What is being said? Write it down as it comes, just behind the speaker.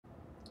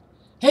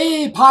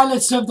Hey,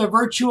 pilots of the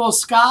virtual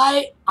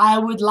sky, I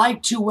would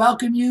like to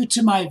welcome you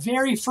to my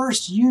very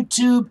first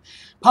YouTube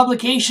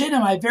publication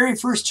and my very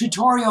first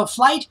tutorial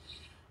flight.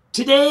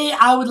 Today,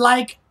 I would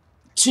like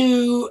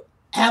to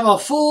have a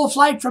full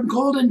flight from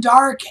cold and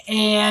dark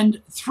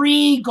and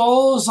 3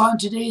 goals on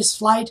today's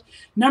flight.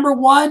 Number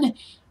 1,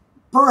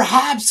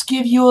 perhaps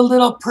give you a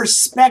little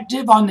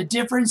perspective on the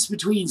difference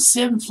between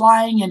sim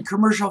flying and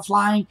commercial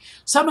flying.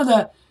 Some of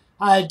the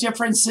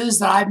differences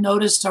that I've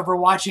noticed over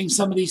watching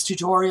some of these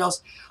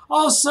tutorials.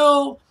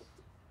 Also,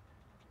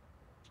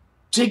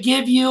 to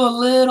give you a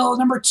little,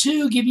 number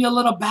 2, give you a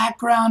little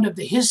background of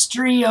the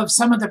history of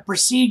some of the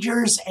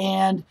procedures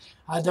and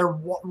the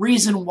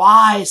reason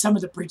why some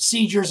of the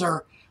procedures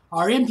are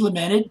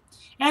implemented.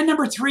 And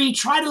number 3,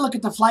 try to look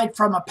at the flight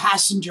from a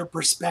passenger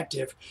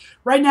perspective.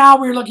 Right now,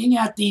 we're looking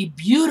at the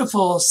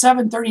beautiful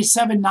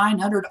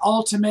 737-900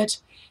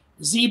 Ultimate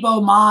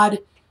Zibo mod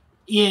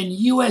in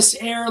US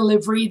Air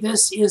livery.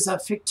 This is a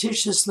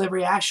fictitious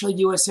livery. Actually,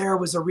 US Air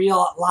was a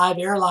real live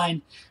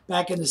airline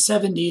back in the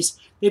 70s.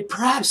 They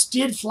perhaps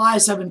did fly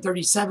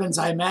 737s,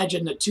 I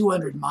imagine, the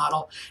 200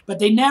 model, but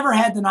they never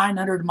had the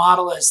 900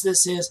 model as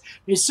this is.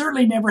 They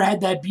certainly never had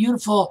that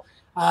beautiful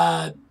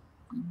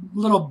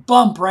little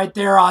bump right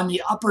there on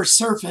the upper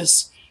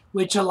surface,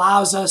 which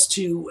allows us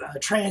to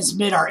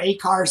transmit our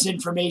ACARS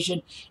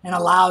information and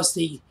allows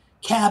the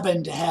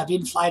cabin to have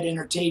in-flight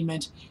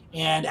entertainment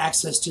and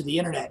access to the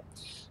internet.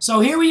 So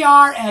here we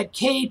are at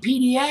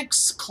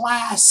KPDX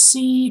Class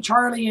C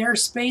Charlie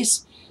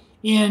Airspace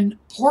in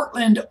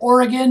Portland,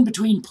 Oregon,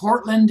 between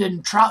Portland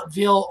and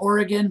Troutville,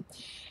 Oregon.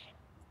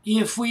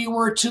 If we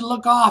were to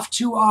look off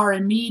to our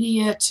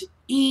immediate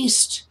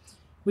east,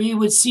 we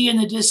would see in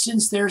the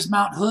distance there's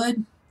Mount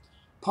Hood,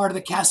 part of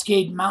the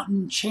Cascade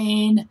Mountain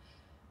chain.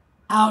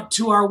 Out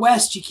to our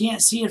west, you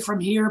can't see it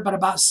from here, but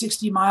about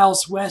 60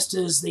 miles west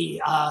is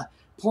the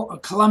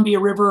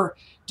Columbia River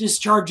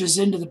discharges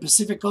into the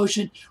Pacific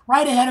Ocean.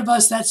 Right ahead of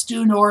us, that's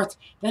due north.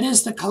 That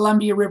is the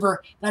Columbia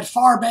River. That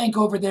far bank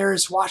over there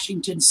is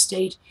Washington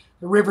State.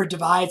 The river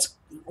divides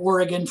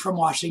Oregon from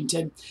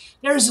Washington.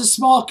 There's a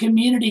small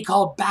community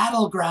called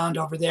Battleground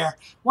over there.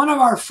 One of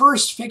our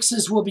first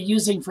fixes we'll be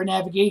using for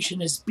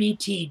navigation is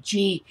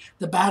BTG,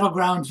 the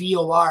Battleground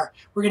VOR.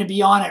 We're going to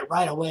be on it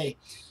right away.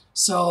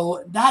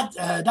 So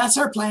that's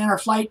our plan. Our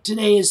flight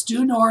today is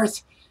due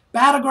north,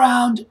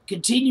 Battleground,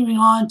 continuing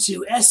on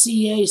to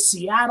SEA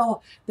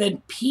Seattle,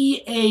 then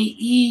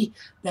PAE,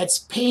 that's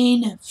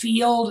Payne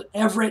Field,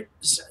 Everett,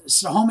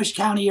 Snohomish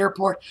County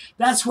Airport.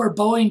 That's where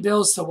Boeing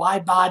builds the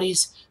wide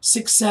bodies,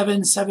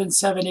 67,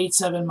 77,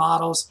 87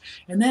 models.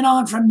 And then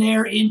on from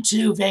there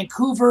into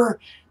Vancouver,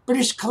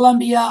 British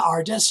Columbia.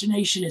 Our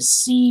destination is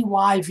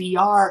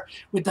CYVR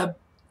with the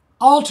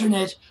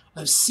alternate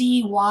of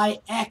CYXX,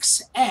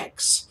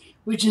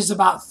 which is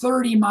about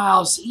 30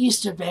 miles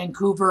east of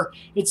Vancouver.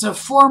 It's a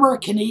former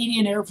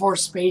Canadian Air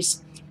Force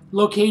base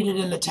located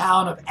in the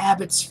town of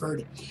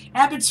Abbotsford.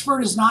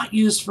 Abbotsford is not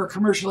used for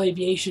commercial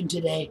aviation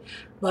today,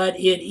 but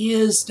it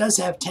does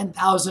have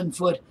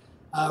 10,000-foot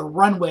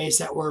runways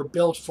that were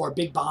built for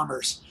big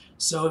bombers.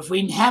 So if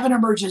we have an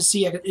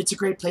emergency, it's a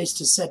great place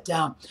to set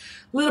down.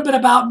 A little bit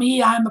about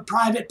me. I'm a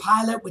private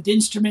pilot with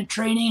instrument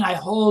training. I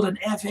hold an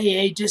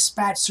FAA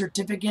dispatch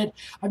certificate.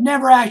 I've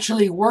never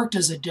actually worked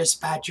as a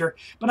dispatcher,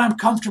 but I'm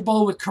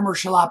comfortable with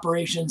commercial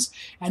operations,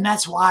 and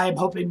that's why I'm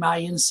hoping my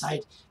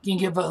insight can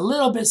give a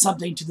little bit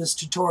something to this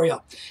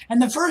tutorial.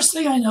 And the first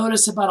thing I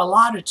notice about a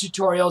lot of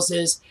tutorials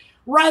is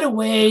right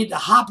away to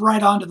hop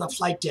right onto the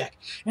flight deck.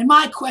 And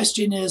my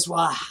question is,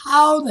 well,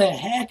 how the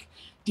heck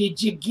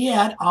did you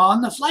get on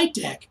the flight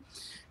deck?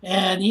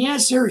 And the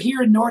answer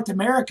here in North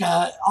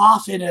America,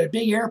 often at a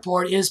big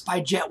airport, is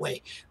by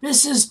jetway.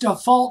 This is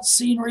default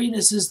scenery.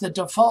 This is the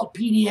default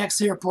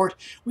PDX airport.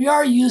 We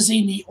are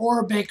using the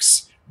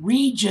Orbix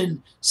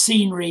region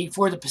scenery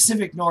for the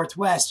Pacific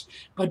Northwest,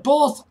 but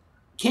both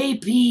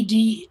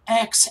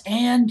KPDX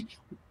and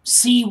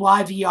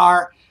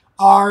CYVR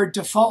are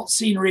default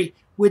scenery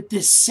with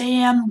the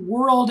SAM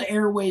World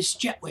Airways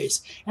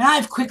jetways. And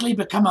I've quickly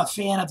become a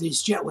fan of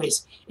these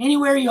jetways.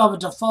 Anywhere you have a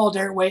default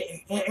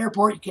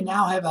airport, you can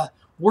now have a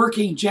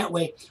working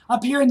jetway.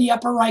 Up here in the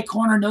upper right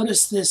corner,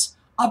 notice this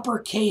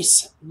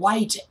uppercase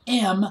white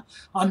M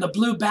on the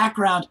blue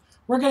background.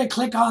 We're going to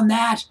click on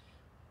that.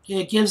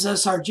 It gives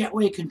us our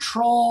jetway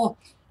control,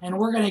 and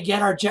we're going to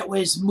get our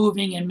jetways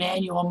moving in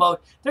manual mode.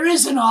 There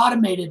is an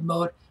automated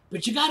mode,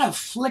 but you got to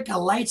flick a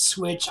light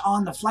switch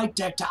on the flight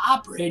deck to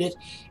operate it.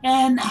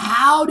 And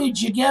how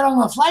did you get on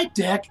the flight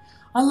deck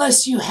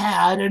unless you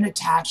had an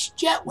attached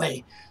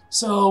jetway?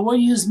 So we'll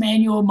use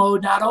manual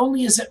mode. Not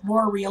only is it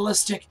more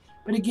realistic,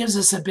 but it gives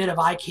us a bit of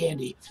eye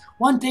candy.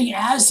 One thing,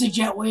 as the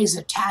jetway is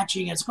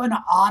attaching, it's going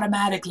to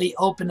automatically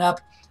open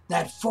up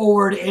that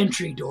forward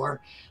entry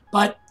door.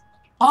 But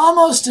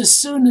almost as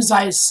soon as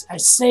I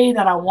say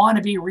that I want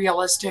to be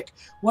realistic,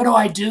 what do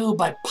I do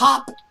but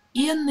pop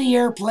in the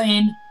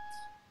airplane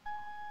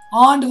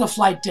onto the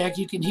flight deck?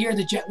 You can hear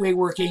the jetway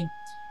working,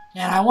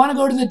 and I want to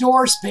go to the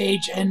doors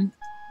page, and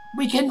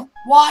we can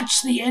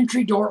watch the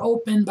entry door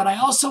open, but I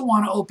also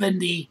want to open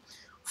the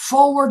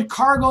forward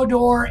cargo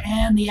door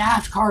and the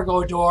aft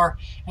cargo door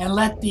and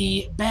let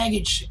the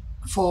baggage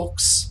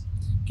folks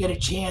get a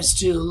chance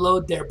to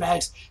load their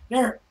bags.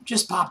 They're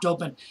just popped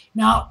open.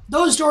 Now,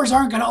 those doors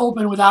aren't going to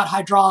open without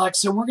hydraulics,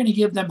 so we're going to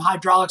give them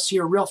hydraulics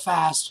here real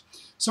fast.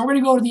 So we're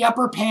going to go to the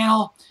upper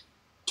panel,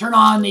 turn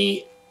on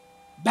the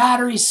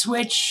battery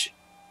switch,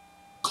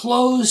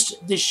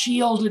 closed the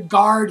shielded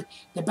guard.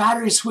 The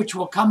battery switch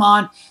will come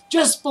on.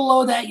 Just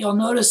below that, you'll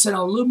notice an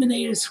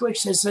illuminated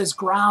switch that says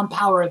ground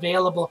power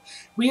available.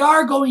 We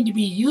are going to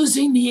be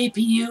using the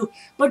APU,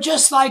 but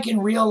just like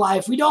in real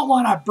life, we don't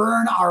want to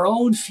burn our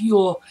own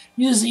fuel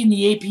using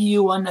the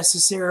APU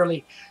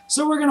unnecessarily.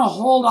 So we're going to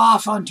hold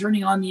off on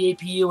turning on the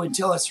APU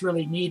until it's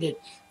really needed.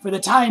 For the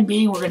time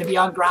being, we're going to be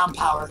on ground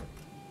power.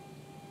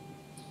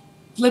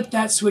 Flip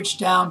that switch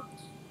down.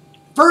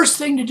 First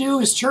thing to do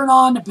is turn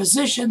on the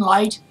position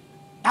light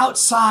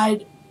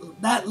outside.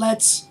 That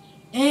lets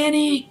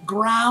any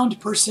ground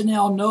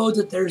personnel know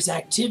that there's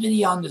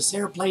activity on this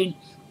airplane.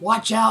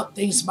 Watch out,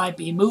 things might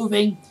be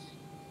moving.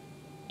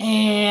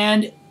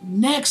 And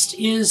next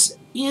is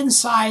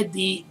inside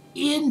the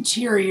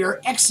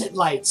interior exit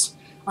lights.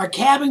 Our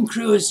cabin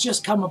crew has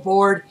just come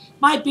aboard.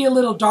 Might be a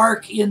little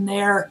dark in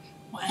there.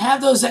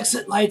 Have those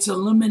exit lights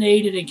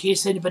illuminated in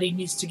case anybody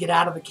needs to get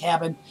out of the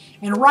cabin.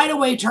 And right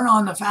away, turn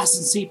on the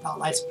fasten seatbelt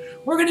lights.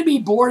 We're going to be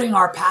boarding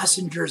our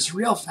passengers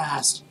real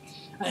fast.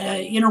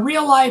 In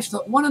real life,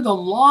 one of the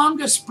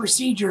longest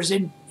procedures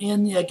in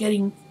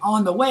getting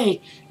on the way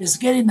is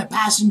getting the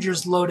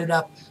passengers loaded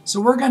up.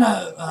 So we're going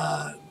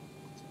to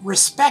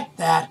respect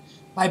that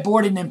by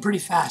boarding them pretty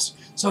fast.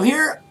 So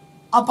here,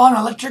 up on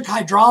electric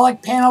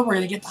hydraulic panel, we're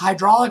going to get the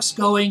hydraulics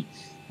going.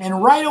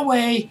 And right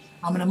away,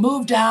 I'm going to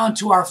move down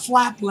to our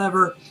flap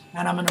lever,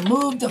 and I'm going to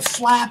move the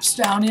flaps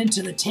down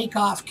into the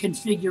takeoff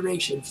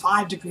configuration,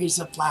 5 degrees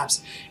of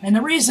flaps. And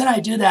the reason I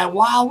do that,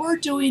 while we're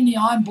doing the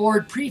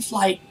onboard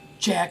pre-flight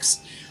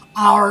checks,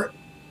 our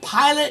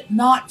pilot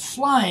not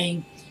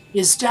flying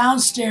is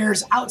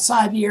downstairs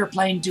outside the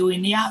airplane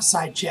doing the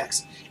outside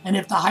checks. And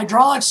if the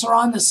hydraulics are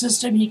on the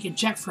system, he can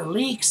check for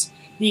leaks.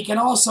 He can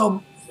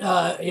also,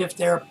 if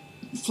their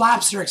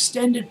flaps are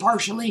extended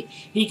partially,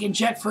 he can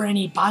check for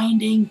any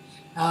binding,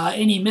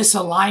 any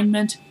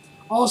misalignment.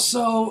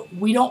 Also,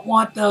 we don't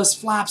want those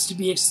flaps to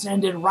be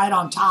extended right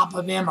on top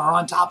of him or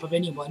on top of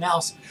anyone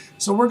else.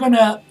 So we're going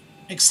to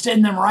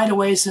extend them right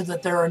away so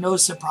that there are no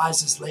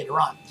surprises later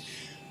on.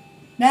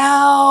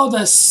 Now,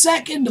 the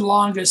second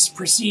longest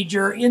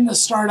procedure in the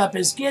startup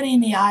is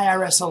getting the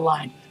IRS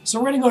aligned. So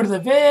we're going to go to the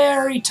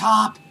very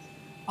top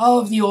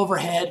of the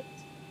overhead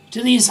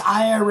to these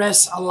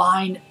IRS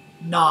aligned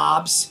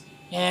knobs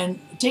and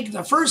take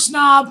the first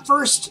knob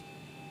first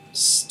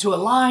to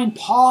align,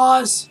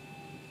 pause,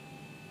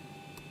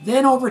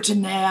 then over to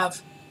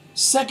nav,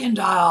 second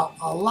dial,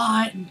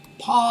 align,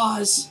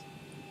 pause,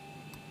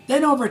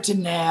 then over to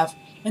nav,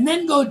 and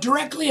then go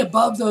directly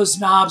above those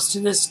knobs to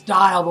this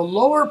dial, the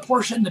lower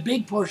portion, the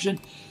big portion,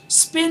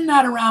 spin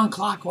that around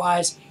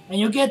clockwise, and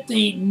you'll get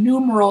the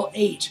numeral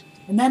 8.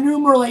 And that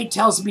numeral 8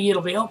 tells me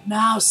it'll be, oh,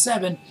 now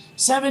 7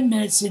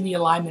 minutes in the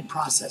alignment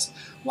process.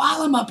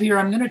 While I'm up here,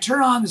 I'm going to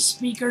turn on the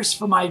speakers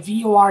for my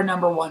VOR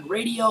 #1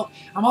 radio.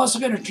 I'm also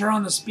going to turn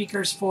on the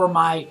speakers for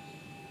my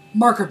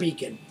marker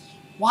beacon.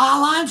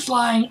 While I'm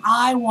flying,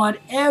 I want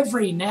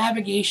every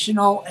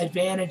navigational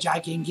advantage I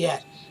can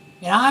get.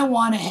 And I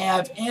want to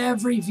have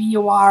every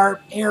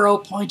VOR arrow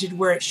pointed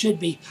where it should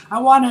be. I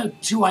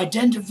want to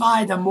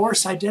identify the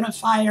Morse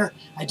identifier,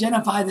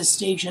 identify the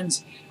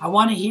stations. I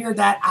want to hear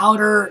that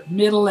outer,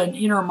 middle, and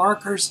inner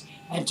markers.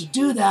 And to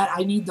do that,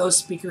 I need those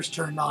speakers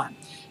turned on.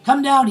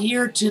 Come down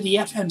here to the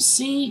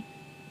FMC.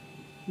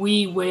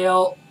 We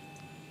will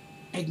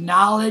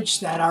acknowledge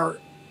that our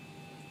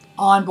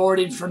onboard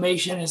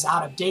information is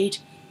out of date.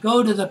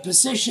 Go to the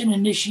position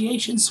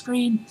initiation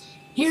screen.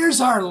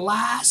 Here's our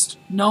last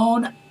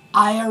known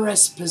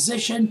IRS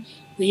position.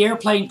 The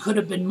airplane could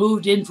have been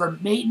moved in for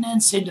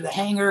maintenance into the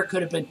hangar,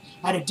 could have been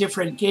at a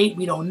different gate,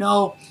 we don't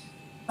know.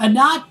 And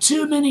not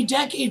too many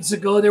decades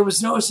ago, there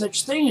was no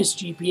such thing as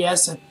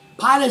GPS, and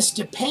pilots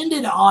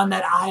depended on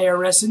that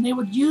IRS, and they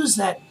would use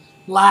that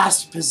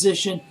last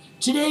position.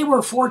 Today,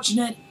 we're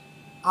fortunate.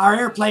 Our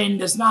airplane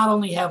does not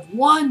only have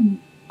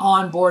one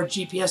onboard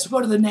GPS.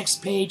 We'll go to the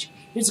next page.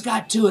 It's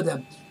got 2 of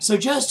them. So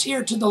just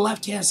here to the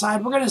left-hand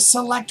side, we're going to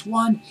select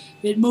one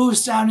that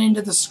moves down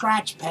into the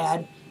scratch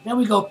pad. Then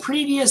we go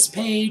previous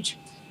page.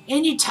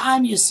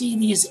 Anytime you see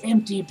these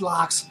empty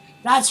blocks,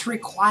 that's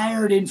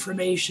required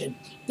information.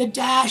 The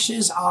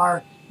dashes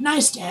are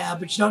nice to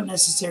have, but you don't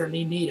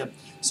necessarily need them.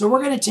 So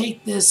we're going to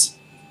take this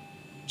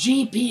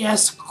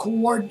GPS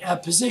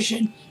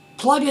position,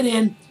 plug it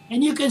in,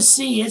 and you can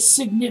see it's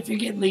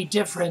significantly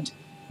different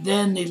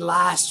than the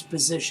last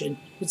position.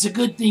 It's a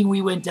good thing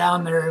we went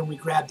down there and we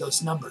grabbed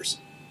those numbers.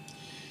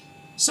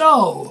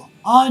 So,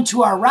 on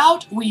to our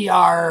route. We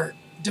are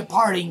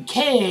departing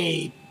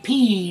KPDX.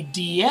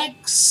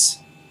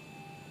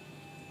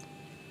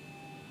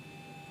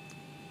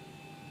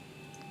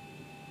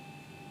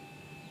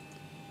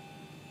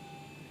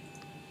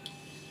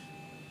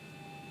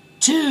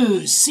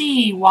 to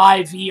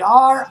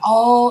CYVR.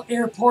 All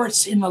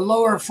airports in the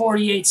lower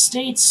 48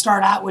 states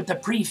start out with the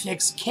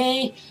prefix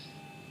K.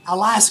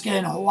 Alaska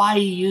and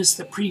Hawaii use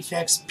the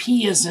prefix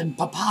P as in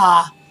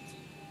Papa.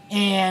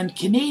 And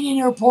Canadian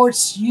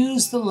airports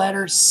use the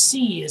letter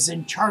C as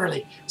in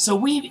Charlie. So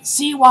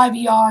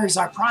CYVR is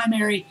our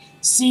primary,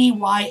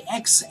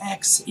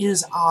 CYXX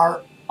is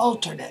our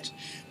alternate.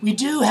 We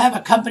do have a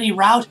company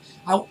route.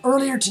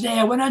 Earlier today,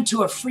 I went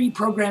onto a free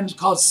program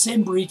called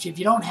SimBrief. If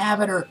you don't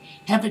have it or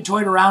haven't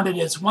toyed around it,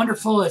 it's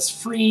wonderful. It's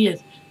free.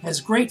 It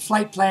has great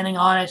flight planning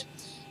on it.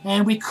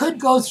 And we could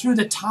go through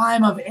the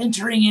time of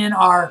entering in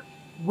our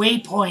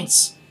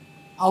waypoints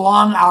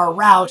along our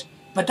route,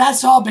 but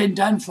that's all been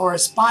done for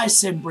us by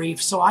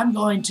SimBrief. So I'm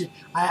going to,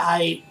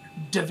 I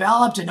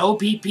developed an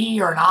OPP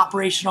or an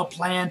operational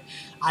plan.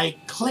 I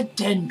clicked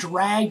and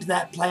dragged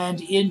that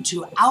plan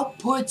into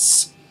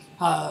outputs,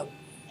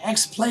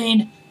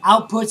 X-plane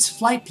outputs,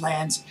 flight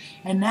plans,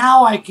 and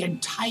now I can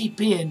type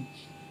in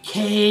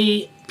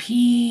KPDX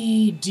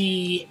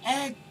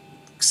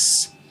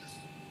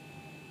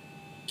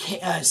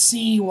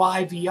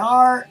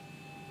CYVR.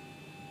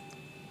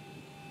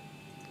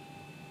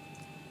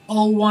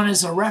 01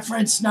 is a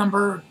reference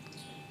number,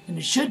 and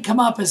it should come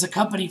up as a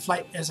company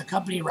flight, as a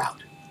company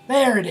route.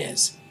 There it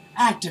is.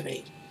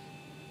 Activate.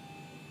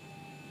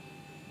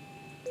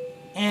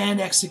 And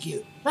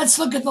execute. Let's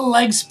look at the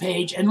legs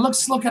page and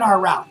let's look at our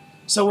route.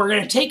 So we're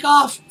going to take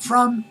off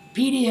from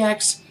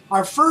PDX.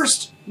 Our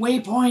first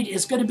waypoint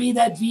is going to be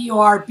that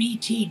VOR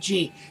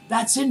BTG.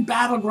 That's in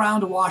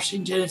Battleground,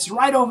 Washington. It's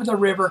right over the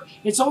river.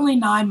 It's only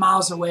 9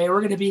 miles away.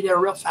 We're going to be there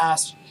real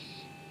fast.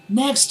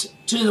 Next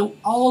to the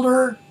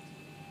Alder,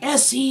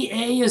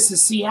 SEA is the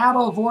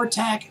Seattle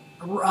Vortex,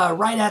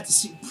 right at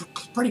the,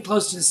 pretty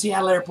close to the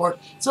Seattle airport.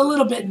 It's a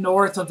little bit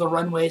north of the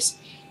runways.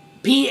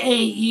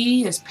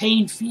 PAE is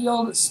Payne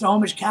Field,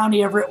 Snohomish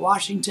County, Everett,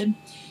 Washington.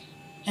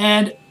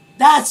 And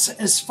that's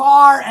as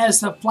far as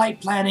the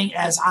flight planning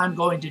as I'm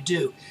going to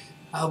do.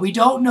 We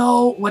don't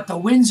know what the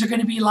winds are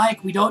going to be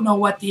like. We don't know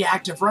what the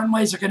active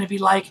runways are going to be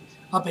like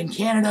up in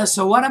Canada.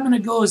 So what I'm going to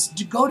go is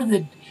to go to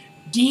the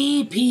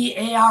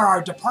DPAR,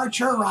 our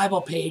departure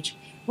arrival page.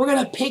 We're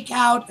going to pick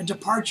out a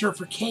departure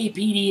for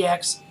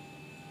KPDX.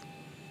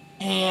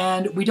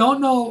 And we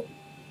don't know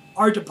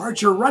our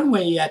departure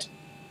runway yet.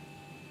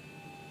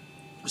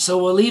 So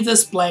we'll leave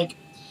this blank.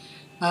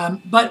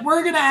 But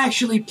we're going to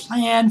actually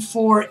plan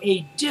for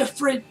a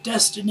different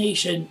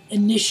destination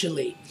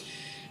initially.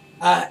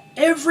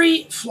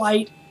 Every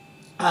flight,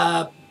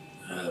 the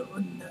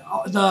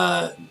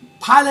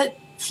pilot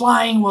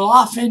flying will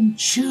often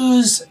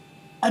choose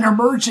an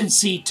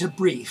emergency to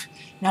brief.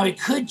 Now, he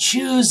could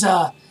choose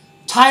a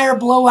tire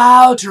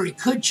blowout, or he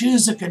could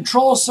choose a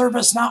control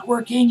service not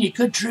working. He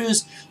could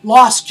choose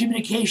lost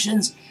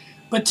communications.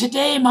 But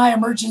today, my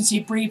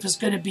emergency brief is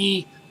going to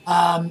be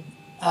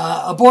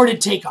aborted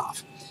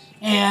takeoff.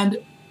 And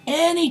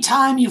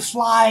anytime you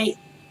fly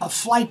a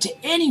flight to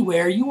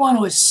anywhere, you want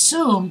to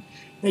assume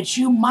that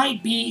you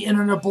might be in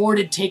an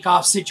aborted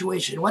takeoff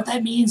situation. What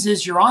that means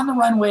is you're on the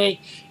runway,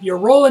 you're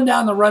rolling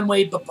down the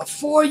runway, but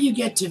before you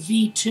get to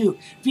V2,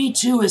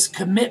 V2 is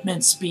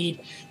commitment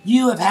speed,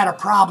 you have had a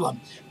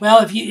problem.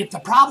 Well, if the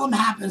problem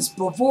happens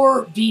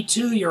before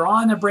V2, you're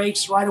on the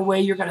brakes right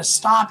away, you're going to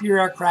stop your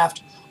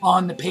aircraft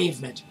on the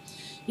pavement.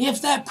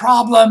 If that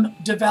problem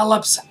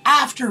develops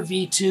after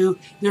V2,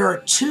 there are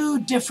two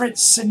different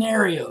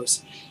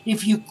scenarios.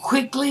 If you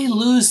quickly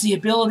lose the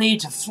ability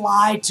to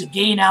fly to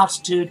gain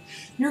altitude,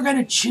 you're going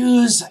to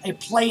choose a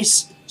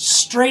place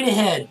straight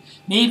ahead.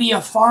 Maybe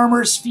a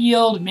farmer's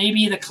field,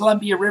 maybe the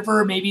Columbia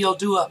River, maybe you'll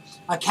do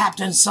a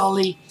Captain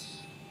Sully.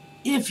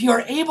 If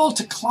you're able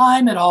to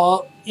climb at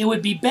all, it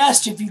would be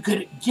best if you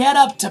could get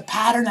up to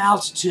pattern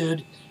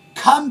altitude,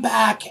 come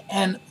back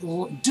and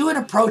do an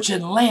approach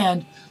and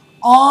land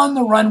on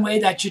the runway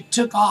that you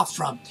took off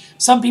from.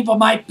 Some people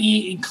might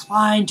be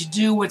inclined to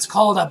do what's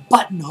called a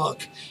button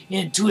hook,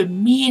 and to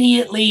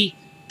immediately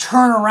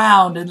turn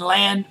around and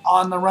land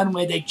on the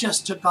runway they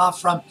just took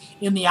off from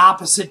in the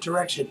opposite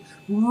direction.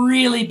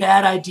 Really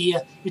bad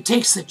idea. It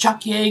takes the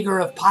Chuck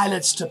Yeager of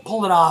pilots to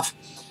pull it off.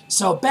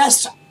 So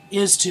best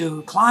is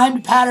to climb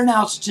to pattern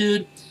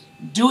altitude,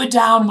 do a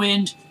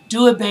downwind,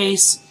 do a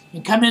base,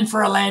 and come in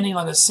for a landing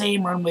on the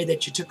same runway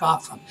that you took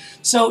off from.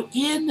 So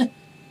in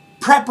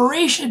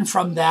preparation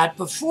from that,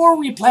 before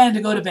we plan to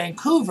go to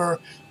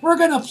Vancouver, we're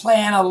going to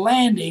plan a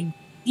landing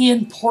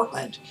in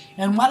Portland.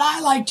 And what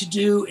I like to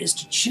do is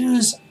to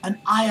choose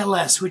an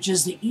ILS, which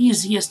is the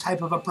easiest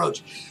type of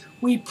approach.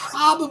 We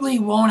probably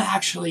won't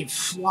actually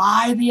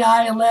fly the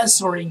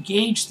ILS or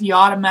engage the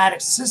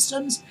automatic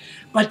systems,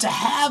 but to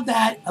have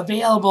that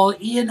available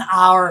in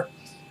our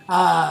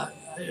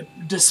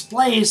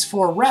displays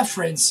for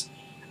reference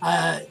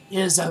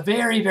is a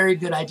very, very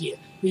good idea.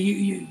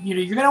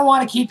 You're going to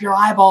want to keep your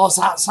eyeballs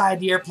outside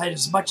the airplane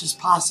as much as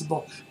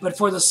possible, but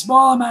for the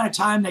small amount of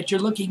time that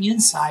you're looking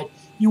inside,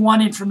 you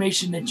want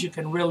information that you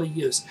can really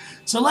use.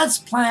 So let's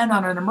plan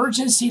on an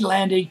emergency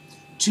landing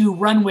to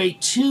runway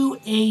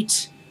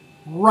 28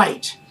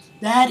 right.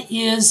 That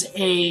is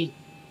a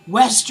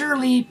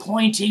westerly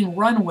pointing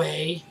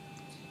runway,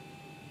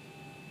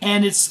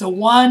 and it's the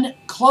one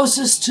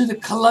closest to the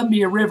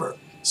Columbia River.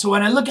 So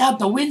when I look out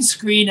the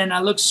windscreen and I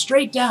look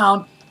straight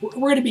down, we're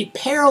going to be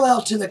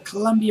parallel to the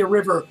Columbia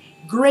River.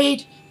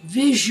 Great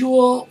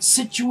visual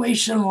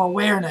situational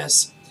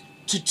awareness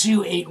to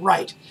 28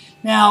 right.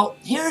 Now,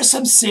 here are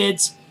some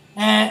SIDs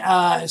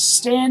and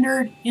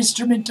standard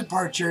instrument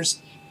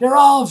departures. They're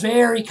all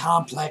very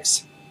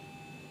complex.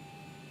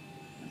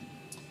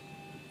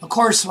 Of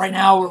course, right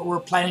now we're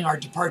planning our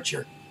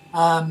departure.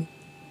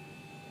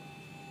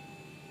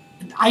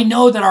 I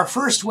know that our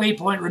first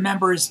waypoint,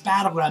 remember, is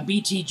Battleground,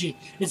 BTG.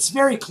 It's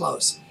very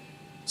close.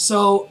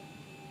 So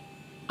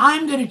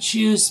I'm going to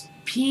choose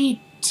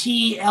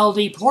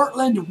PTLD,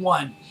 Portland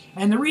 1.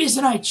 And the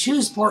reason I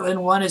choose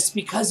Portland 1 is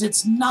because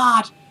it's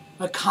not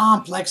a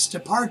complex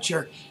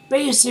departure.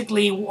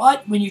 Basically,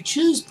 when you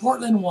choose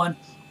Portland 1,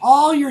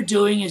 all you're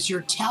doing is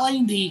you're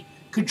telling the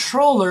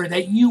controller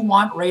that you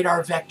want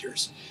radar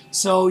vectors.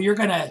 So you're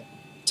going to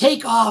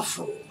take off,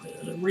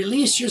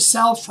 release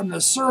yourself from the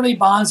surly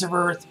bonds of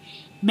Earth,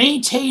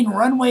 maintain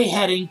runway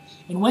heading,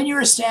 and when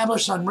you're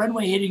established on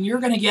runway heading, you're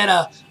going to get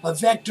a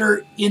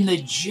vector in the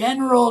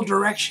general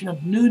direction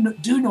of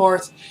due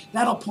north.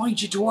 That'll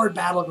point you toward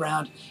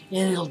Battleground,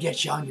 and it'll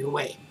get you on your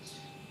way.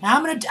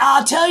 Now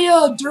I'll tell you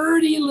a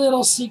dirty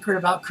little secret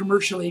about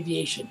commercial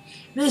aviation.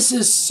 This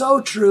is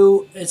so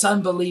true, it's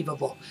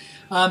unbelievable.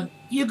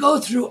 You go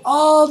through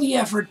all the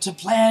effort to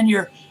plan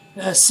your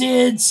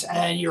SIDs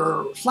and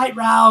your flight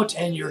route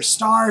and your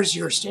stars,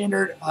 your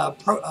standard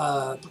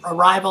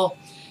arrival.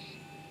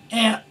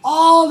 And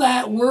all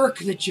that work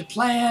that you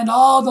planned,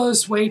 all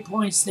those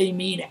waypoints, they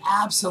mean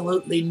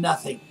absolutely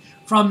nothing.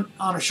 On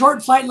a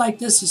short flight like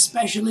this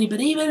especially, but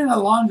even in a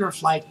longer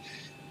flight,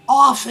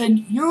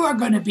 often you are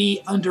going to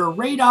be under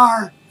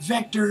radar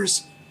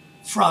vectors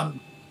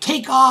from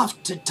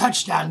takeoff to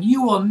touchdown.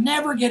 You will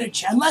never get a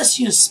chance, unless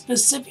you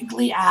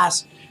specifically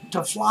ask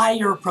to fly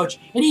your approach.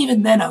 And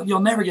even then, you'll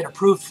never get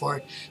approved for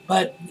it.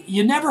 But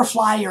you never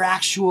fly your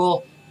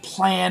actual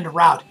planned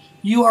route.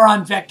 You are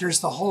on vectors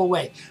the whole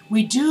way.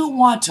 We do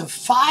want to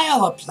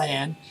file a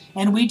plan,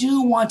 and we do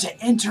want to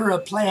enter a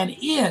plan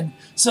in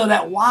so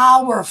that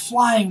while we're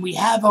flying, we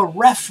have a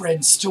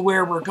reference to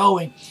where we're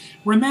going.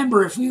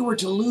 Remember, if we were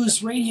to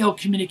lose radio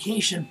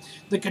communication,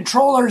 the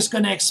controller is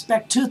going to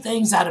expect two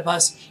things out of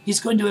us.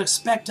 He's going to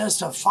expect us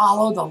to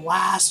follow the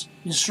last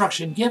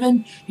instruction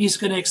given. He's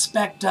going to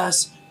expect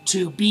us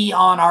to be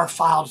on our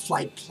filed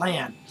flight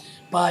plan.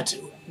 But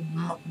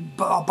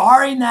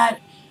barring that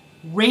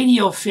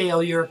radio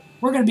failure,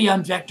 we're going to be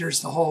on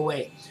vectors the whole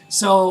way.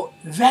 So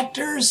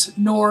vectors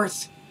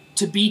north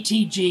to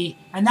BTG,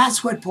 and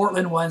that's what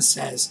Portland 1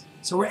 says.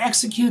 So we'll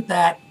execute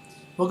that.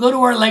 We'll go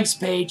to our legs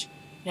page,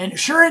 and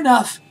sure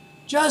enough,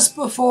 just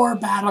before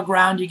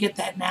Battleground, you get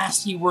that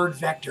nasty word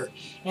vector.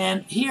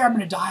 And here I'm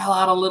going to dial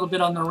out a little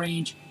bit on the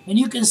range, and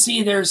you can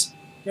see there's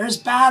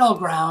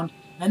Battleground,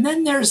 and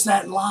then there's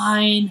that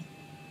line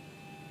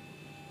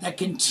that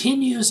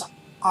continues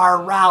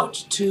our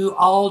route to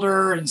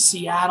Alder and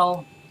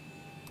Seattle.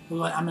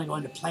 I'm going to go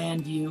into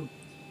plan view,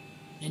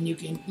 and you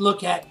can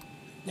look at,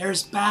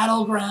 there's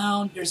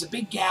Battleground, there's a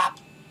big gap,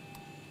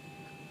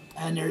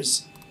 and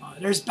there's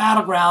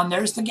Battleground,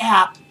 there's the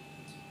gap.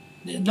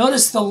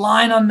 Notice the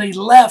line on the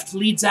left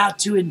leads out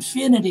to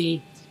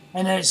infinity,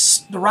 and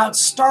the route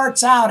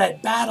starts out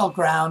at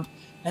Battleground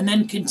and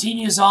then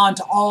continues on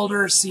to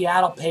Alder,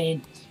 Seattle,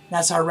 Payne.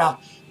 That's our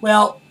route.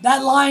 Well,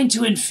 that line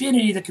to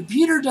infinity, the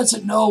computer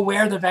doesn't know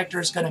where the vector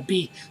is going to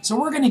be, so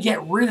we're going to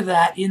get rid of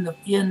that in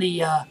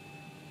the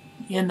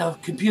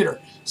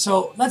computer.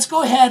 So let's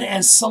go ahead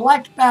and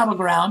select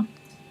Battleground.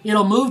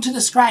 It'll move to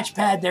the scratch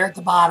pad there at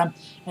the bottom,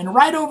 and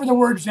right over the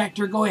word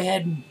vector, go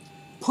ahead and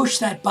push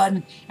that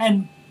button,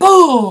 and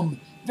boom!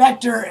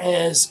 Vector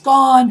is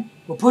gone.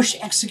 We'll push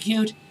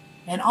execute,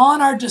 and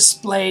on our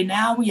display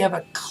now we have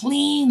a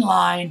clean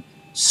line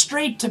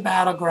straight to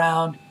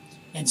Battleground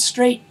and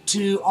straight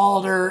to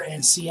Alder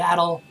and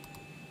Seattle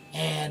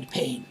and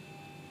Payne.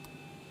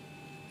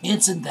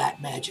 Isn't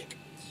that magic?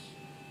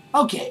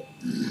 Okay.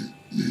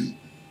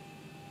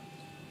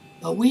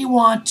 But we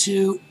want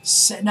to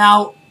set,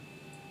 now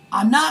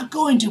I'm not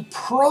going to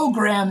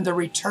program the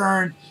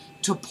return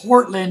to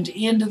Portland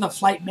into the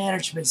flight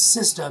management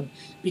system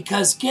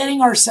because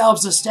getting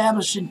ourselves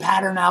established in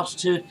pattern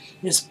altitude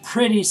is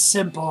pretty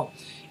simple.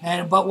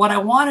 But what I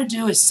want to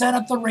do is set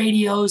up the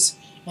radios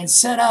and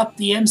set up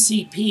the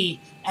MCP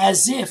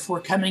as if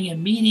we're coming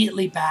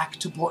immediately back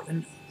to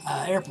Portland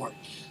Airport.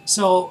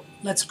 So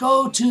let's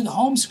go to the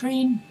home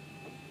screen.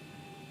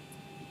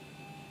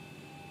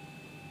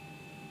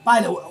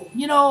 By the way,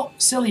 you know,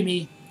 silly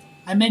me,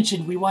 I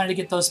mentioned we wanted to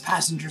get those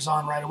passengers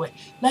on right away.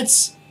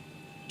 Let's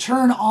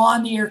turn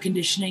on the air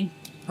conditioning,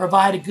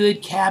 provide a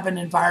good cabin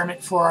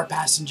environment for our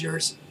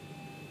passengers,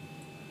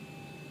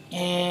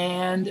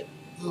 and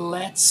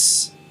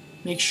let's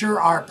make sure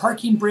our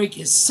parking brake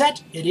is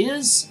set. It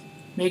is.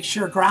 Make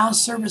sure ground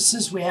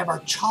services, we have our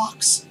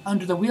chocks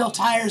under the wheel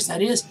tires.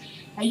 That is.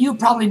 You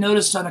probably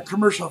noticed on a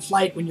commercial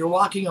flight when you're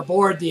walking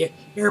aboard, the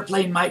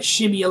airplane might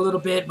shimmy a little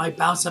bit, might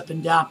bounce up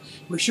and down.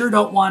 We sure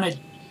don't want to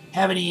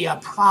have any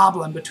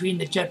problem between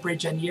the jet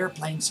bridge and the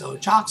airplane. So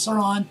chocks are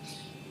on,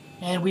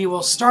 and we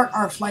will start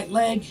our flight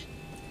leg.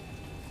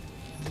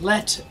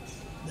 Let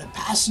the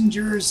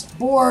passengers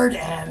board,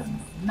 and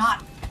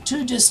not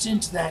too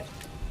distant, that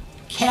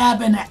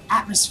cabin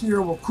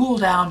atmosphere will cool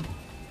down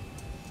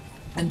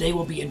and they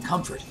will be in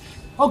comfort.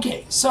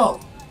 Okay, so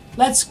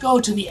let's go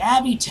to the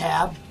Abby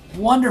tab.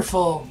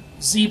 Wonderful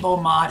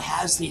Zibo mod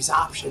has these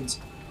options,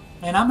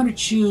 and I'm going to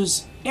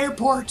choose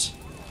airport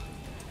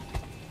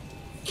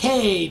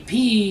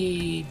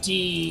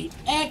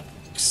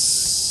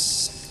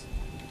KPDX.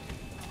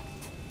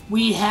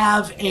 We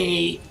have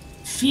a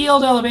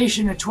field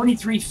elevation of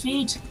 23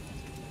 feet,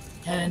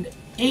 and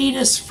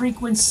ATIS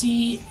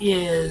frequency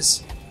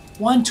is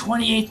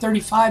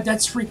 128.35.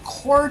 That's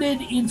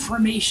recorded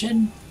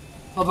information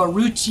of a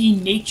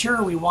routine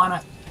nature. We want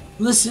to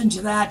listen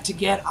to that to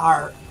get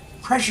our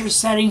pressure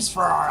settings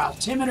for our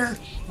altimeter,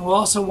 and we'll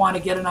also want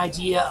to get an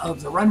idea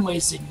of the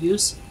runways in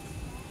use.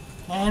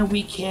 And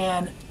we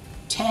can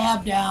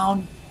tab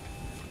down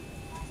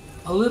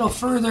a little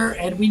further,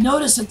 and we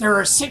notice that there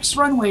are 6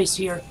 runways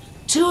here.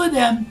 2 of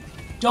them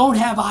don't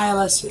have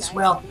ILSs.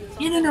 Well,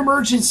 in an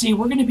emergency,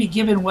 we're going to be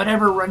given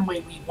whatever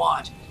runway we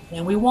want,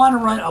 and we want to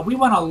run. We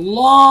want a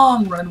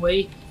long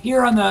runway.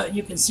 Here on the,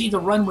 you can see the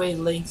runway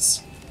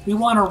lengths. We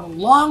want a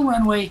long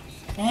runway,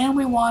 and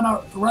we want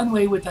a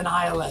runway with an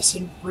ILS.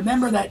 And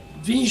remember that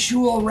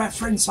visual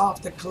reference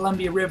off the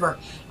Columbia River.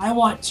 I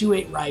want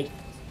 28 right.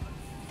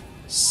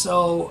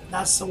 So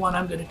that's the one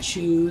I'm going to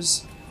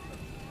choose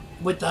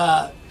with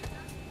the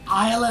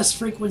ILS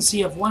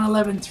frequency of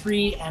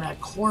 111.3 and a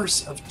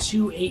course of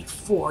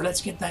 284.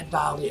 Let's get that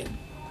dialed in.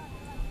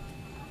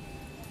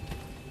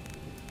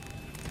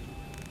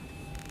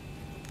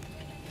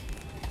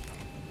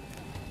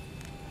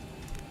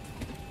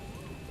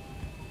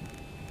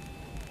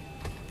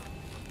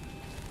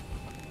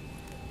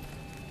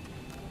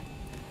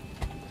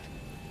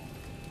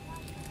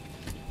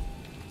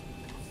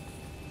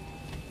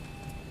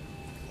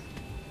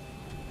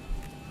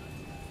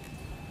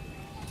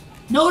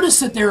 Notice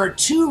that there are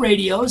 2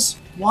 radios,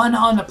 one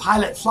on the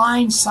pilot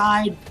flying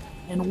side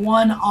and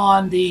one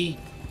on the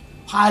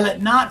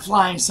pilot not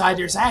flying side.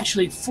 There's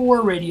actually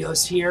 4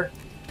 radios here.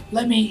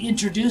 Let me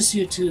introduce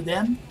you to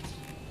them.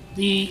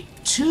 The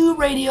 2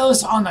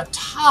 radios on the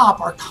top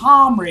are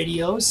comm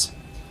radios.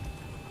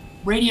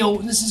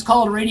 This is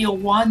called radio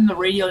 1, the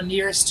radio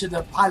nearest to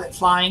the pilot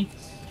flying.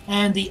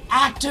 And the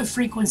active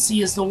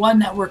frequency is the one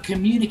that we're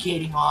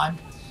communicating on.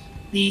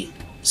 The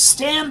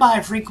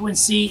standby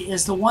frequency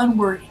is the one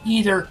we're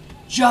either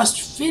just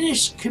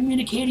finished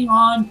communicating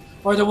on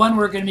or the one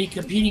we're going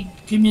to be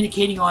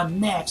communicating on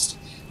next.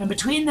 And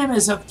between them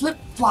is a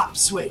flip-flop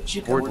switch.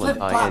 You can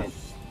flip-flop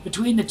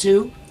between the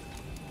 2.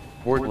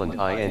 Portland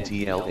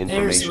INTL information.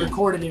 There's the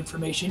recorded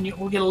information. We're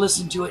going to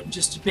listen to it in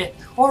just a bit.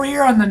 Over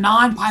here on the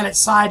non-pilot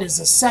side is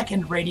a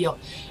second radio.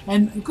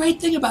 And the great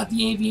thing about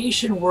the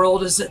aviation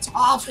world is it's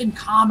often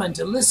common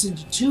to listen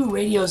to 2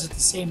 radios at the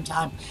same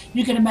time.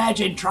 You can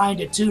imagine trying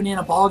to tune in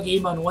a ball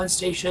game on one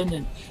station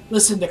and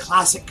listen to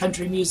classic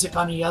country music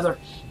on the other.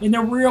 In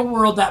the real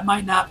world, that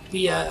might not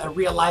be a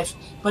real life,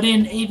 but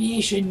in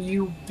aviation,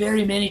 you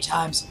very many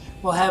times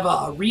will have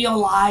a real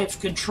live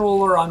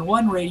controller on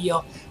one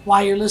radio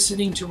while you're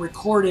listening to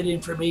recorded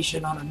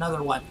information on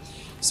another one.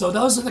 So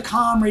those are the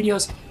comm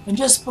radios, and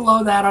just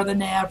below that are the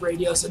nav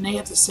radios, and they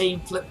have the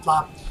same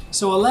flip-flop.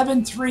 So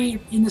 11.3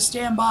 in the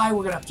standby,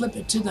 we're going to flip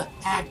it to the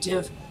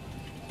active,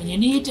 and you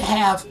need to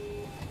have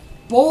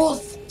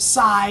both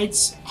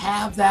sides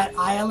have that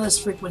ILS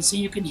frequency.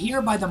 You can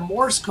hear by the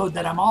Morse code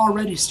that I'm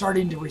already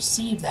starting to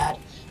receive that,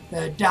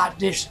 the dot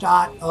dish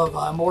dot of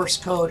Morse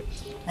code,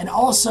 and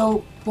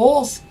also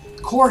both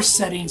course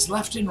settings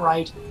left and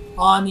right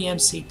on the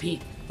MCP.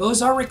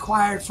 Those are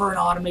required for an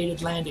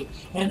automated landing.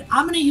 And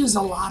I'm going to use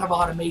a lot of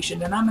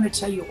automation, and I'm going to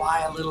tell you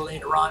why a little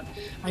later on.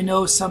 I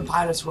know some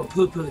pilots will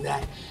poo-poo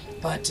that,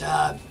 but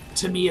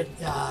to me,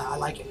 I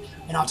like it,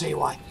 and I'll tell you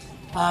why.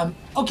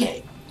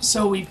 Okay,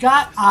 so we've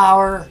got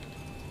our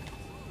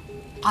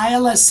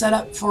ILS set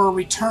up for a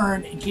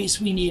return in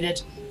case we need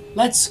it.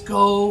 Let's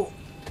go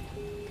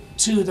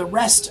to the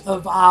rest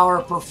of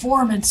our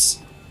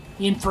performance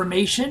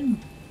information.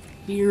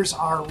 Here's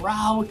our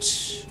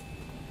route.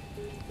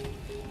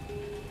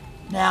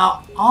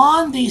 Now,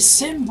 on the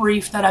sim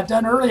brief that I've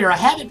done earlier, I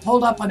have it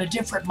pulled up on a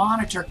different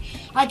monitor.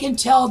 I can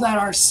tell that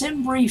our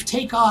sim brief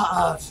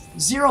takeoff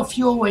zero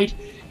fuel weight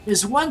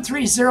is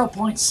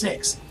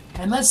 130.6.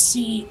 And let's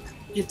see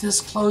if this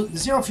close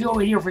zero fuel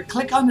weight here. If we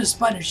click on this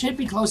button, it should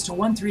be close to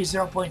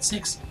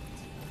 130.6.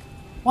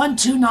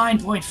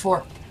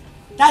 129.4.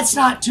 That's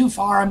not too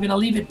far. I'm going to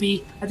leave it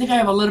be. I think I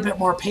have a little bit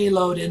more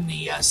payload in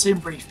the sim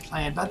brief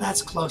plan, but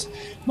that's close.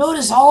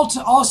 Notice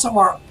also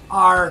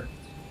our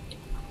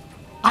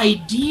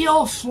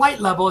ideal flight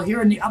level here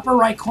in the upper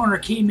right corner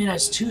came in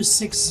as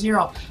 260.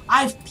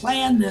 I've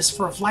planned this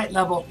for flight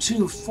level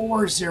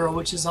 240,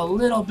 which is a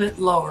little bit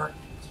lower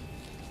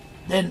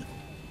than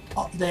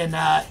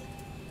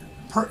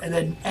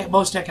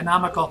most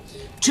economical.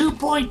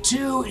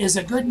 2.2 is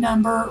a good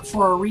number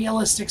for a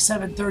realistic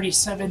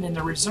 737 in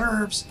the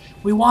reserves.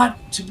 We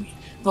want to be,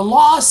 the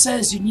law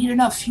says you need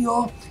enough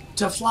fuel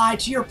to fly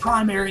to your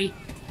primary,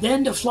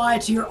 then to fly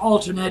to your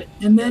alternate,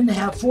 and then to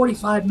have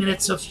 45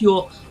 minutes of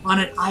fuel on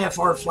an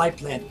IFR flight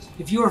plan.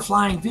 If you were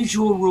flying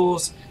visual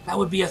rules, that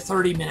would be a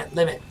 30-minute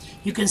limit.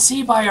 You can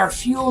see by our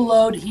fuel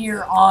load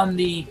here on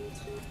the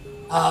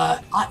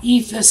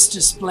EFIS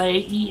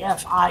display,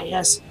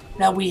 EFIS,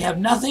 that we have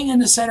nothing in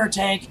the center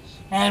tank,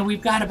 and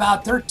we've got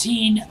about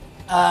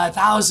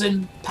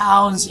 13,000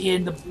 pounds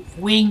in the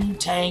wing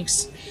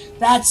tanks.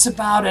 That's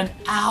about an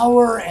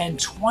hour and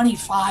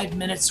 25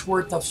 minutes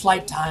worth of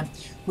flight time,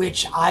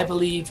 which I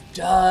believe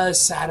does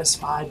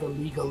satisfy the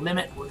legal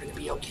limit. We're going to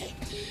be okay.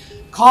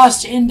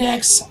 Cost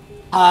index,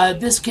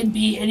 this can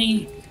be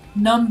any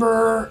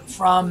number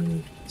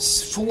from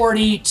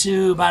 40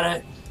 to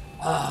about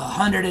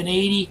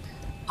 180.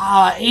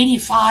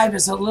 85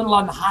 is a little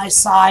on the high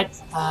side.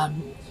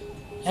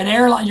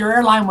 Your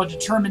airline will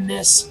determine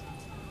this.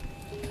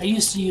 I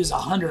used to use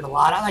 100 a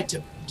lot. I like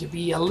to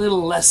be a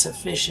little less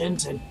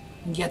efficient and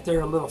get there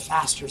a little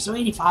faster. So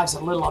 85 is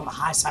a little on the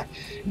high side.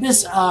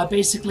 This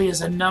basically is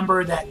a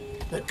number that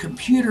the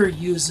computer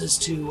uses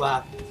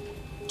to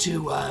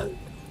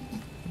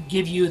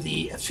give you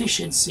the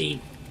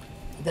efficiency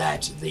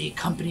that the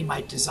company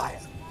might desire.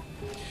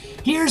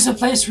 Here's a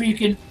place where you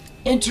can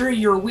enter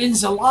your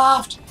winds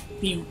aloft,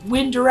 the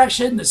wind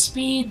direction, the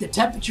speed, the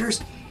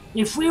temperatures.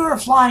 If we were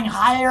flying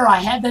higher, I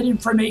had that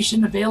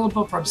information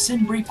available from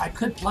SynBrief. I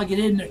could plug it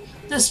in.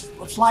 This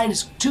flight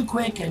is too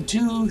quick and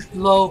too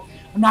low.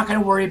 I'm not going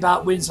to worry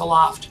about winds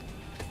aloft.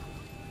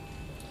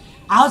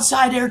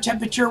 Outside air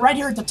temperature, right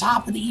here at the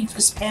top of the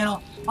EFIS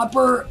panel,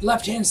 upper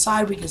left-hand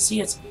side, we can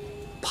see it's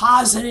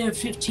positive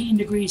 15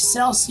 degrees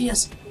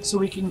Celsius, so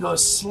we can go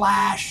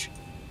 /15.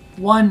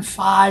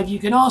 You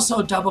can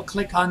also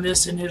double-click on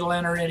this and it'll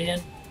enter it in.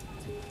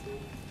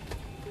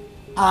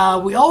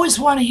 We always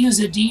want to use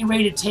a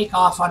D-rated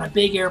takeoff on a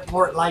big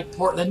airport like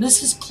Portland.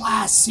 This is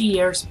Class C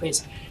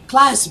airspace.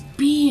 Class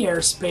B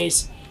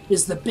airspace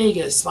is the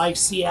biggest, like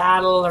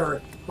Seattle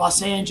or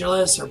Los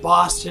Angeles or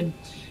Boston.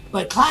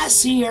 But Class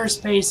C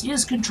airspace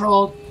is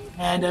controlled,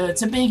 and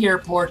it's a big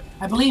airport.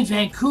 I believe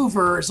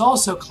Vancouver is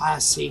also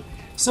Class C.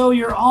 So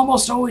you're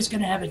almost always going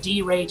to have a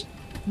D rate,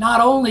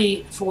 not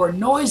only for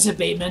noise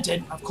abatement,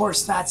 and of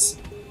course that's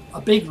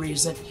a big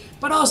reason,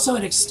 but also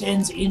it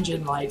extends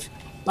engine life.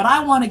 But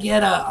I want to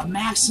get a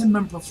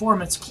maximum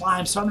performance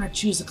climb, so I'm going to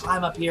choose a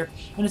climb up here,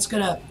 and that's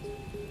going to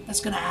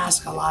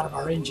ask a lot of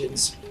our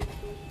engines.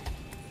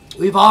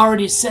 We've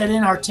already set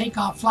in our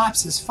takeoff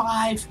flaps as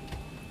 5.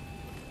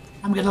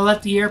 I'm going to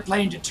let the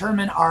airplane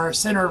determine our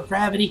center of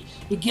gravity.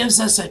 It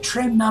gives us a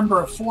trim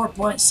number of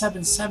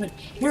 4.77.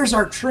 Here's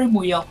our trim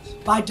wheel.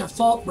 By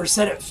default, we're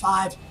set at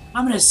 5.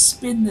 I'm going to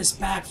spin this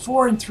back.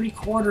 4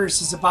 3/4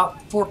 is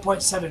about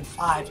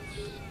 4.75.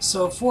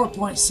 So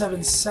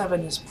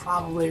 4.77 is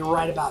probably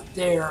right about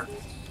there.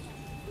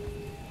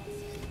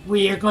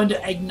 We are going to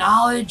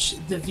acknowledge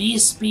the V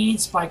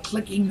speeds by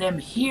clicking them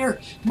here.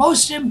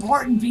 Most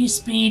important V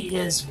speed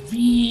is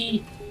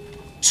V2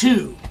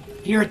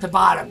 here at the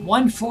bottom,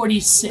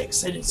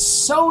 146. And it's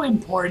so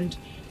important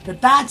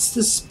that that's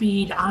the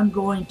speed I'm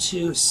going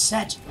to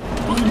set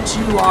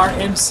into our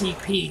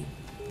MCP,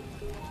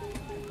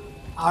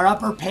 our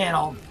upper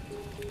panel.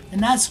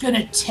 And that's going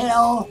to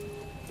tell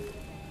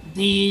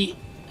the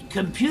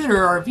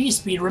computer our V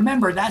speed.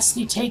 Remember, that's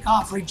the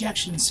takeoff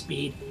rejection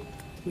speed.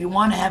 We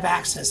want to have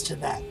access to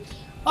that.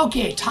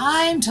 Okay,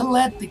 time to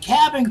let the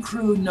cabin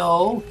crew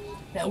know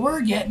that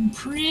we're getting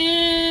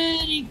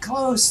pretty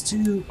close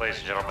to... Ladies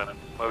and gentlemen,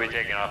 we'll be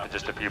taking off in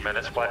just a few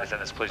minutes. Flight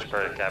attendants, please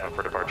prepare the cabin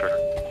for departure.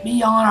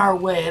 Be on our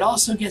way. It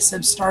also gets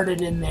them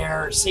started in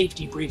their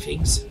safety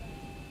briefings.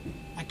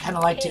 I kind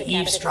of like to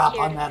eavesdrop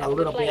on that a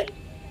little bit.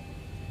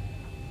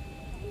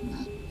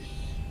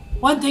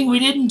 One thing we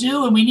didn't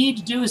do and we need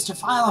to do is to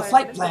file a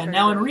flight plan.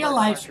 Now in real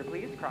life,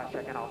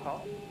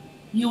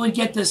 you would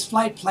get this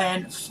flight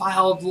plan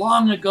filed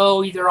long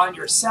ago, either on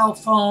your cell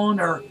phone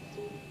or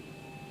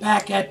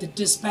back at the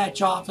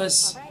dispatch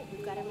office. All right,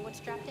 we've got everyone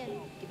strapped in.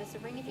 Give us a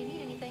ring if you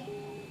need anything.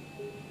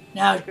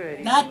 Now,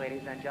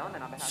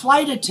 that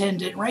flight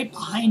attendant right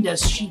behind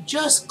us, she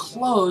just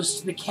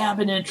closed the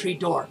cabin entry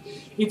door.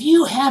 If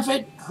you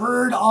haven't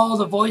heard all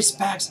the voice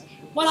packs,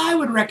 what I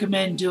would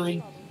recommend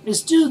doing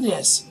is do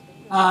this.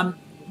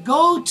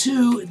 Go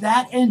to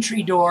that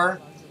entry door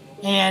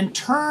and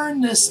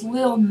turn this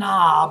little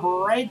knob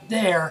right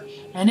there,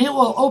 and it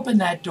will open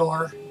that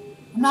door.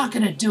 I'm not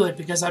going to do it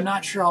because I'm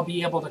not sure I'll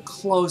be able to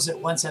close it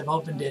once I've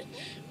opened it.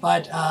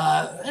 But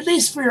at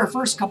least for your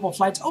first couple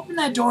flights, open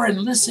that door and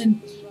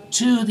listen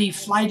to the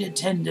flight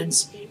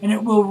attendants, and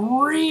it will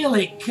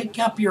really kick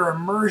up your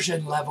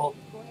immersion level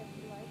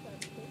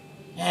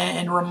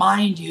and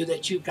remind you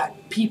that you've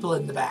got people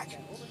in the back.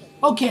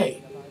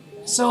 Okay,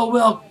 so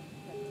we'll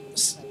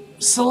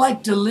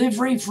select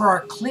delivery for our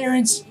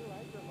clearance.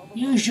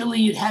 usually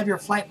you'd have your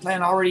flight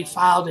plan already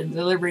filed and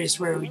delivery is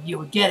where you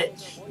would get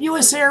it.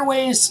 US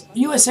Airways,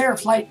 US Air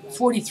Flight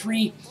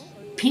 43,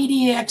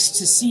 PDX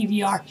to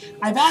CVR.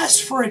 I've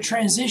asked for a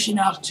transition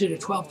altitude of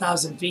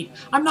 12,000 feet.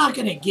 I'm not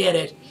going to get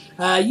it.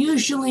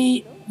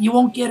 Usually you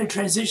won't get a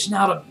transition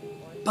out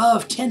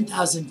above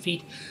 10,000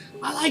 feet.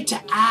 I like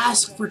to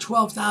ask for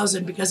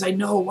 12,000 because I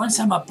know once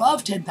I'm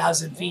above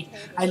 10,000 feet,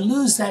 I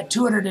lose that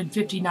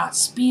 250 knot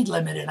speed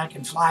limit and I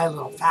can fly a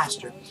little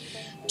faster.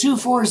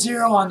 240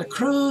 on the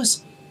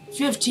cruise,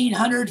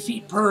 1,500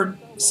 feet per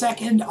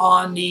second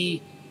on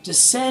the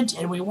descent,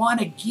 and we want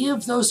to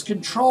give those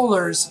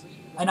controllers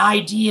an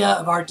idea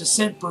of our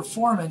descent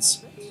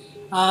performance.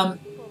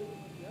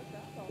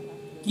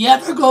 You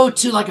ever go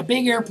to like a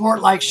big airport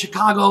like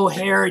Chicago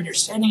O'Hare and you're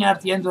standing out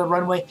at the end of the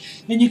runway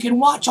and you can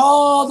watch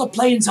all the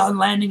planes on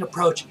landing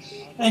approach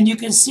and you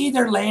can see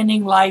their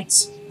landing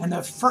lights, and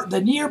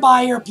the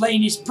nearby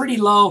airplane is pretty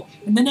low,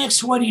 and the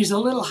next one is a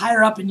little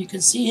higher up and you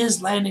can see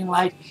his landing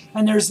light,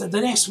 and there's the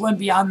next one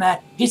beyond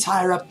that, he's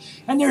higher up,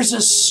 and there's a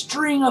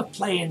string of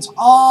planes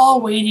all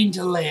waiting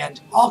to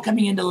land, all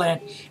coming into land,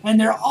 and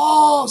they're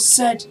all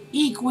set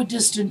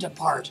equidistant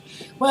apart.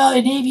 Well,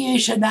 in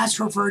aviation,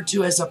 that's referred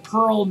to as a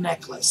pearl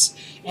necklace,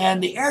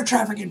 and the air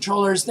traffic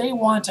controllers, they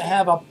want to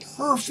have a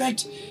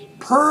perfect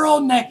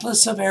pearl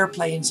necklace of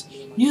airplanes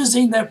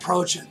using the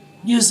approach,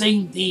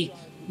 using the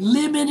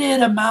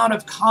limited amount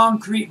of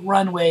concrete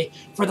runway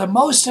for the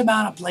most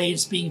amount of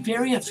planes, being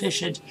very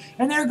efficient,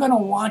 and they're going to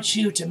want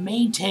you to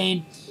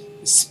maintain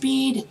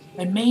speed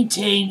and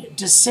maintain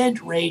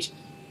descent rate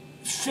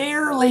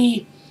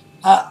fairly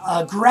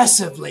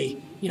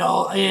aggressively. You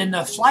know, in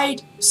a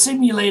flight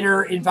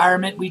simulator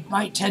environment, we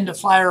might tend to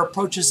fly our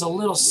approaches a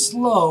little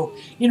slow.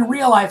 In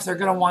real life, they're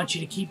going to want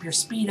you to keep your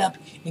speed up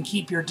and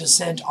keep your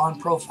descent on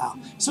profile.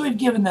 So we've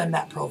given them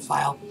that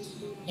profile,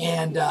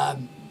 and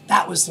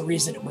that was the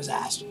reason it was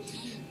asked.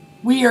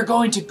 We are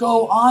going to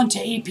go on to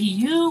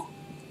APU.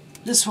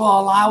 This will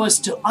allow us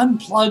to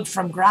unplug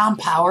from ground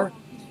power.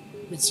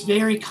 It's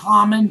very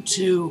common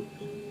to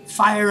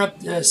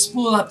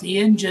spool up the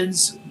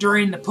engines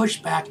during the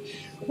pushback.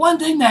 One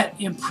thing that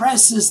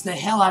impresses the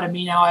hell out of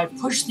me now, I've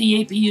pushed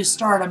the APU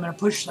start. I'm going to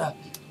push the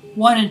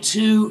 1 and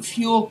 2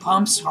 fuel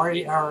pumps. Our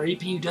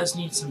APU does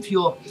need some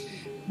fuel.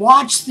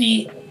 Watch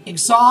the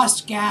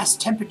exhaust gas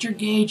temperature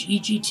gauge,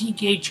 EGT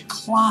gauge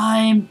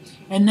climb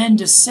and then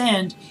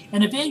descend,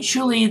 and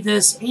eventually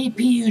this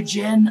APU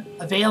gen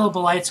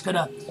available light's going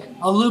to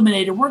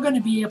illuminate, and we're going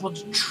to be able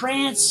to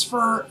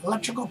transfer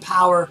electrical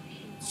power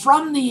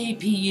from the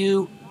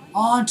APU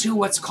onto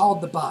what's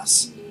called the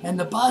bus. And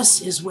the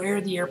bus is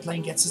where the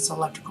airplane gets its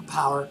electrical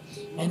power,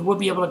 and we'll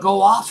be able to go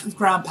off with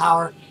ground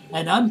power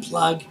and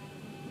unplug.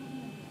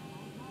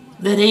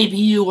 That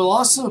APU will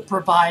also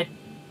provide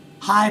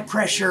high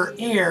pressure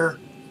air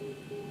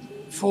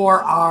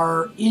for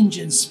our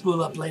engine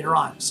spool up later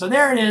on. So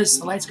there it is,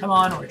 the lights come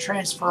on, we're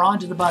transfer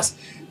onto the bus.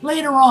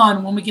 Later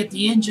on, when we get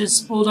the engine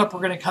spooled up,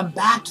 we're going to come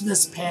back to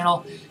this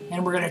panel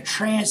and we're going to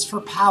transfer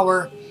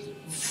power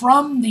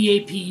from the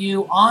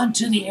APU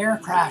onto the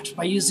aircraft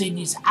by using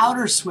these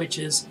outer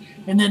switches.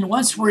 And then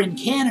once we're in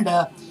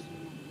Canada,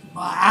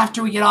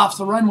 after we get off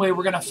the runway,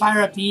 we're going to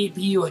fire up the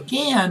APU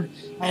again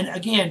and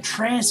again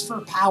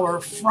transfer power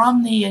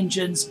from the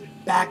engines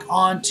back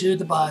onto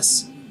the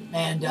bus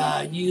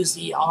and use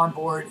the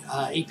onboard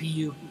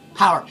APU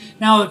power.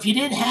 Now, if you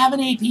didn't have an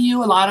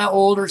APU, a lot of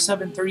older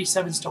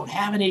 737s don't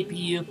have an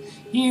APU.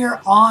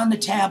 Here on the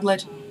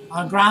tablet,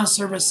 on ground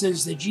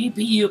services, the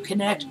GPU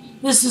Connect,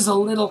 this is a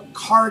little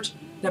cart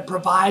that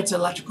provides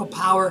electrical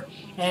power,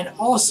 and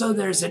also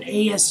there's an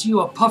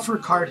ASU, a puffer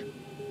cart,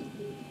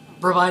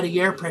 providing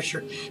air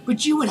pressure.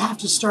 But you would have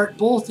to start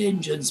both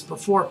engines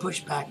before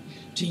pushback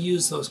to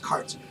use those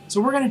carts. So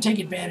we're going to take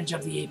advantage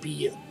of the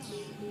APU.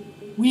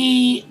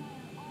 We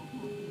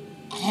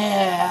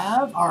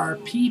have, our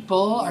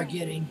people are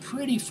getting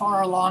pretty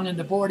far along in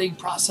the boarding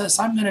process.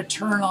 I'm going to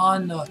turn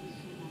on the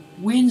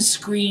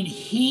windscreen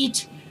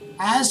heat.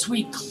 As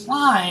we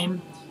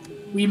climb,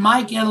 we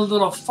might get a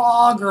little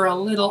fog or a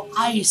little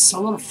ice, a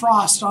little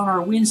frost on our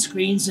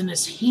windscreens, and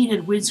this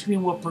heated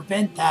windscreen will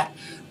prevent that.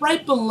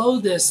 Right below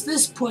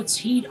this puts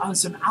heat on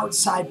some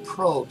outside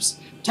probes.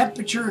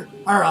 Temperature,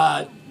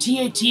 or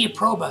TAT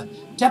probe, a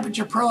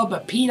temperature probe,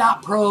 a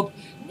PDOT probe,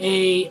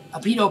 a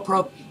pitot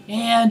probe,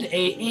 and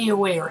a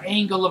AOA, or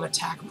angle of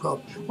attack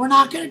probe. We're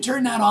not going to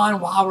turn that on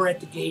while we're at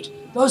the gate.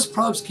 Those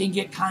probes can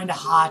get kind of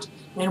hot,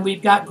 and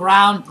we've got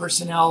ground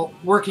personnel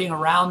working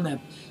around them.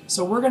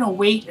 So we're going to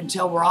wait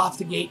until we're off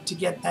the gate to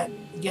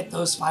get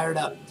those fired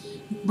up.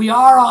 We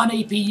are on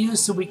APU,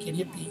 so we can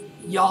hit the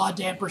yaw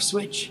damper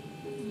switch.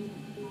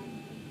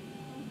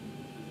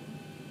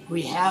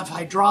 We have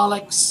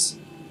hydraulics.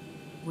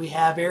 We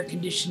have air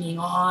conditioning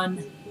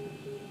on.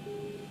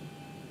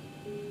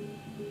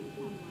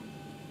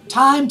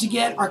 Time to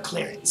get our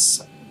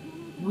clearance.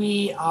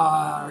 We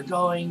are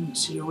going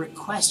to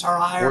request our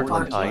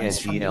Portland clearance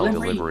from INTL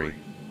delivery.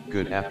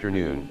 Good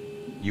afternoon.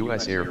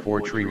 U.S. Air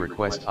Fortree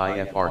request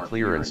IFR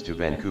clearance to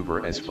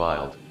Vancouver as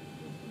filed.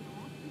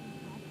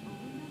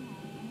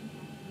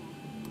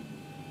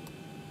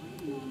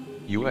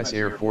 US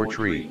Air 4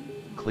 Tree,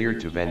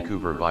 cleared to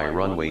Vancouver by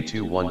runway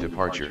 21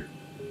 departure.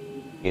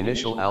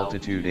 Initial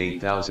altitude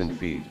 8,000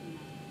 feet.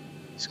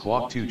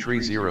 Squawk 2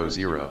 Tree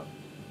 00.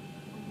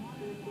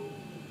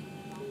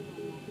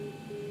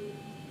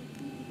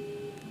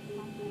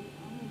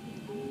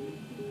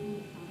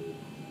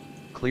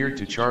 Cleared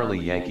to Charlie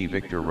Yankee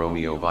Victor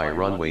Romeo by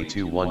runway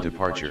 21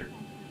 departure.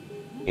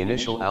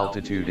 Initial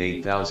altitude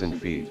 8,000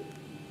 feet.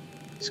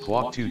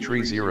 Squawk 2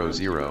 Tree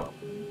 00,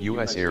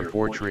 US Air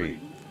 4 Tree.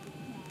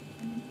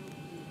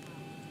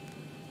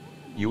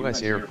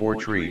 US Air 4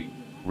 Tree,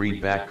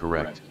 read back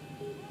correct.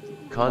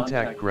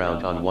 Contact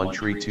ground on 1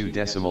 Tree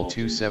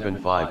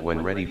 2.275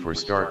 when ready for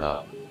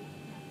startup.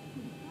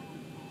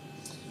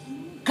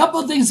 A couple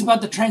of things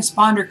about the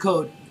transponder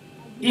code.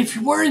 If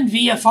we're in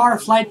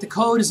VFR flight, the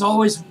code is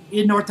always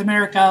in North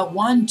America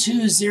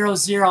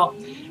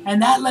 1200, and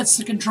that lets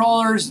the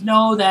controllers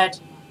know that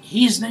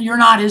you're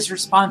not his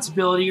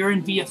responsibility. You're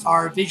in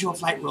VFR, visual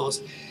flight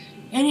rules.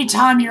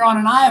 Anytime you're on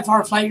an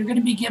IFR flight, you're going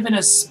to be given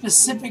a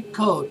specific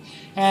code.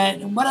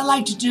 And what I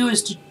like to do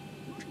is to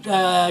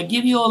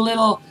give you a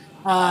little.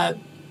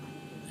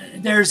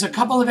 There's a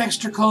couple of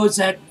extra codes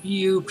that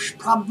you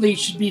probably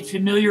should be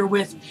familiar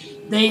with.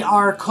 They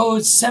are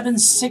codes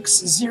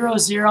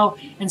 7600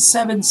 and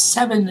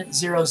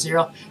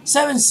 7700.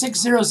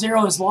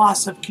 7600 is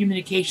loss of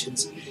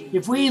communications.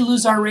 If we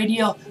lose our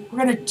radio,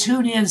 we're going to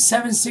tune in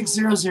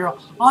 7600.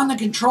 On the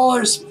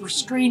controller's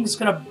screen, it's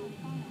going to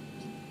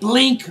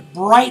blink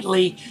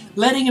brightly,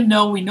 letting him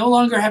know we no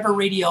longer have a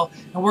radio,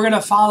 and we're going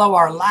to follow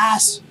our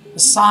last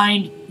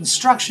assigned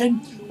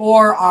instruction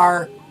or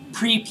our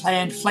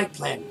pre-planned flight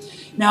plan.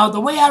 Now,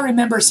 the way I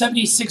remember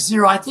 760,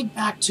 I think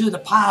back to the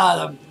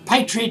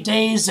Patriot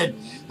days, and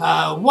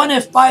 1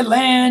 if by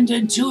land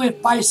and 2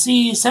 if by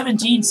sea,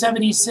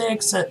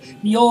 1776,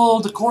 the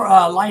old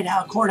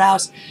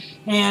courthouse.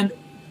 And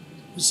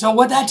so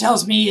what that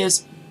tells me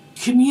is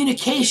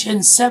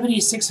communication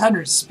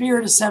 7600,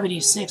 Spirit of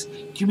 76,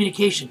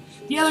 communication.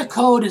 The other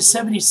code is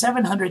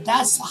 7700,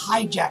 that's the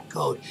hijack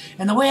code.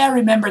 And the way I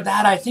remember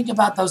that, I think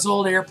about those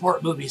old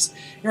airport movies.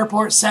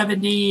 Airport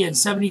 70 and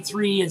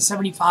 73 and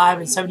 75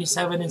 and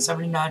 77 and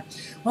 79.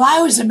 Well, I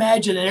always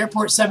imagine at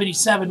Airport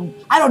 77,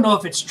 I don't know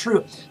if it's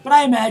true, but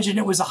I imagine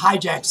it was a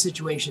hijack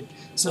situation.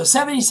 So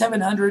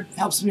 7700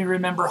 helps me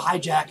remember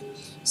hijack.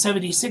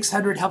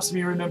 7600 helps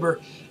me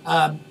remember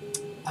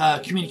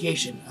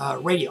communication,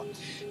 radio.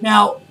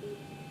 Now,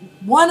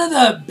 one of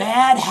the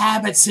bad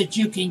habits that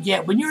you can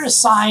get, when you're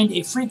assigned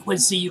a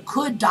frequency, you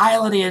could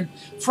dial it in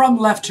from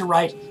left to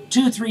right,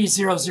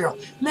 2300.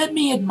 Let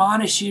me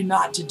admonish you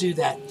not to do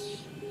that.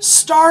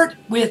 Start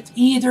with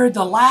either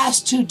the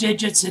last 2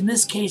 digits, in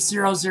this case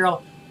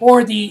 00,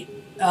 or the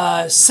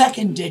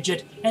second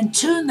digit, and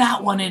tune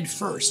that one in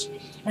first.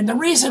 And the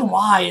reason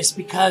why is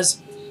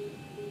because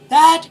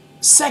that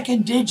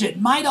second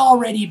digit might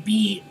already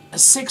be a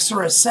 6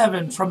 or a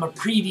 7 from a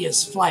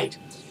previous flight.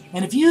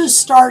 And if you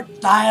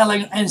start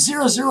dialing, and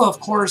 00, of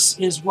course,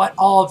 is what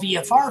all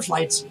VFR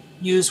flights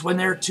use when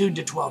they're tuned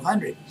to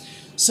 1200.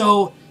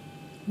 So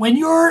when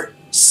you're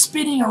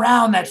spinning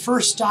around that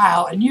first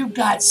dial and you've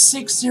got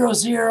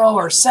 600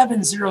 or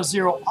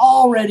 700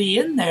 already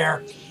in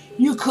there,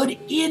 you could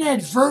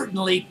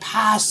inadvertently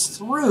pass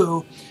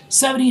through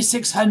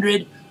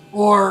 7600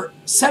 or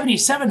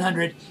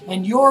 7700,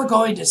 and you're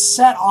going to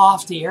set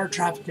off the air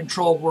traffic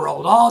control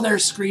world. All their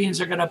screens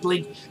are going to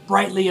blink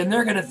brightly, and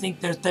they're going to think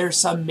that there's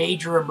some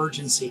major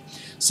emergency.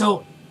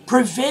 So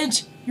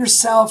prevent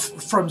yourself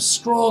from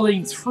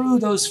scrolling through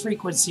those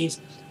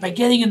frequencies by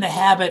getting in the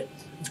habit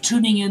of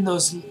tuning in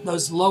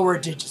those lower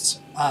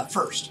digits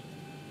first.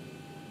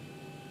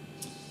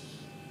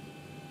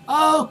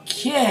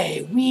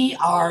 Okay, we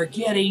are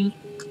getting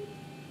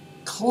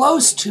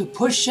close to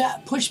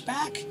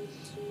pushback.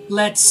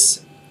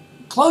 Let's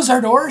close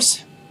our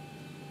doors,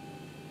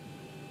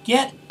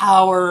 get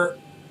our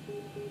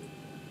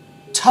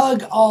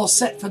tug all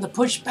set for the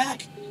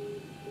pushback,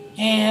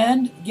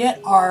 and get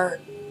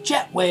our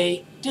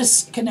jetway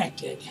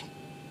disconnected.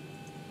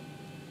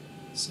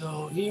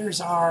 So here's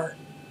our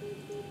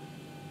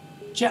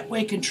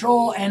jetway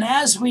control, and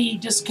as we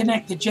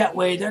disconnect the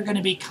jetway, they're going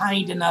to be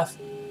kind enough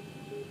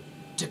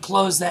to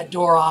close that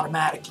door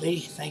automatically,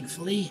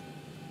 thankfully.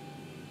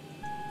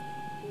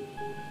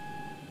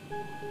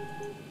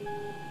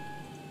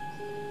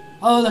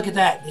 Oh, look at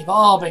that. They've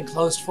all been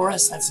closed for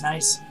us. That's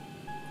nice.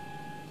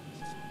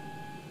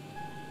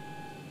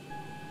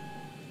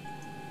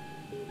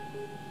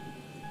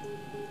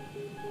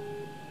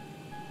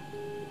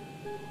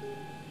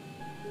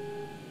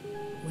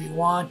 We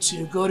want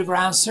to go to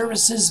ground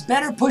services.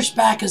 Better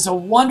Pushback is a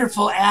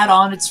wonderful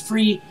add-on. It's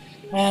free,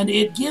 and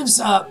it gives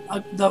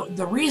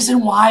the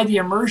reason why the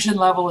immersion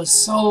level is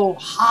so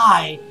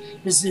high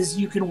is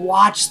you can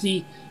watch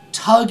the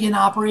tug in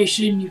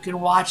operation. You can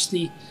watch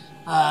the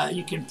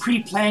you can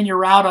pre-plan your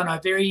route on a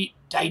very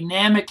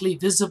dynamically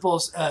visible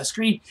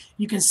screen.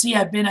 You can see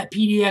I've been at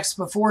PDX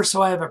before,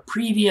 so I have a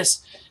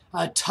previous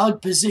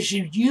tug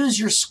position. Use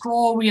your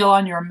scroll wheel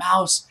on your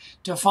mouse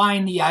to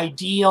find the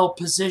ideal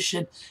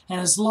position. And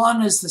as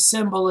long as the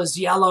symbol is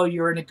yellow,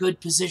 you're in a good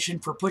position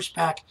for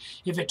pushback.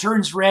 If it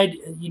turns red,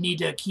 you need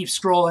to keep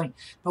scrolling.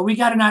 But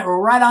we're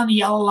right on the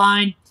yellow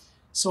line.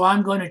 So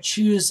I'm going to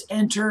choose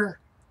enter.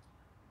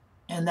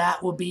 And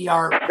that will be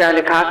our ground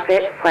to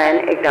cockpit,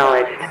 plan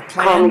acknowledged.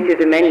 Call me through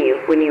the menu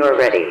when you are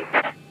ready.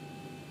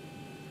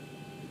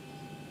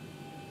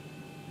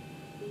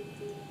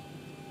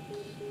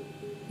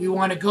 We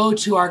want to go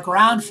to our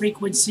ground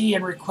frequency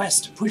and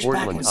request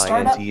pushback and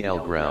startup. Portland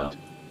INTL ground.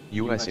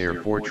 U.S.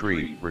 Air 4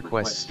 tree,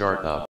 request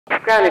startup.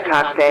 Ground to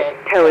cockpit,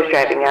 tow is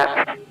driving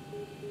up.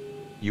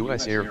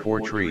 U.S. Air 4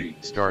 tree,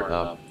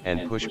 startup,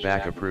 and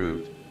pushback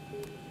approved.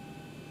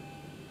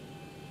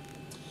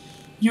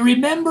 You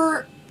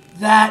remember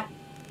that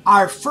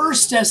our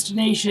first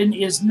destination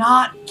is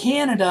not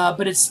Canada,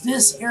 but it's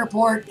this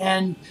airport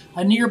and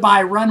a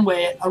nearby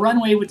runway, a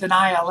runway with an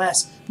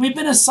ILS. We've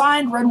been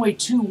assigned runway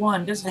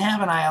 21, doesn't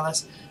have an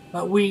ILS,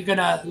 but we're going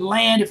to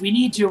land, if we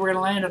need to, we're going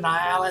to land on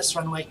an ILS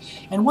runway.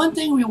 And one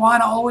thing we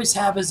want to always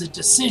have is a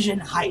decision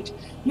height.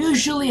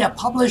 Usually a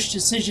published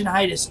decision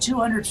height is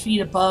 200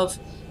 feet above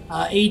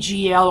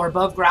AGL or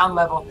above ground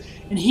level.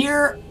 And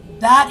here,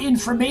 that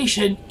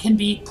information can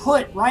be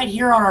put right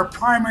here on our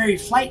primary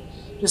flight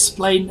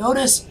display.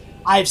 Notice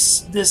I've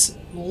this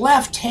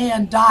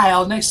left-hand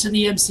dial next to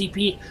the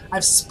MCP.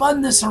 I've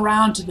spun this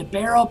around to the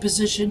barrel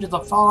position, to the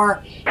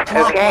far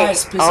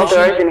clockwise position. All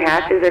doors and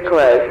hatches are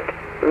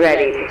closed.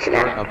 Ready to connect.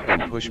 Start up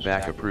and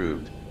pushback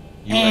approved.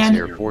 US And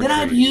Air 4 then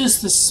I've tree.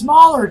 used the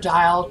smaller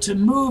dial to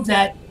move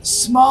that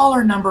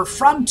smaller number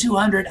from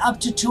 200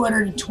 up to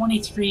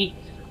 223.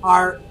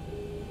 Our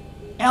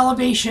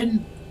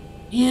elevation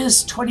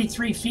is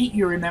 23 feet,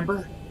 you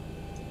remember.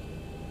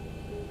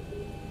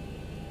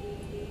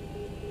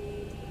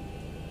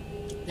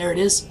 There it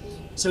is.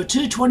 So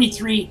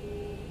 223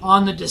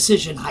 on the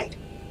decision height.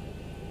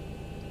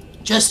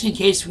 Just in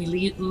case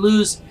we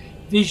lose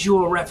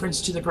visual reference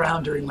to the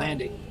ground during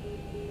landing.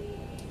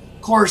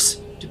 Of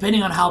course,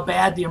 depending on how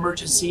bad the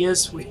emergency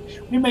is, we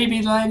may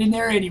be landing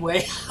there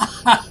anyway.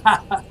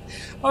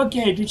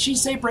 Okay, did she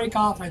say break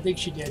off? I think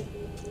she did.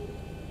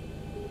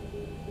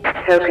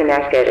 Tow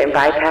connected and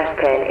bypass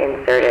pin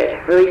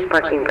inserted. Release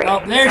parking brake.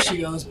 Oh, there she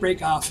goes,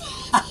 break off.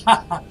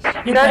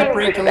 Hit that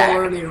brake a little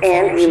earlier.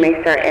 And you may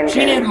start engine.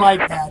 She didn't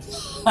like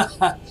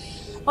that.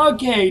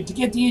 Okay, to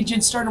get the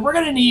engine started, we're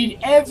going to need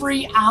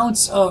every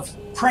ounce of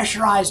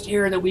pressurized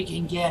air that we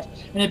can get.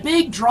 And a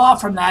big draw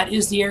from that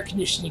is the air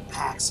conditioning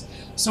packs.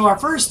 So our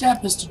first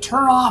step is to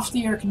turn off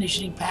the air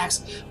conditioning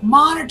packs,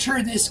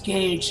 monitor this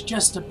gauge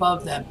just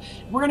above them.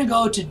 We're going to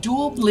go to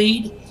dual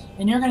bleed,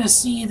 and you're going to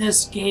see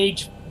this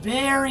gauge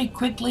very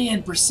quickly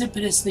and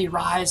precipitously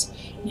rise.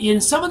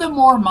 In some of the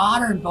more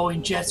modern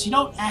Boeing jets, you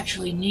don't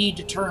actually need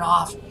to turn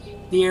off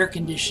the air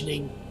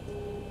conditioning.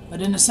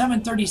 But in the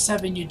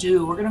 737 you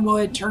do. We're going to go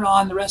ahead and turn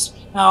on the rest.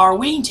 Now our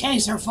wing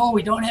tanks are full.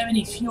 We don't have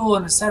any fuel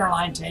in the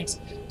centerline tanks,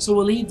 so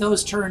we'll leave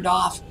those turned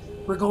off.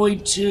 We're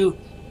going to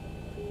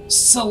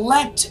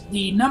select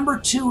the number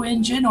 2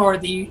 engine or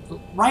the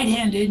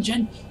right-hand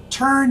engine,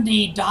 turn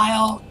the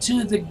dial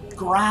to the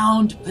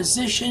ground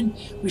position.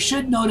 We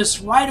should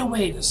notice right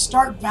away the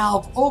start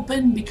valve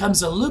open,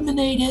 becomes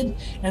illuminated,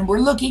 and we're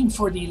looking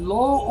for the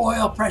low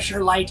oil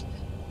pressure light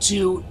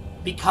to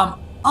become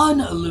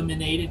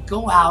unilluminated,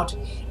 go out,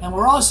 and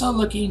we're also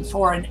looking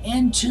for an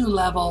N2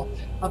 level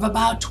of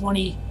about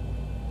 20.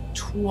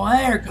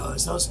 There it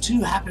goes. Those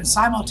two happen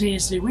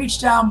simultaneously.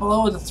 Reach down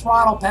below the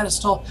throttle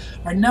pedestal.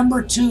 Our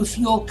number 2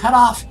 fuel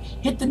cutoff.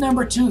 Hit the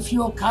number 2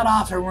 fuel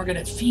cutoff, and we're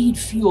going to feed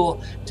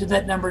fuel to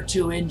that number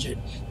 2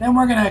 engine. Then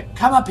we're going to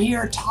come up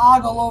here,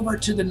 toggle over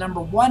to the number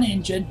 1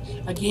 engine.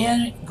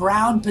 Again,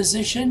 ground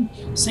position.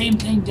 Same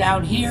thing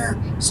down here.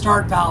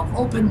 Start valve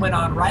open, went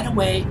on right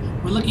away.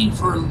 We're looking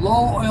for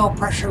low oil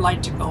pressure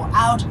light to go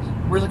out.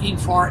 We're looking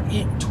for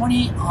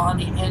 20 on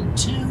the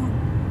N2.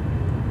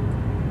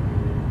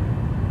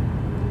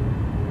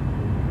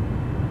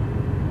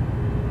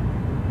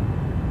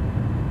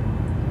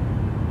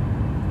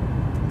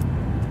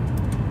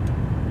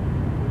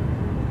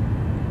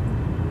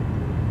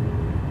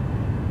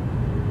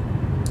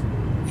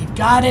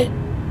 Got it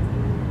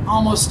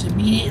almost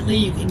immediately.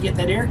 You can get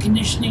that air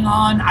conditioning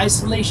on,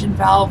 isolation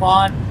valve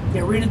on,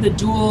 get rid of the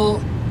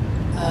dual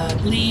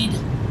bleed.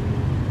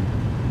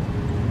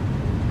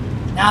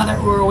 Now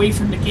that we're away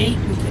from the gate,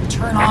 we can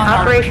turn on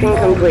Operation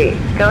complete.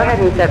 Go ahead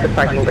and set the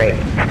parking brake.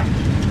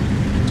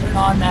 Turn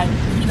on that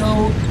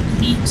veto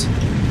heat.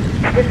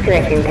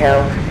 Disconnecting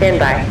tow. Stand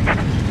by.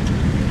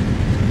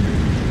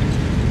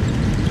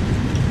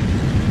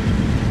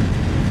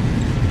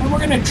 And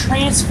we're going to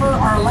transfer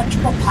our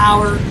electrical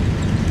power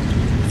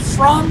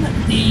from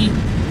the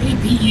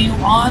APU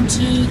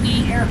onto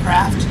the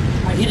aircraft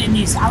by hitting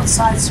these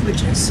outside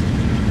switches.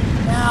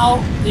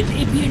 Now, the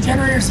APU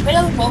generator is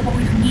available, but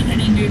we don't need it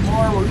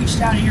anymore. We'll reach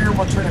down here and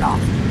we'll turn it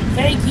off.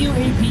 Thank you,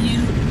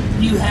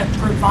 APU. You have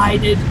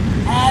provided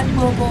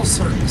admirable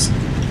service.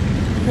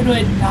 We're going to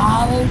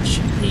acknowledge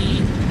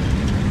the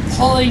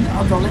pulling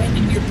of the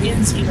landing gear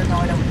pins, even though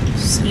I don't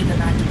see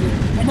them actively.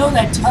 I know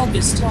that tug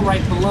is still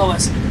right below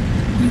us.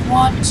 We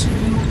want to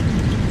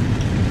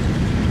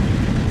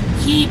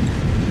keep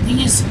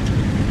these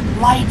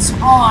lights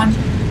on.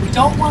 We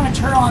don't want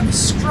to turn on the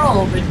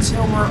strobe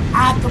until we're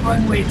at the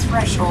runway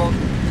threshold.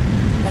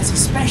 That's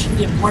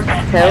especially important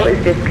at Tow night.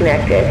 is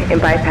disconnected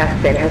and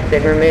bypass pin has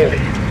been removed.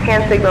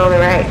 Hand signal on the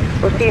right.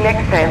 We'll see you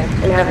next time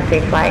and have a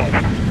safe flight.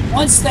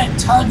 Once that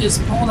tug is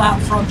pulled out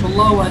from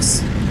below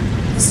us,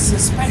 this is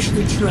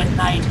especially true at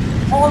night,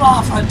 hold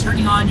off on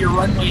turning on your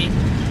runway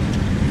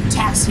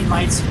taxi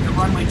lights, your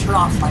runway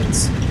turn-off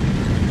lights.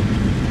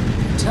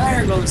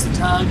 There goes the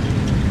tug.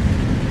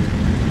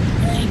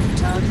 Thank you,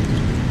 tug.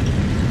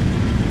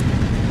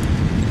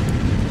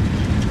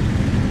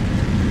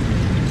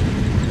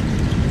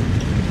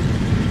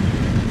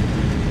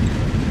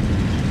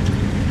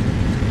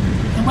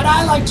 And what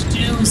I like to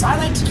do is I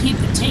like to keep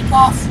the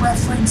takeoff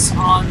reference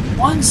on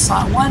one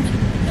side, one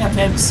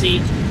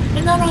FMC,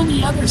 and then on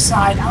the other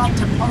side I like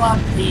to pull up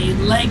the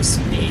legs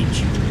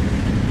page.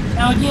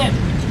 Now again,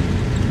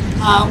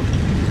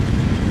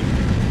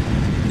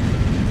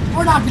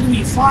 we're not going to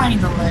be flying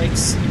the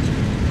legs.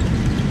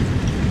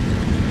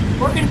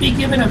 We're going to be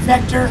given a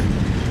vector,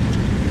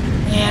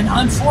 and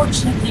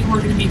unfortunately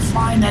we're going to be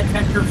flying that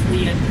vector for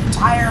the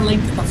entire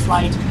length of the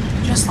flight,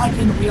 just like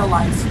in real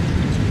life.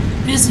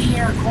 Busy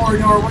air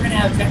corridor, we're going to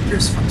have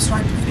vectors from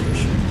start to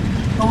finish.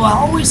 But we'll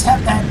always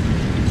have that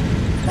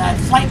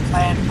flight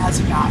plan as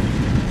a guide.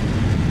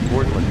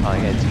 Portland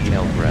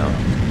INTL ground.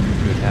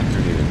 Good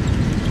afternoon.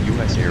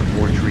 US Air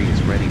 4 Tree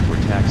is ready for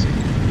taxi.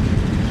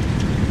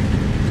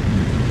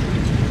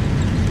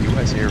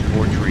 US Air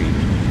 4 Tree,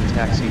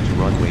 taxi to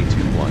runway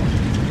 21.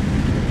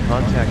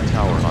 Contact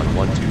tower on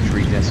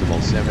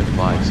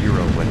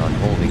 123.750 when on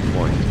holding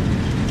point.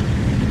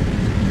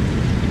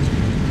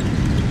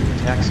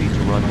 Taxi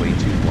to runway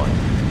 21.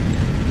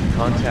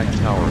 Contact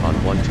tower on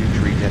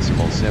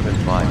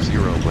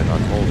 123.750 when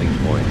on holding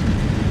point.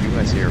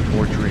 US Air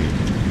 4 Tree.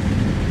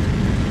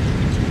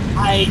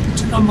 I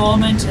took a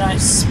moment and I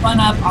spun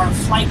up our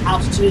flight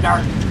altitude.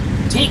 Our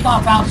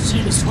takeoff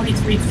altitude is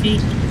 23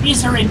 feet.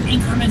 These are in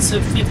increments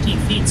of 50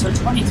 feet, so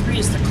 23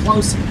 is the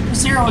closest.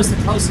 0 is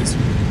the closest.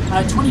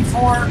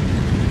 24,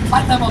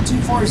 flight level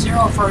 240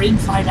 for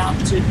in-flight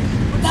altitude.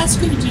 What that's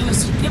going to do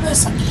is to give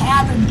us a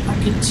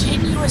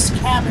continuous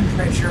cabin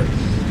pressure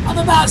of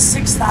about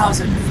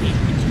 6,000 feet.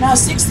 Now,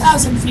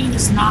 6,000 feet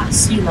is not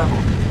sea level.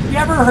 Have you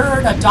ever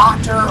heard a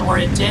doctor or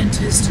a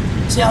dentist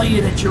tell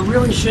you that you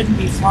really shouldn't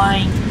be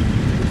flying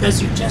because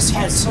you just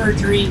had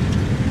surgery?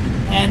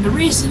 And the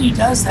reason he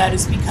does that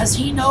is because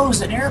he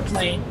knows an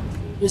airplane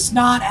is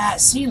not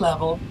at sea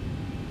level.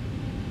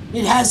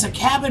 It has a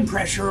cabin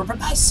pressure of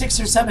about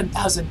 6,000 or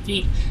 7,000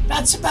 feet.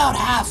 That's about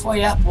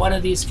halfway up one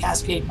of these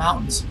Cascade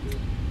Mountains.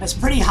 That's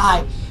pretty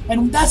high,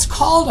 and that's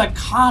called a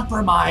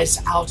compromise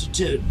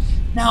altitude.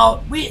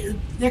 Now,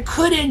 they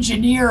could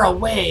engineer a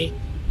way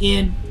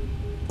in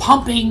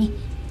pumping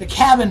the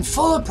cabin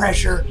full of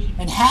pressure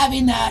and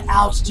having that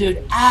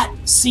altitude at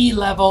sea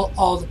level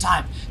all the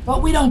time,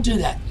 but we don't do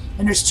that.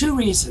 And there's two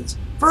reasons.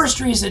 First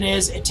reason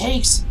is it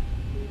takes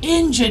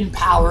engine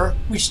power,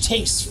 which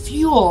takes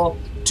fuel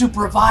to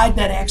provide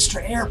that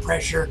extra air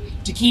pressure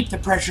to keep the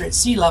pressure at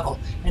sea level.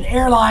 And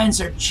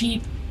airlines are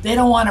cheap. They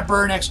don't want to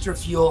burn extra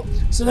fuel,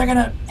 so they're going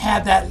to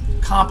have that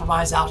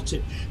compromise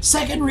altitude.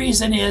 Second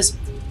reason is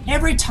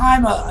every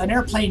time an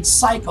airplane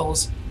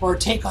cycles or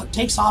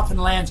takes off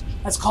and lands,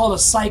 that's called a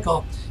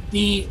cycle,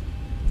 the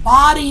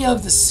body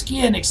of the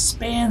skin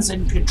expands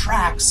and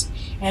contracts,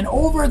 and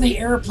over the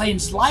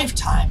airplane's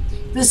lifetime,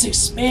 this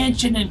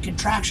expansion and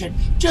contraction,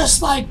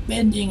 just like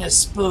bending a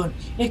spoon,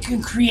 it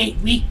can create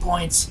weak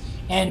points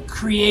and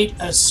create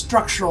a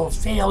structural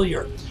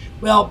failure.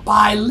 Well,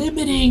 by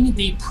limiting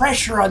the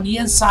pressure on the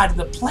inside of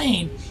the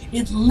plane,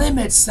 it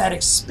limits that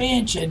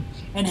expansion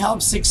and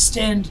helps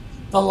extend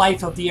the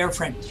life of the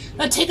airframe.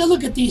 Now take a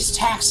look at these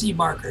taxi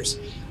markers.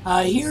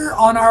 Here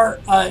on our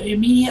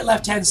immediate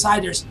left-hand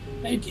side,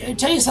 I'll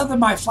tell you something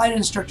my flight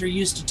instructor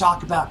used to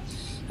talk about.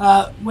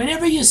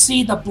 Whenever you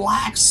see the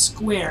black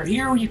square,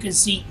 here you can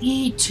see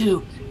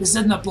E2 is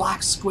in the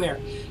black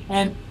square.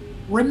 And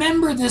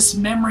remember this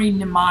memory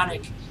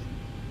mnemonic.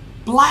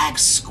 Black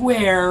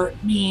square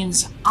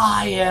means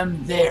I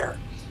am there.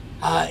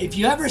 If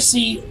you ever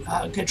see,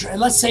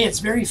 let's say it's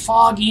very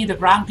foggy, the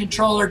ground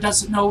controller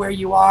doesn't know where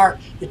you are,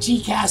 the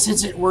TCAS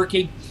isn't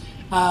working,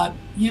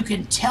 you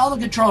can tell the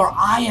controller,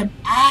 I am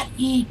at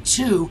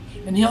E2,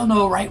 and he'll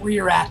know right where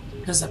you're at,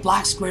 because the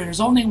black square, there's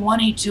only one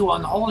E2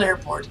 on the whole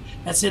airport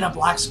that's in a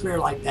black square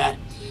like that.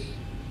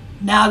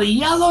 Now the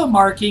yellow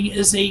marking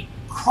is a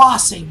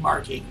crossing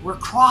marking. We're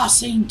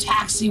crossing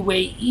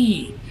taxiway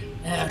E.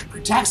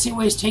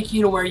 Taxiways take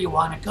you to where you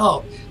want to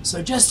go.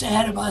 So just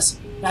ahead of us,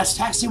 that's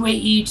taxiway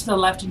E to the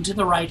left and to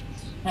the right.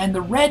 And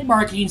the red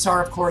markings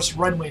are, of course,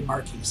 runway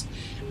markings.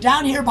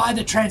 Down here by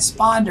the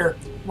transponder,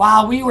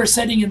 while we were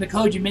setting in the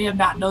code, you may have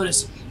not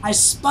noticed, I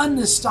spun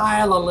the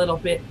dial a little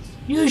bit.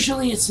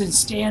 Usually it's in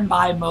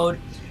standby mode.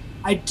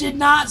 I did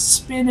not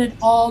spin it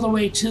all the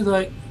way to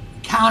the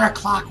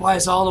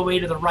counterclockwise all the way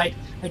to the right.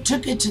 I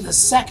took it to the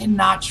second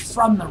notch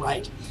from the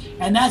right,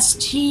 and that's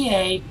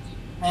TA,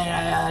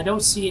 and I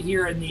don't see it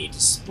here in the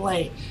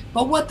display.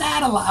 But what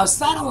that allows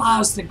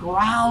the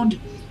ground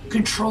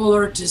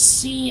controller to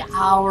see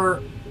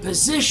our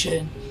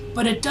position,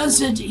 but it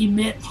doesn't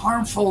emit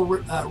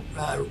harmful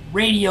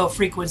radio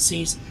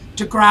frequencies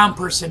to ground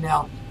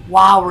personnel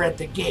while we're at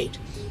the gate.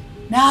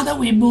 Now that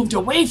we moved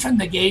away from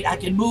the gate, I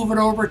can move it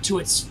over to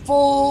its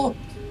full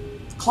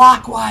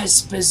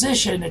clockwise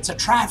position. It's a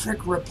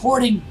traffic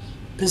reporting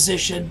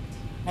position,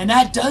 and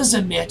that does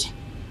emit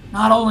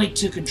not only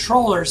to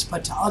controllers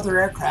but to other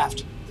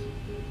aircraft.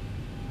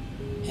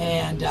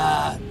 And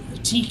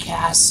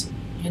TCAS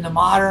in the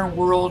modern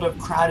world of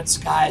crowded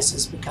skies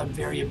has become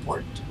very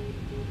important.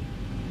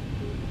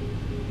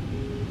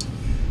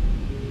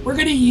 We're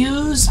going to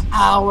use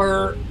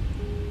our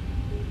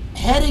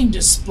heading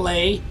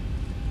display.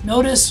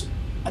 Notice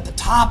at the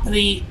top of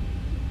the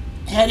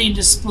heading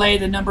display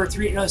the number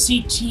 3,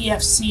 see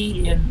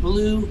TFC in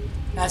blue,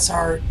 that's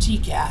our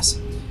TCAS.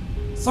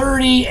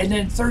 30 and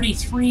then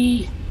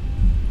 33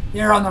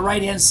 there on the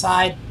right hand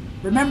side.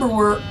 Remember,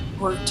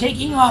 we're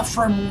taking off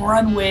from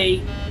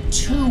runway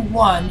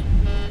 21,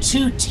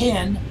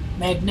 210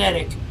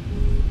 magnetic.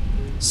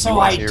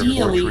 So US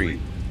ideally,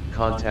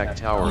 contact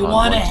tower you on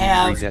want to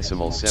have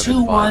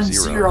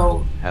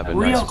 210 Have a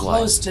real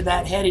close to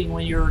that heading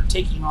when you're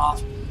taking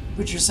off.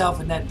 Put yourself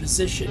in that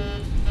position.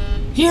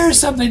 Here's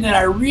something that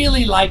I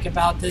really like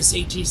about this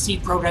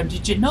ATC program.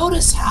 Did you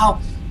notice how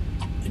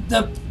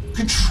the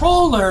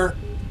controller,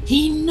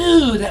 he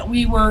knew that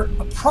we were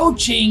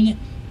approaching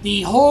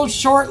the hold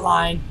short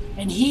line,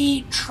 and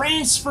he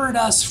transferred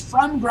us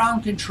from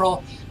ground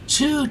control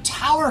to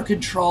tower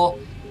control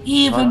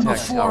even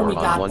before we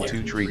got there.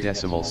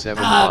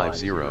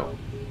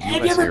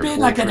 Have you ever been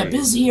like in a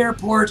busy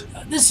airport?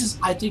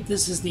 I think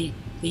this is the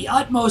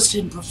utmost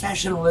in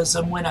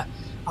professionalism. When a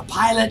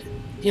pilot,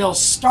 he'll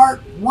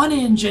start one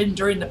engine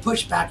during the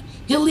pushback,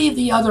 he'll leave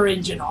the other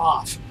engine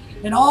off.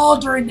 And all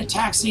during the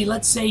taxi,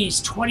 let's say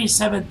he's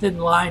 27th in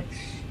line,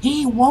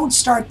 he won't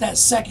start that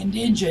second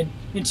engine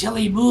until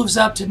he moves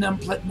up to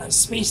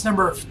space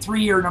number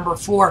 3 or number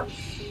 4.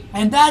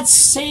 And that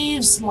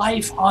saves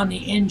life on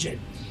the engine.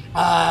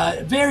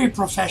 Very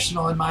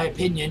professional in my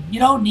opinion. You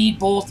don't need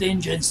both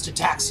engines to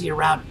taxi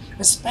around,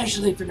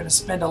 especially if you're going to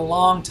spend a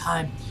long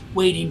time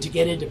waiting to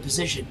get into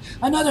position.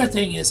 Another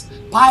thing is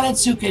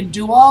pilots who can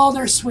do all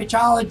their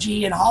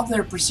switchology and all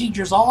their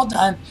procedures all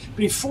done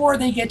before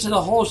they get to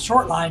the whole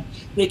short line.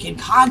 They can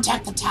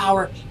contact the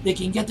tower, they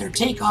can get their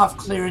takeoff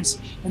clearance,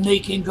 and they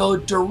can go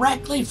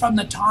directly from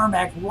the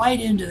tarmac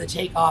right into the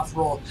takeoff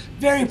roll.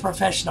 Very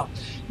professional.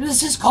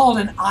 This is called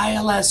an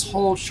ILS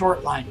hold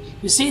short line.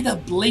 You see the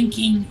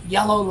blinking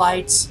yellow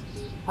lights?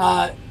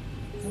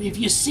 If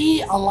you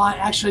see a line,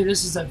 actually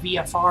this is a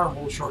VFR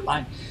hold short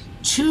line.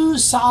 2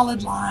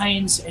 solid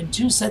lines and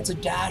 2 sets of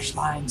dash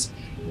lines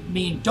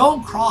mean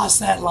don't cross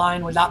that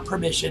line without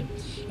permission.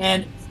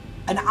 And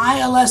an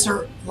ILS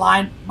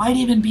line might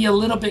even be a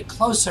little bit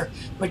closer,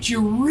 but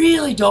you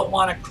really don't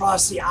want to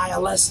cross the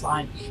ILS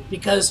line,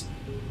 because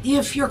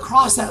if you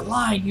cross that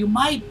line, you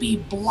might be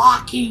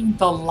blocking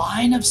the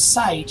line of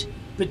sight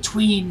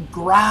between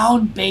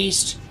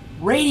ground-based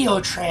radio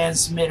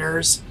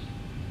transmitters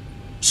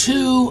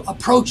to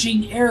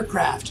approaching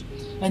aircraft.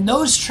 And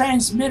those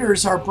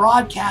transmitters are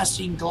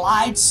broadcasting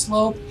glide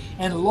slope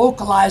and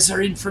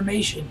localizer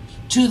information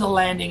to the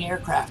landing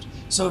aircraft.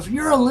 So if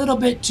you're a little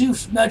bit too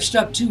nudged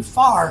up too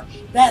far,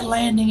 that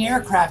landing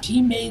aircraft,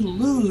 he may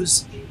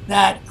lose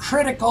that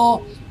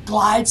critical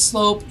glide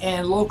slope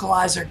and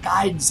localizer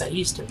guidance that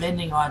he's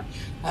depending on.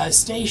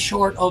 Stay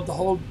short of the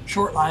whole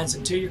short lines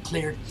until you're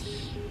cleared.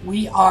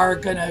 We are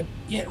going to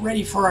get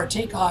ready for our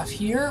takeoff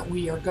here.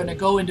 We are going to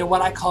go into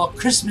what I call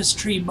Christmas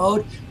tree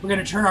mode. We're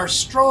going to turn our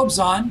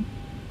strobes on.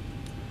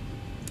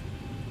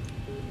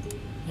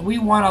 And we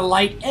want to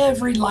light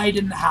every light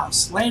in the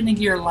house. Landing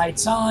gear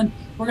lights on.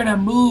 We're going to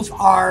move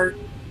our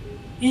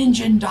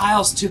engine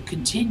dials to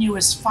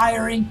continuous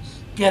firing.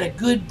 Get a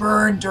good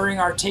burn during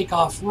our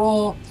takeoff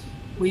roll.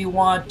 We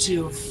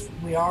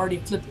already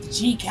flipped the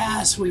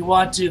TCAS. We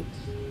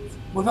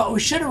probably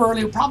should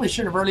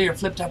have earlier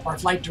flipped up our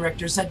flight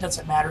directors. That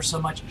doesn't matter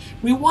so much.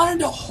 We wanted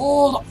to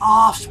hold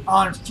off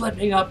on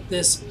flipping up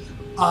this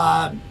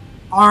armed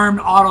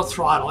auto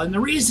throttle. And the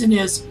reason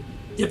is,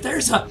 if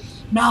there's a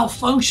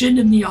malfunction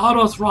in the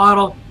auto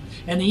throttle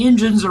and the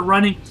engines are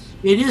running,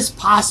 it is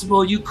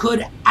possible you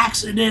could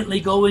accidentally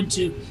go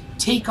into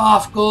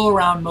takeoff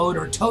go-around mode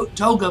or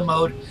toga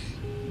mode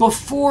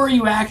before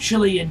you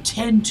actually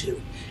intend to.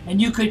 And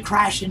you could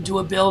crash into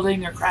a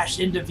building or crash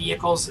into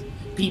vehicles and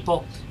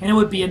people, and it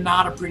would be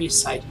not a pretty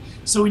sight.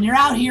 So when you're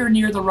out here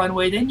near the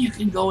runway, then you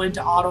can go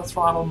into auto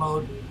throttle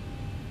mode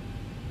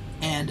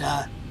and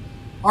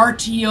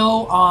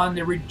RTO on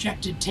the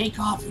rejected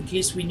takeoff in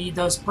case we need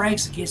those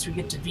brakes, in case we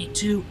get to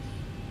V2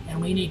 and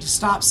we need to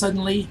stop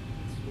suddenly.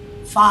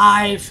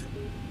 5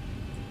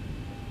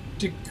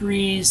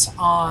 degrees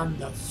on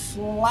the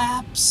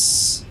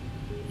flaps,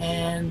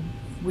 and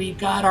We've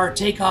got our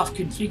takeoff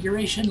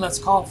configuration. Let's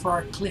call for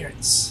our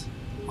clearance.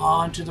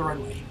 Onto the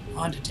runway.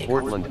 On to takeoff.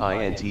 Portland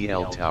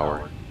INTL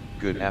Tower,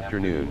 good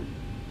afternoon.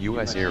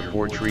 U.S. Air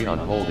 4 tree on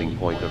holding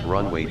point of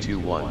runway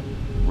 21,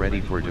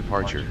 ready for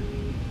departure.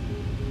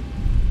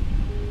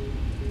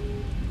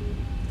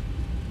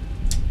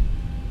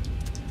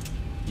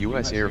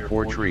 U.S. Air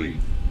 4 tree,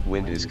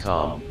 wind is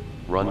calm,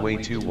 runway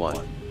 21,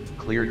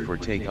 cleared for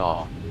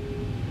takeoff.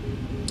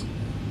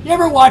 You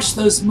ever watch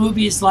those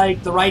movies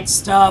like The Right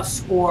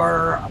Stuff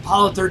or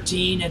Apollo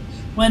 13, and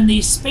when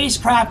the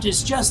spacecraft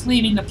is just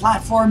leaving the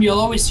platform, you'll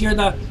always hear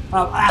the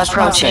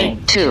astronaut say,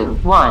 Approaching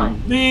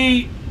 2-1.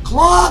 "The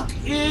clock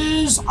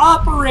is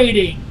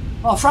operating."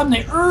 Well, from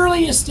the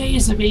earliest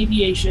days of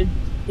aviation,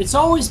 it's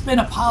always been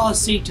a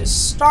policy to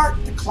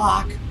start the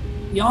clock,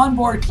 the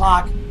onboard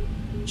clock,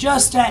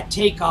 just at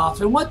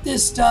takeoff. And what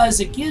this does,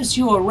 it gives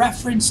you a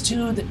reference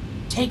to the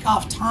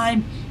takeoff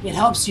time. It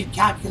helps you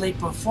calculate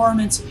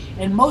performance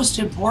and, most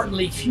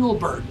importantly, fuel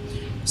burn.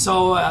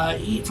 So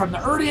from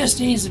the earliest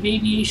days of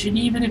aviation,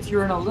 even if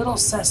you're in a little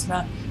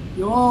Cessna,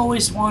 you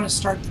always want to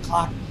start the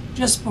clock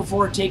just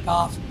before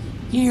takeoff.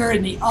 Here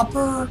in the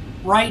upper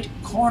right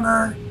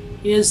corner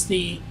is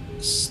the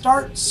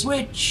start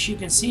switch. You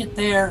can see it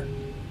there.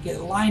 Get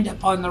it lined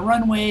up on the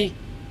runway,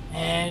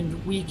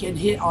 and we can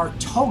hit our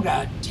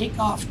toga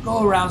takeoff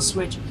go around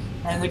switch.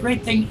 And the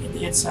great thing,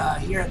 it's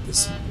here at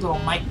this little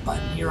mic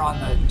button here on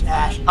the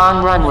dash.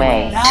 On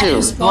runway That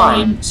is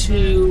going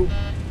to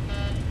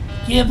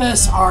give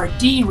us our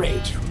D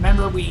rate.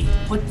 Remember, we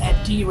put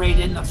that D rate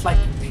in the flight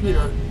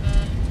computer.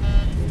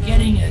 We're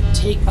getting a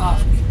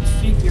takeoff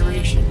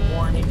configuration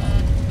warning.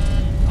 I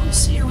don't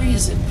see a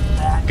reason for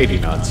that. 80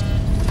 knots.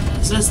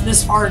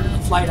 This far into the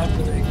flight, I'm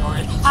going to ignore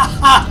it. Ha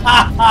ha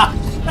ha ha!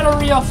 At a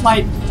real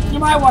flight, you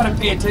might want to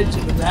pay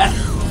attention to that.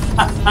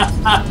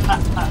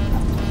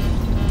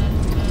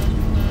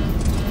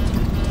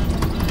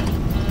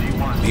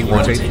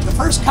 The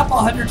first couple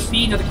hundred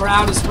feet of the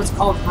ground is what's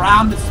called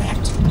ground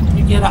effect.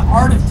 You get an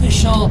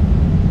artificial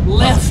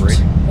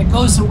lift that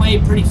goes away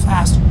pretty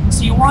fast.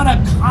 So you want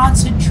to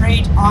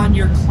concentrate on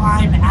your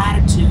climb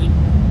attitude.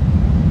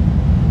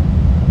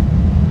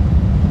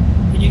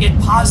 When you get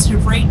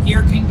positive rate,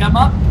 gear can come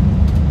up.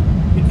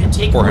 You can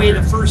take away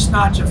the first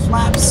notch of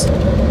flaps.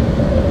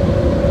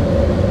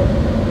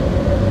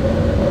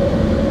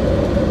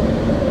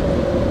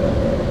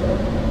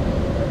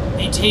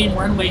 Maintain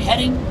runway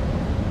heading.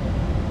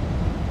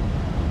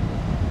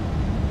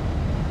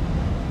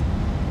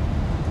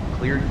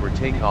 Cleared for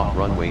takeoff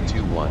runway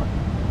 21,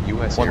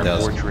 U.S. Air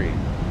 4 tree.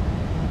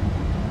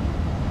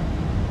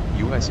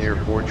 U.S. Air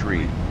 4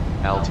 tree,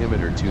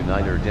 altimeter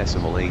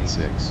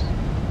 29.86.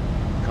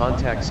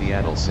 Contact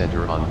Seattle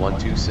Center on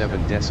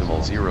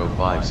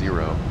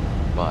 127.050,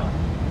 but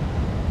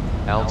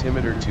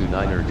altimeter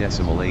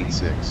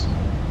 29.86.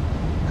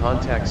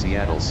 Contact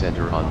Seattle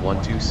Center on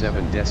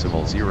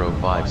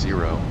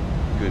 127.050,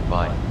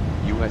 goodbye,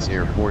 U.S.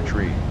 Air 4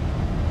 tree.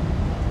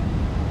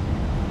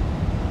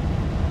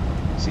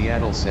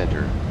 Seattle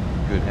Center,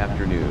 good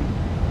afternoon,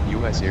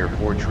 U.S. Air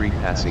 4 tree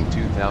passing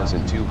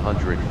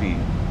 2,200 feet,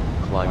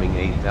 climbing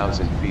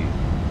 8,000 feet.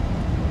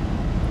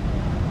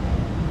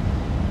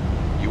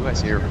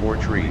 U.S. Air 4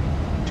 tree,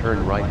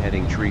 turn right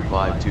heading tree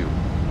 52,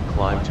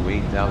 climb to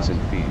 8,000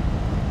 feet.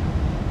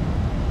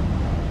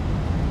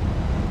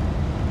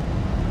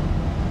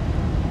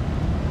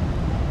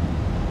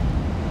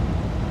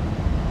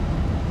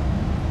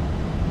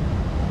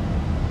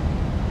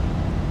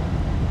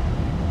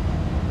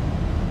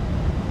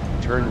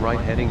 Turn right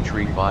heading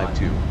tree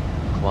 52,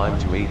 climb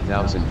to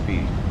 8,000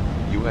 feet,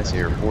 U.S.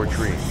 Air 4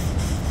 tree.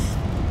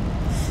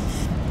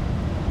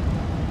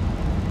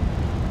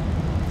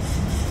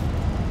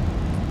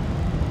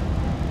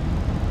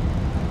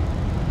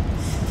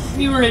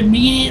 We were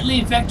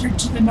immediately vectored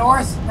to the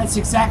north. That's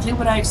exactly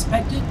what I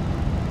expected.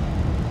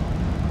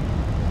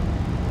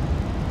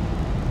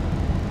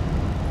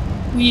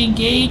 We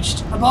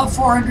engaged above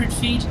 400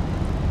 feet.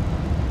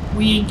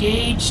 We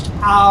engaged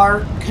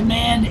our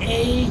Command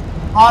A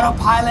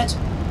autopilot,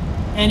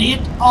 and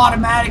it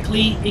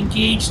automatically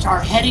engaged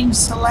our heading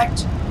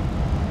select.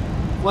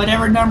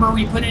 Whatever number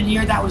we put in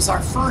here, that was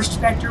our first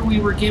vector we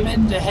were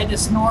given to head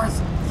us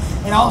north,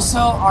 and also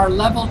our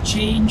level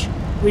change,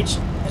 which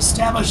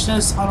established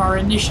us on our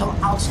initial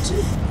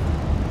altitude.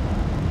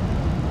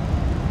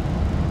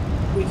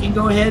 We can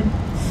go ahead and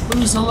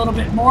lose a little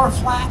bit more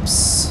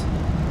flaps.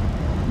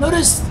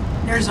 Notice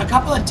there's a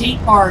couple of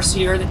tape bars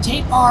here. The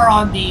tape bar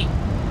on the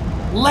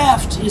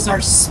left is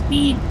our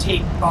speed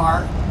tape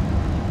bar.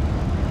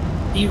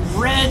 The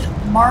red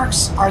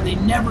marks are the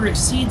never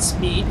exceed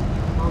speed.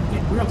 We'll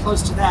get real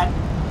close to that.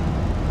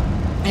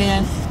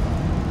 And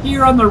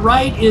here on the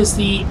right is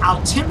the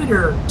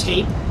altimeter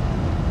tape.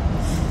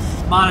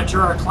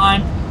 Monitor our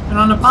climb. And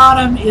on the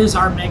bottom is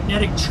our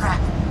magnetic track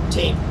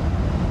tape.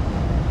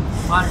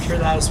 Monitor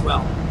that as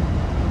well.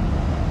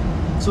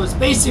 So it's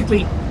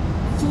basically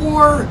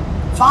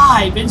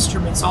 5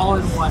 instruments all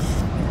in one.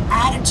 An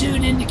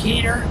attitude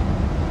indicator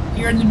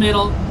here in the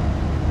middle,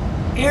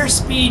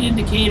 airspeed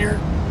indicator,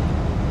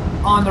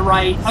 on the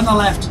right, on the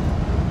left,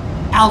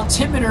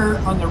 altimeter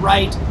on the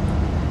right,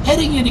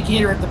 heading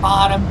indicator at the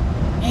bottom,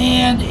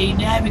 and a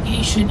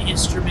navigation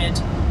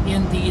instrument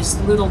in these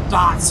little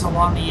dots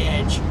along the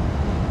edge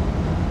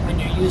when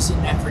you're using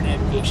that for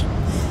navigation.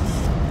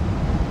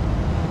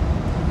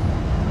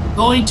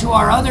 Going to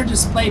our other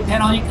display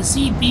panel, you can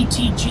see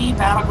BTG,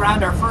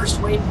 Battleground, our first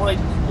waypoint.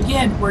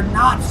 Again, we're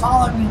not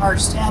following our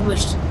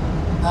established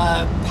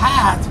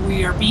path.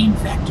 We are being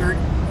vectored,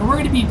 and we're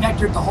going to be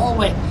vectored the whole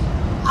way.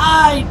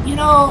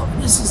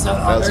 This is a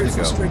very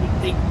frustrating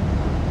thing.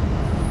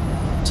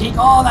 Take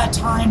all that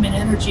time and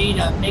energy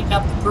to make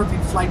up the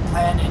perfect flight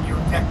plan, and you're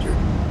vectored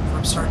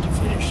from start to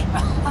finish.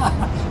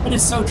 But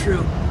it's so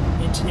true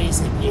in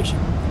today's aviation.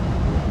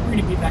 We're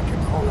going to be vectored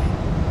the whole way.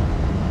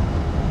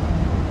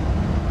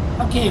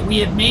 Okay, we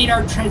have made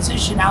our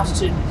transition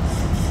altitude.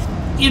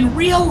 In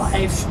real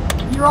life,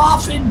 you're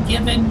often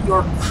given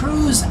your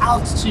cruise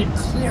altitude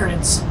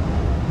clearance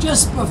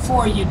just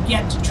before you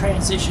get to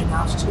transition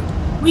altitude.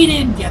 We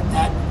didn't get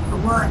that.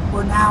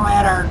 We're now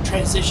at our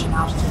transition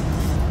altitude.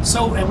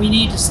 So, and we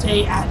need to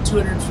stay at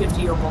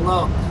 250 or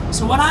below.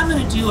 So what I'm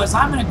going to do is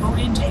I'm going to go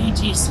into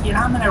ATC and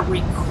I'm going to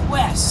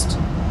request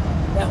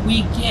that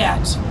we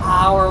get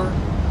our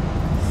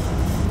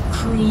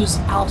cruise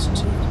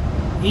altitude.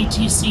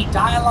 ATC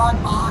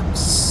dialog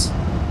box.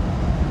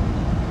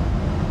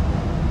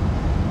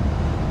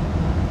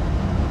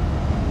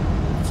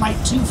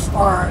 Flight 2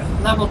 or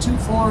level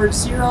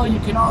 240. You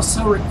can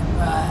also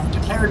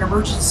declare an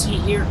emergency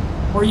here,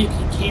 or you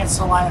can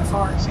cancel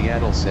IFR.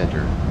 Seattle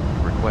Center.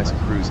 Request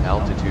cruise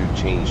altitude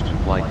change to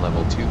flight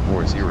level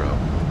 240,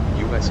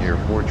 U.S. Air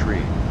 4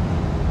 tree.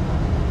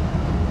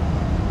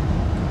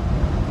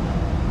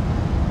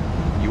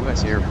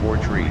 U.S. Air 4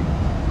 tree,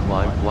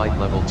 climb flight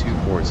level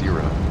 240.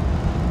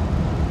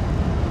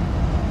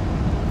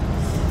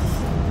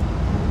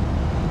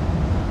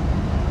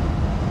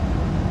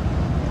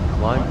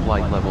 Climb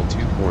flight level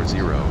 240,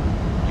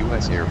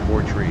 U.S. Air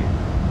 4 tree.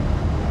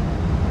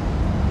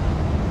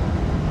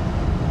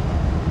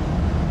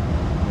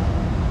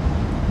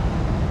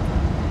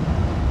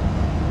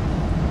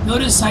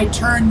 Notice I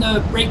turned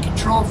the brake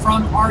control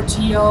from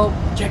RTO,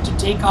 projected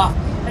takeoff.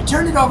 I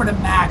turned it over to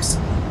max,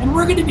 and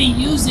we're going to be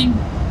using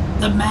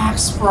the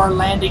max for our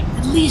landing,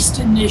 at least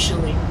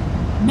initially.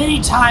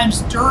 Many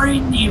times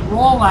during the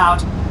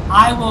rollout,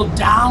 I will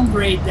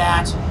downgrade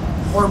that,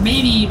 or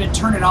maybe even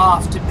turn it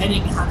off,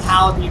 depending on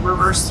how the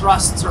reverse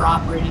thrusts are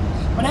operating.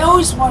 But I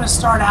always want to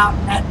start out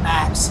at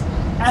max.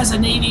 As a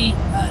Navy,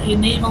 in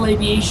naval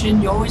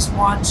aviation, you always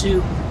want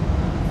to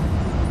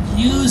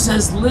use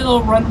as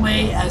little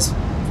runway as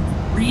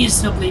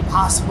reasonably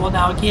possible.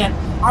 Now again,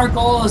 our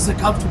goal is a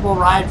comfortable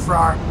ride for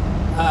our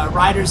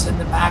riders in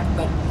the back,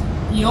 but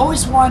you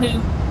always want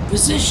to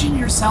position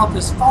yourself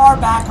as far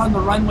back on the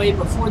runway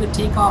before the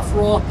takeoff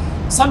roll.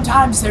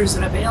 Sometimes there's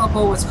an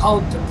available what's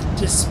called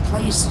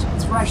displaced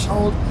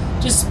threshold.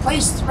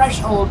 Displaced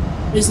threshold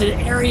is an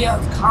area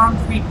of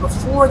concrete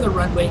before the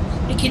runway.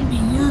 It can be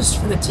used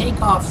for the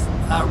takeoff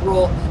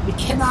roll. It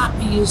cannot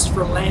be used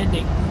for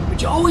landing,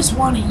 but you always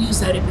want to use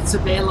that if it's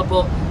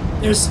available.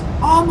 There's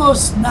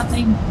almost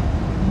nothing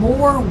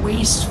more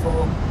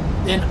wasteful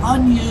than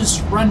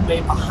unused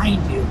runway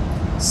behind you.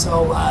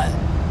 So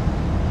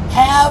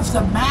have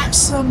the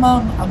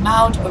maximum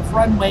amount of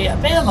runway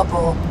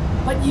available,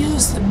 but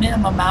use the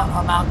minimum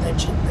amount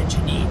that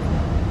you need.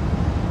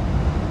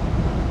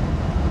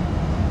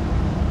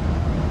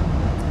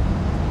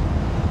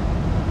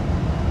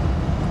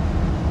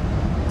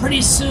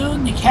 Pretty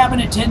soon, the cabin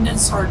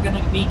attendants are going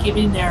to be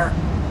giving their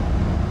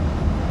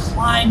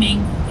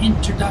climbing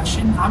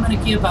introduction. I'm going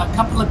to give a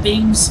couple of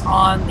bings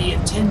on the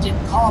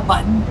attendant call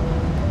button.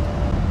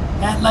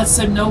 That lets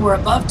them know we're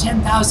above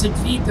 10,000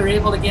 feet. They're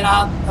able to get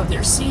out of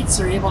their seats.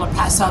 They're able to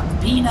pass out the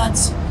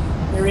peanuts.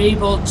 They're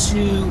able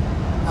to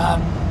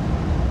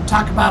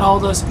talk about all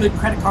those good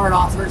credit card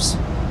offers.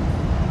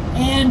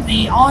 And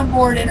the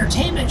onboard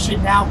entertainment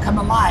should now come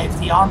alive.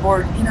 The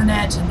onboard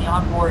internet and the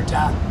onboard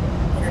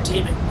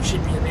entertainment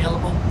should be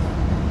available.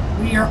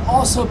 We are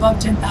also above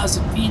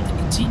 10,000 feet. The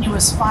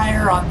continuous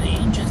fire on the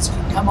engines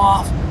can come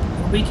off,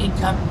 and we can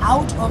come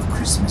out of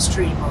Christmas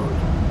tree mode.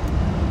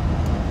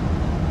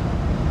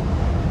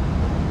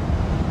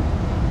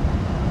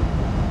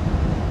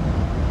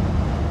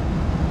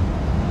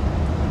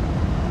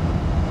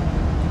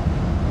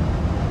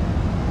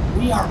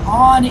 We are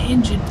on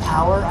engine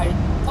power. I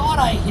thought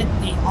I hit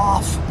the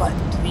off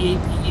button to the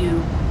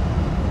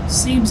APU.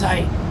 Seems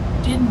I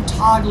didn't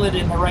toggle it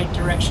in the right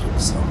direction,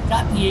 so we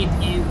got the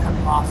APU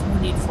coming off. No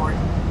need for it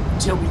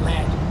until we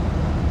land.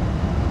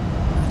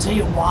 I'll tell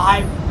you why.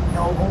 You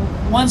know,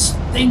 one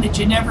thing that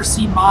you never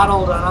see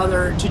modeled on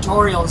other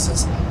tutorials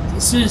is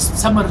as soon as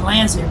someone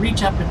lands, they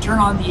reach up and turn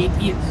on the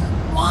APU.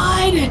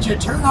 Why did you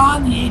turn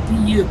on the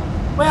APU?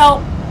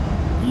 Well,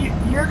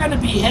 you're going to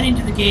be heading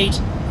to the gate,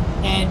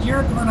 and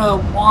you're going to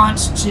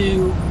want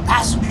to,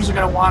 passengers are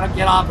going to want to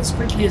get off as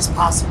quickly as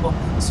possible.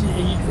 So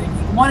you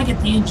want to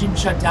get the engine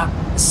shut down,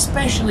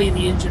 especially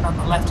the engine on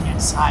the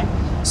left-hand side.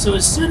 So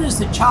as soon as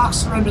the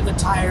chocks are under the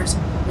tires,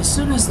 as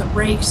soon as the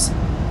brakes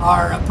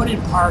are put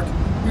in park,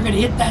 you're going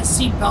to hit that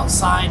seatbelt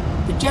sign.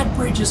 The jet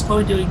bridge is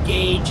going to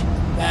engage.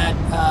 That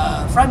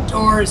front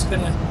door is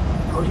going to,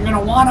 or you're going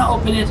to want to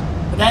open it,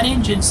 but that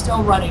engine's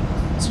still running.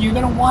 So you're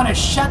going to want to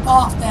shut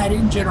off that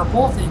engine or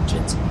both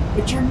engines,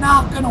 but you're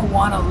not going to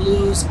want to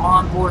lose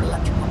onboard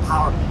electrical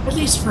power, at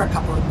least for a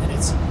couple of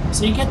minutes.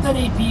 So you get that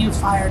APU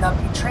fired up,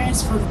 you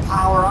transfer the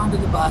power onto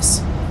the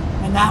bus,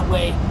 and that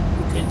way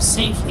you can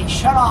safely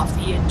shut off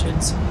the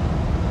engines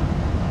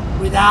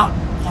without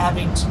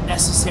having to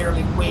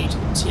necessarily wait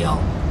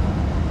until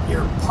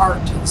you're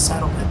parked and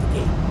settled at the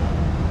gate.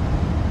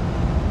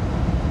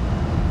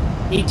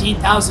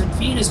 18,000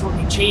 feet is when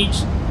we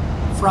changed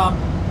from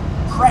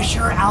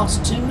pressure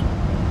altitude.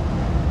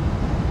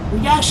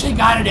 We actually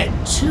got it at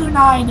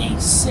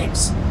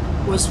 2986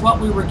 was what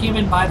we were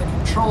given by the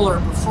controller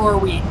before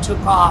we took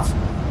off.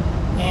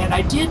 And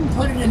I didn't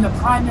put it in the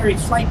primary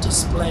flight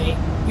display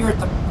here at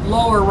the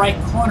lower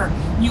right corner.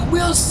 You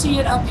will see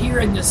it up here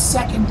in the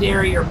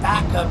secondary or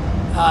backup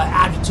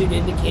attitude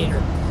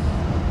indicator.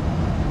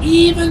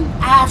 Even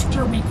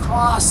after we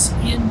cross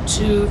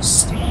into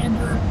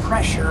standard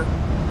pressure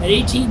at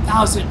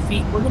 18,000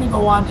 feet, we're going to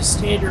go on to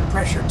standard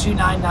pressure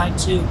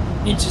 2992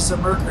 inches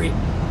of mercury.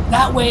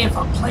 That way, if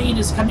a plane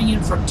is coming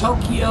in from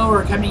Tokyo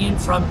or coming in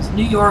from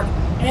New York,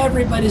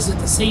 everybody's at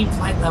the same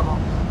flight level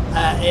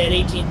at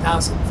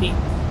 18,000 feet.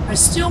 I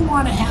still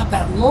want to have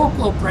that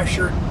local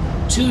pressure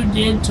tuned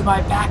in to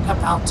my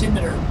backup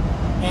altimeter.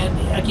 And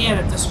again,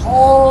 if this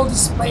whole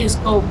display is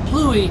go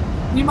bluey,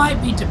 we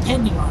might be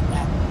depending on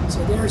that.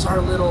 So there's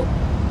our little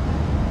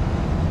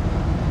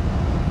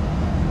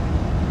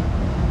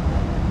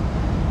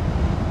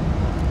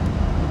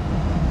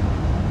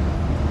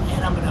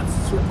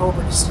flip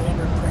over to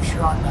standard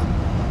pressure on the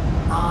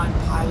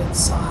non-pilot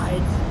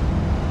side.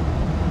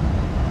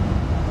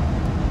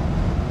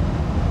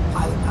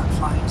 Pilot, not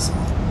flying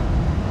side.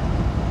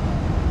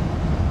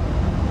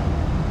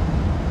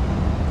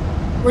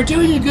 We're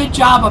doing a good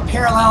job of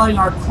paralleling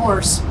our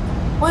course.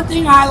 One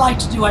thing I like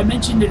to do, I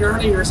mentioned it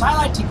earlier, is I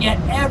like to get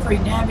every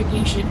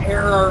navigation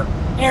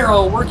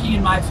arrow working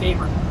in my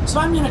favor. So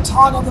I'm going to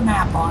toggle the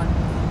map on.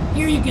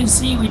 Here you can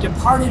see we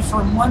departed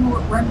from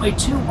runway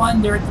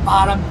 21 there at the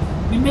bottom.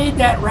 We made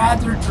that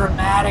rather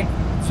dramatic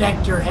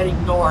vector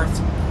heading north.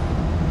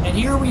 And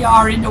here we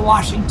are into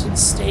Washington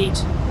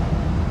State.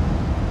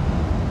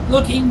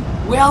 Looking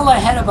well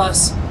ahead of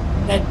us,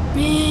 that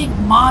big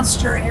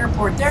monster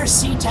airport. There's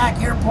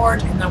SeaTac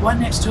Airport, and the one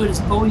next to it is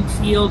Boeing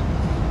Field.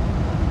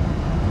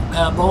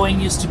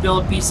 Boeing used to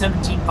build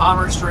B-17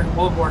 bombers during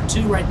World War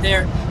II right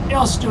there. They're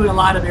also doing a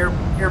lot of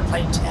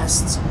airplane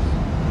tests.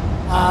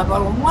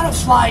 But we want to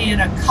fly in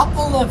a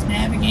couple of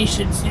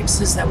navigation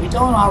fixes that we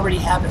don't already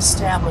have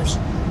established.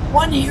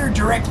 One here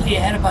directly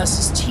ahead of us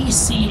is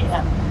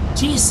TCM.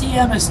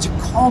 TCM is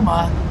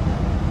Tacoma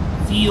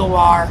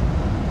VOR.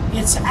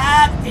 It's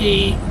at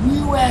a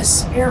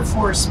U.S. Air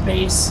Force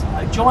base,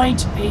 a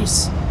joint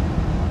base,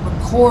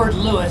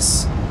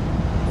 McCord-Lewis.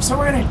 So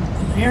we're going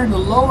to, here in the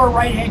lower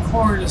right-hand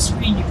corner of the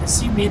screen, you can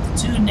see we hit the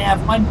tune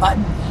nav1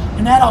 button,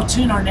 and that'll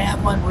tune our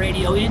nav1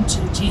 radio into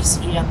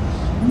TCM.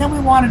 And then we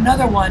want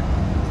another one.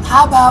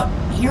 How about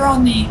here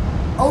on the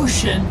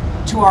ocean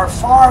to our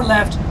far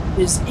left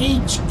is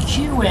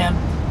HQM.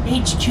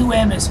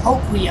 HQM is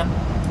Hoquiam.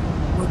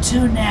 We'll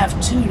tune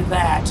nav2 to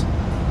that.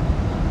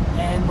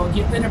 And we'll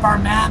get rid of our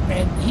map.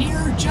 And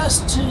here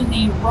just to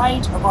the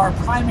right of our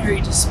primary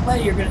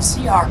display, you're going to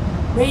see our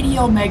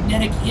radio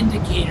magnetic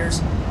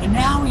indicators. And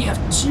now we have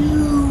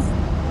two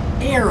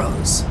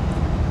arrows.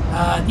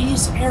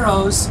 These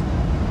arrows,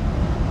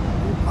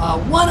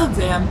 one of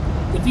them,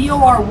 the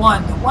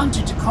VOR1, the one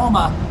to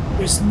Tacoma,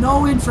 there's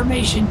no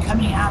information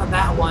coming out of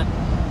that one.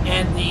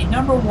 And the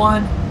number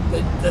one,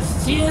 the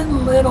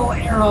thin little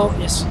arrow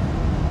is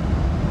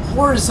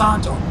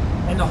horizontal.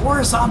 And the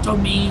horizontal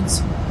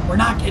means we're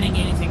not getting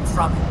anything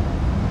from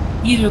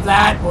it. Either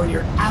that or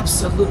you're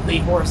absolutely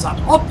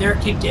horizontal. Oh, there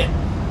it kicked in.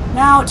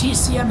 Now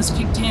TCM has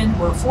kicked in.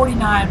 We're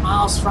 49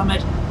 miles from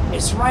it.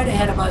 It's right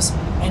ahead of us.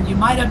 And you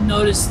might have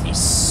noticed the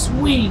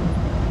swing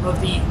of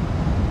the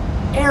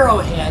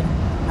arrowhead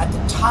at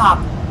the top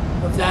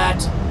of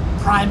that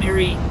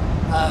primary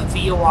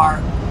VOR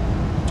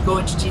to go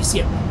into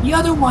TCM. The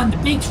other one, the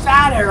big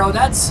fat arrow,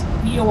 that's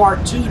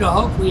VOR2 to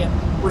Hoquiam.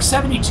 We're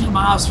 72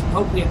 miles from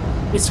Hoquiam.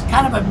 It's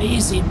kind of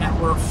amazing that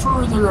we're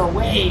further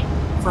away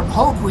from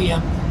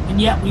Hoquiam, and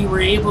yet we were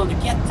able to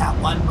get that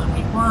one when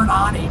we were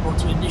not able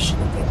to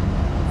initially get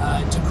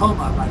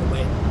Tacoma right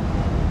away.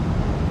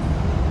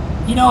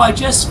 You know, I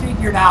just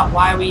figured out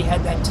why we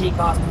had that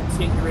takeoff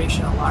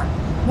configuration alarm.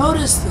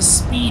 Notice the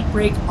speed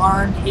brake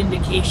arm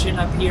indication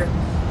up here.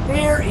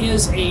 There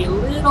is a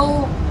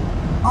little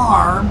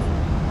arm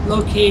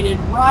located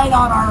right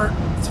on our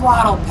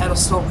throttle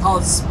pedestal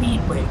called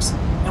speed brakes.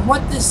 And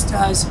what this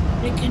does,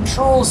 it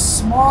controls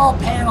small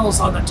panels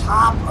on the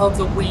top of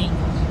the wing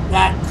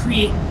that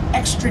create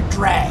extra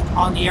drag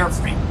on the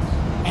airframe.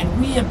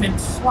 And we have been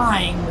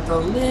flying with a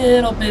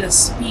little bit of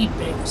speed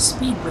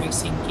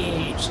brakes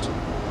engaged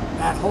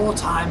that whole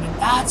time, and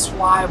that's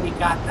why we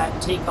got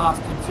that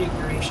takeoff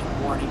configuration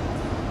warning.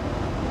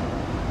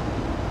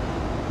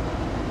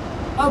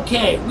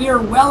 Okay, we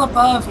are well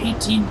above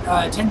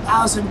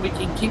 10,000. We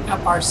can kick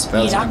up our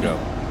speed. Thousand to go.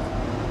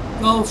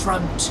 Go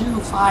from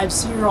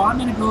 250. I'm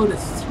going to go to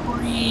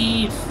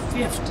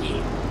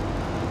 350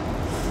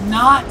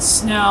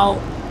 knots.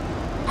 Now,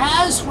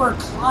 as we're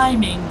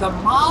climbing, the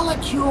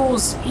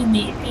molecules in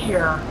the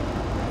air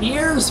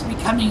is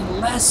becoming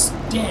less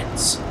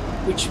dense,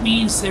 which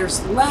means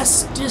there's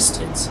less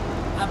distance,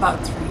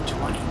 about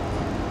 320.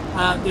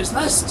 There's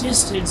less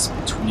distance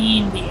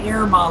between the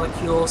air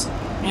molecules,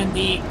 and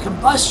the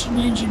combustion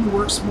engine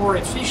works more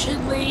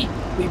efficiently.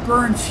 We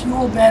burn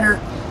fuel better,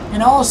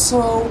 and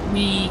also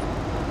we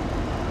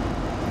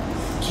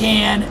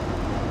can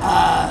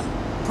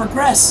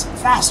progress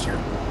faster.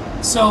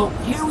 So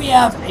here we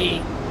have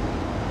a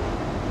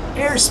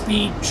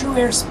airspeed, true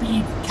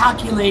airspeed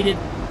calculated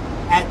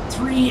at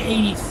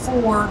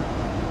 384,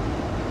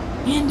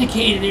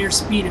 indicated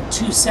airspeed of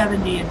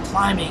 270 and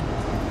climbing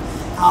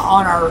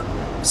on our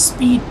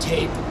speed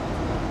tape,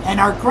 and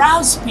our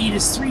ground speed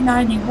is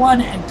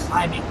 391 and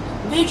climbing.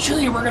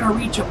 Eventually we're going to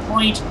reach a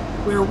point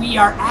where we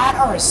are at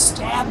our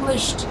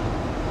established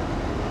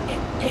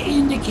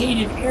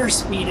indicated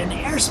airspeed, and the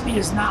airspeed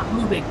is not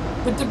moving,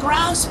 but the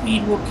ground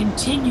speed will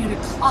continue to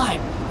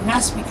climb, and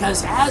that's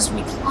because as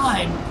we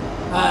climb,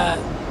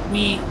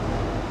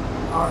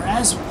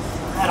 as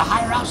at a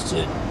higher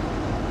altitude,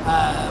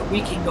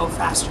 we can go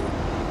faster.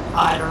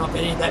 I don't know if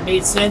any of that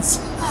made sense.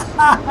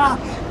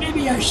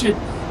 Maybe I should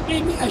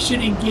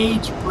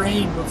engage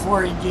brain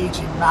before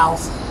engaging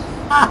mouth.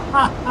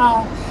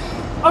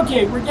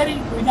 Okay, we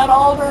got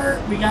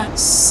Alder, we got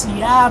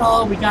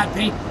Seattle, we got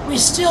pain. We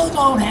still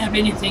don't have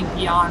anything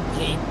beyond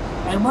pain,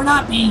 and we're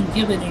not being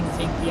given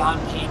anything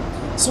beyond pain.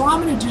 So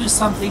I'm going to do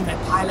something that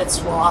pilots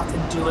will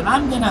often do, and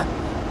I'm going to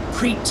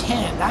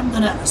pretend, I'm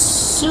going to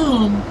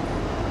assume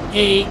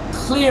a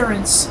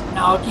clearance.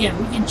 Now again,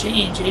 we can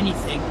change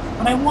anything,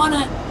 but I want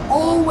to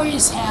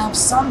always have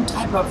some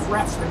type of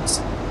reference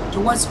to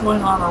what's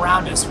going on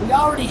around us. We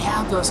already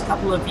have those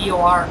couple of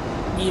VOR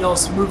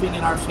needles moving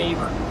in our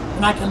favor,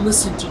 and I can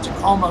listen to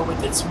Tacoma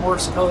with its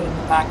Morse code in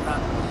the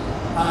background.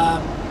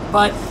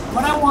 But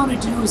what I want to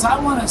do is I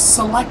want to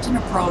select an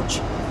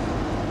approach.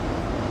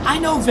 I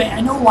know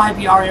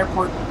YVR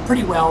Airport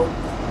pretty well,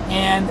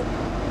 and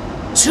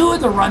two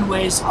of the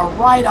runways are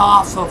right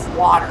off of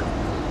water.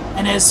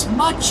 And as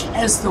much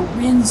as the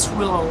winds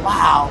will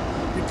allow,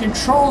 the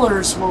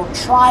controllers will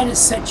try to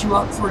set you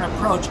up for an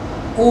approach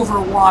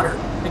over water,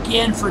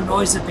 again for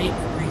noise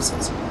abatement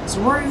reasons. So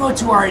we're going to go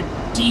to our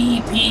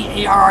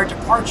DEP-ARR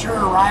departure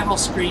arrival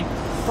screen.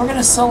 We're going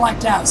to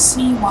select out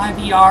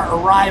CYVR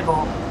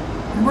arrival,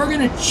 and we're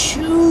going to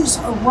choose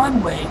a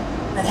runway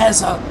that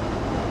has a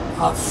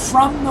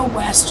from the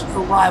west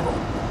arrival.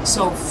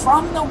 So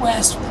from the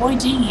west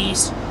pointing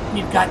east,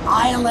 you've got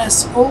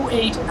ILS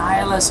 08 and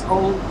ILS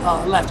 0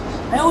 left.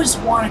 I always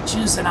want to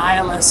choose an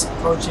ILS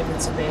approach if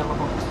it's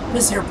available.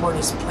 This airport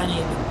has plenty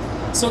of them.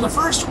 So the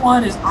first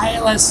one is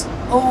ILS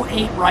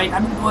 08 right.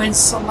 I'm going to go ahead and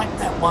select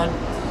that one.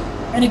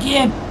 And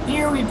again,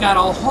 here we've got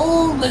a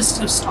whole list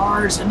of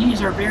stars, and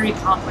these are very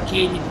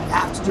complicated. You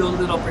have to do a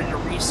little bit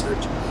of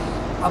research.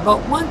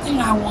 But one thing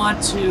I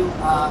want to...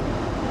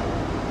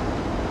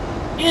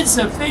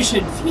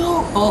 insufficient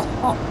fuel.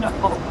 Oh no.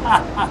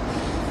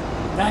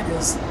 That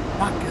is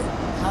not good.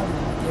 How did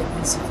we get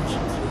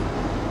insufficient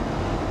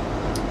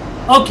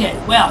fuel? Okay,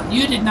 well,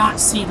 you did not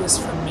see this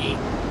from me.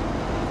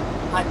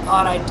 I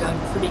thought I'd done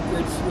pretty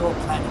good fuel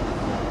planning.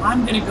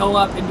 I'm going to go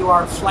up into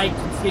our flight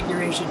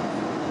configuration.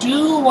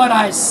 Do what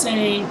I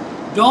say,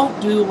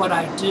 don't do what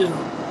I do.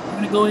 I'm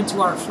going to go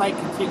into our flight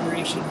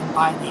configuration, and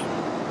by the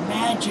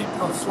magic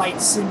of Flight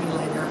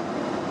Simulator,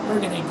 we're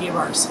going to give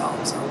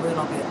ourselves a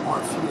little bit more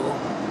fuel.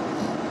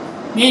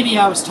 Maybe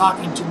I was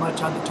talking too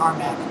much on the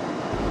tarmac.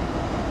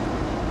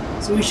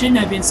 So we shouldn't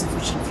have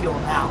insufficient fuel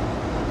now.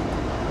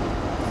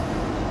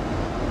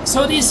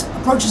 So these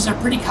approaches are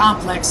pretty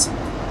complex,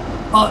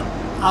 but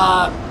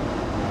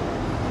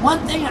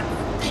one thing,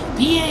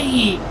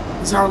 PAE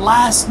is our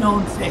last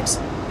known fix,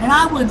 and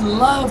I would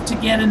love to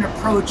get an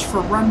approach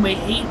for runway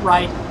 8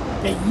 right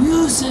that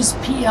uses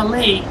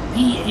PAE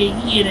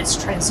in its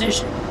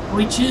transition. When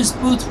we choose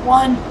booth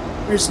 1,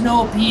 there's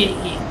no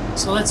PAE.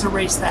 So let's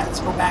erase that. Let's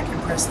go back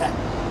and press that.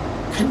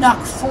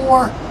 Canuck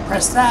 4,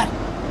 press that.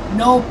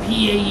 No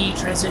PAE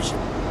transition.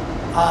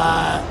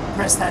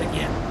 Press that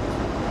again.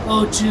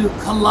 Go to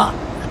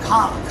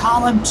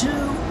column 2,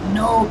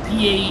 no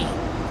PAE.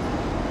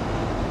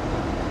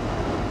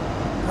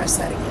 Press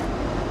that again.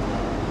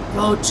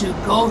 Go to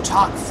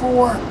GoTalk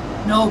 4,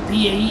 no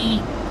PAE.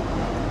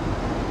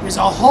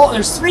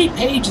 There's 3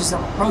 pages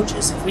of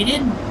approaches. If we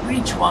didn't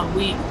reach one,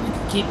 we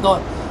could keep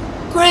going.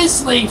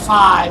 Grizzly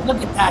 5,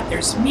 look at that.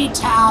 There's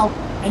METAL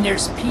and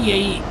there's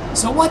PAE.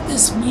 So what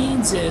this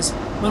means is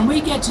when we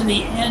get to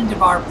the end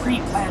of our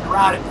pre-planned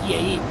route at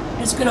PAE,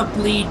 it's going to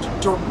bleed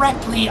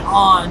directly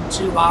on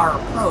to our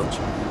approach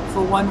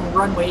for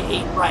runway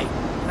 8 right.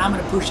 And I'm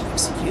going to push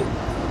execute.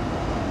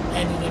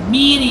 And it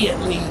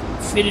immediately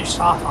finished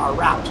off our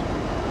route.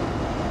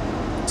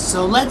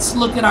 So let's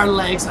look at our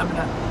legs. I'm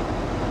going to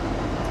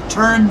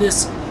turn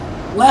this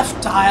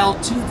left dial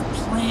to the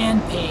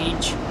plan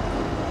page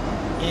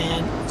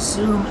and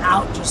zoom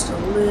out just a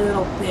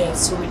little bit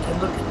so we can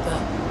look at the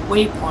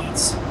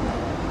waypoints.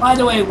 By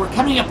the way, we're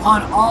coming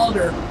upon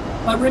Alder,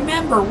 but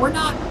remember, we're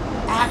not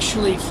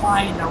actually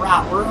flying the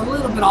route. We're a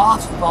little bit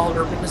off of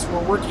Alder because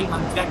we're working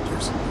on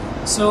vectors.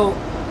 So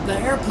the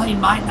airplane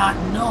might not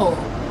know,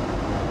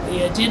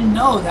 it didn't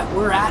know that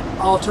we're at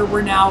Alder.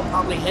 We're now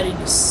probably heading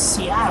to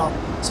Seattle.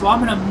 So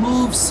I'm going to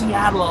move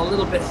Seattle a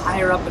little bit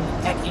higher up in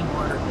the pecking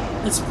order.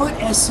 Let's put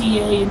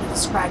SCA into the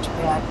scratch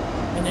pad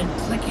and then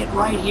click it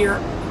right here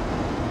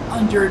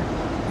under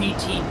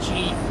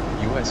BTG.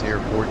 US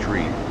Airport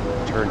tree,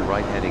 turn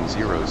right heading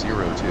 002.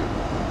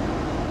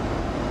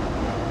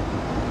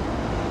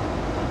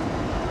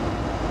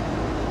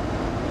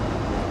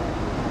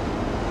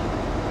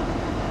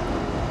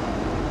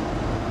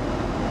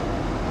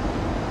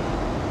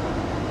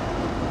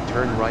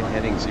 Turn right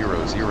heading 002,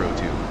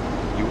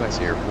 US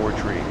Airport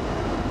tree.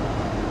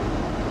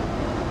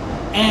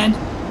 And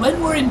when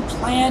we're in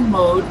plan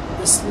mode,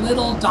 this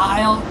little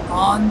dial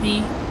on the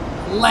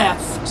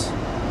left,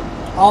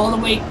 all the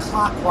way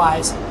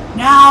clockwise,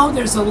 now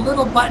there's a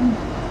little button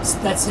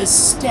that says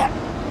step.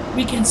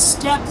 We can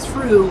step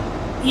through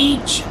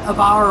each of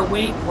our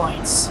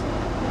waypoints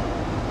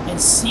and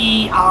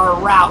see our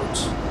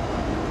route.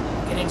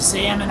 We can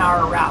examine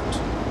our route.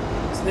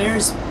 So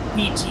there's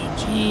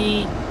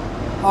BTG,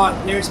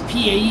 there's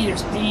PAE,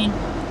 there's Payne,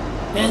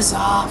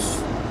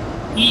 Bezoff,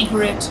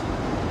 Egret,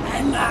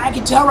 and I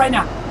can tell right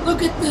now,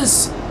 look at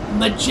this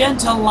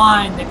magenta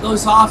line that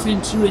goes off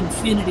into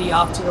infinity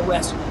off to the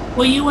west.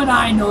 Well, you and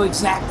I know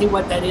exactly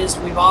what that is.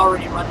 We've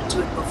already run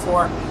into it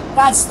before.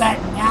 That's that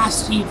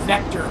nasty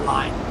vector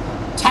line.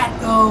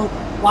 TATGO,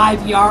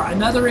 YVR,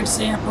 another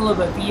example of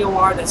a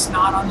VOR that's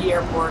not on the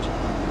airport.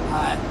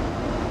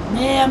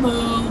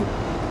 NAMU,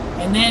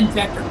 and then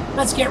vector.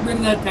 Let's get rid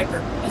of that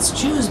vector. Let's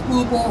choose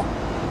Booble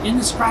in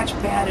the scratch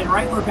pad and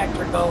right where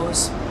vector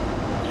goes.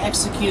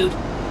 Execute.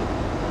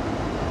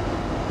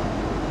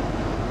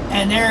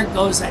 And there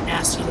goes that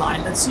nasty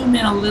line. Let's zoom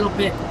in a little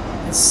bit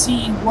and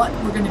see what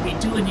we're going to be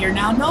doing here.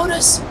 Now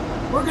notice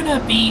we're going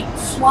to be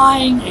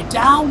flying a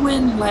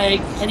downwind leg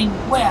heading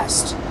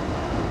west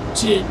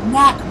to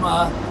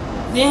NACMA,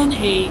 then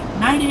a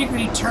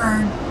 90-degree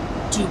turn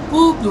to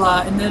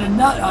Bubla, and then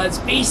another its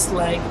base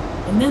leg,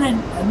 and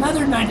then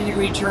another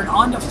 90-degree turn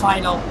onto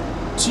final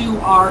to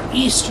our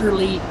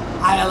easterly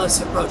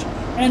ILS approach.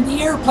 And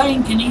the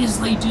airplane can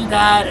easily do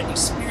that, an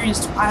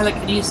experienced pilot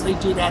can easily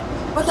do that.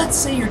 But let's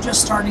say you're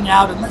just starting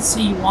out, and let's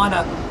say you want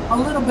a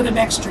little bit of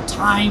extra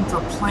time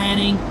for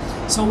planning.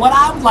 So what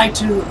I would like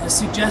to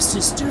suggest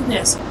is do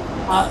this.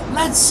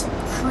 Let's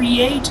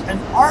create an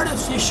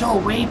artificial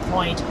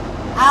waypoint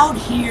out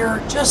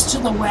here just to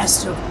the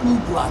west of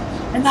Bubla.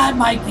 And that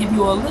might give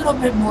you a little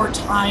bit more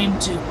time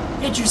to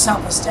get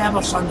yourself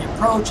established on the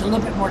approach, a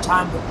little bit more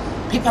time to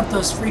pick up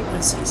those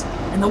frequencies.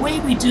 And the way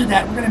we do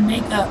that, we're going to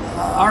make a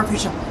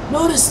artificial.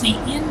 Notice the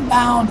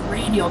inbound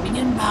radial, the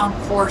inbound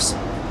course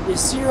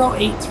is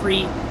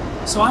 083.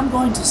 So I'm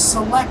going to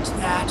select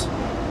that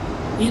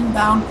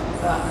inbound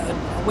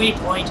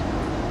waypoint,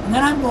 and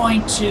then I'm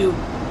going to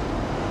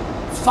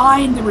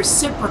find the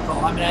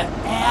reciprocal. I'm going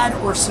to add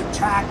or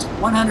subtract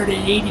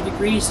 180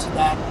 degrees to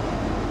that.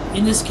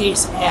 In this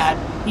case, add.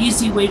 The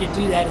easy way to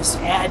do that is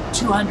to add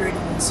 200 and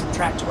then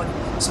subtract 20.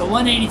 So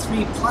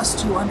 183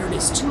 plus 200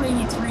 is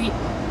 283,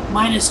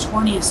 minus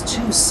 20 is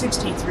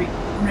 263.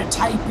 I'm going to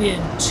type in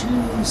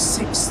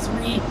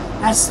 263.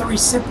 That's the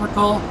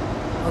reciprocal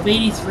of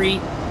 83.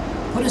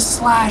 Put a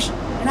slash,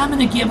 and I'm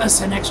going to give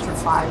us an extra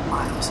 5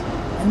 miles.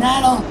 And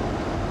that'll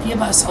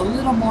give us a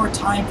little more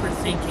time for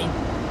thinking.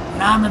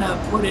 And I'm going to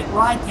put it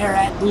right there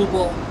at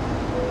Booble.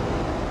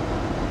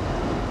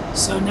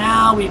 So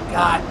now we've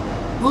got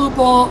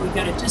Booble, we've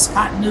got a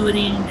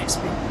discontinuity. Next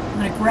week, I'm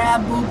going to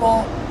grab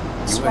Booble,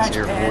 scratch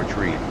US pad. Airport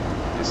tree,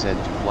 descend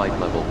to flight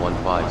level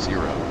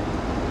 150.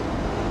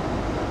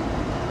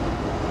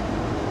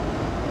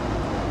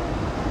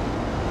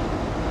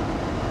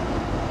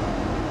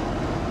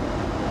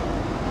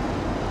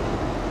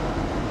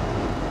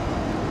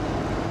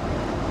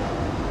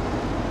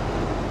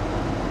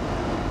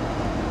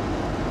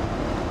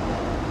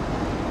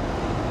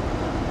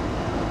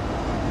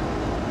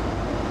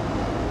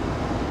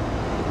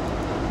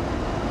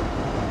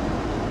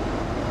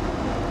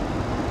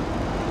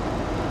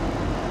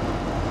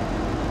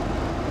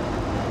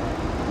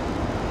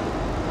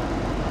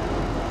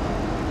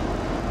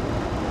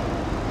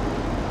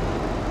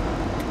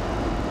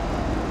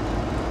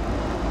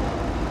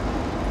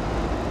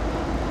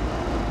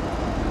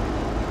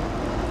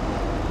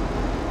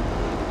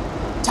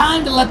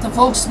 Time to let the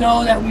folks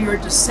know that we are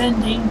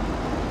descending.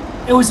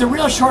 It was a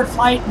real short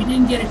flight. We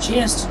didn't get a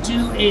chance to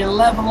do a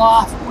level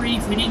off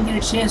brief. We didn't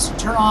get a chance to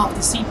turn off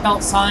the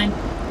seatbelt sign.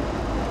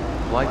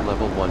 Flight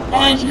level 150.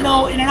 And you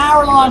know, in an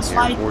hour-long US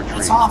flight, Airport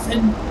that's tree. often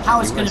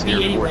how it's going US to be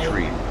Airport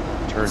anyway. tree,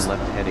 turn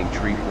left heading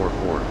tree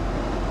 44.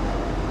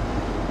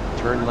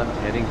 Turn left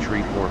heading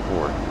tree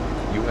 44,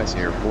 US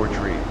Airport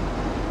tree.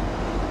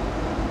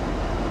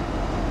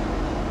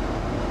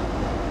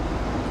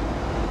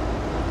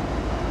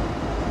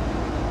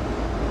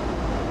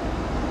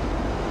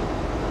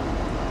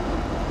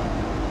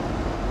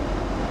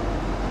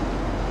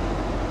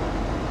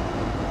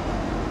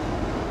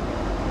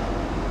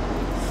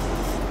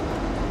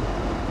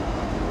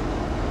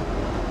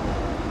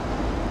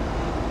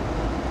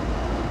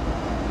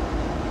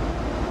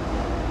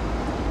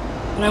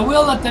 But I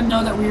will let them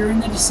know that we are in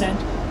the descent.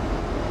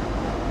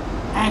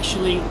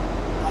 Actually,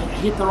 I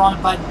hit the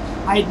wrong button.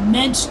 I had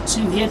meant to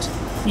hit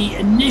the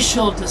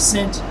initial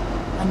descent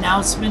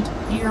announcement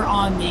here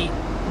on the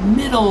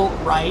middle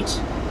right.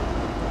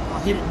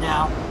 I'll hit it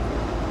now.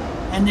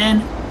 And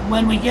then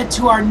when we get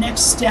to our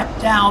next step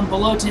down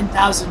below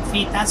 10,000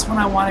 feet, that's when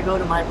I want to go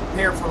to my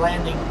prepare for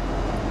landing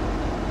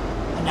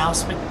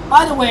announcement.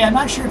 By the way, I'm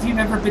not sure if you've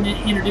ever been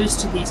introduced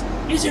to these.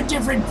 These are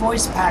different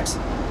voice packs.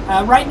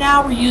 Right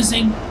now we're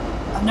using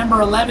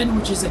number 11,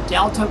 which is a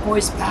Delta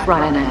voice pack.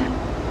 Ryanair.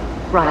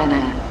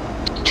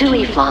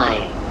 TUI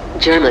fly.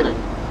 German.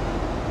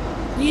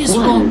 These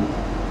will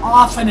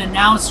often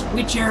announce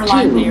which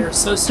airline they are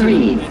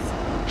associated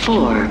with.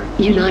 4.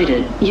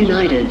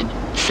 United.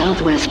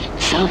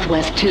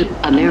 Southwest 2.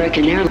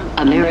 American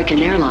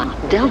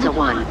Airline. Delta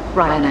 1.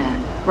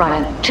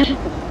 Ryanair 2.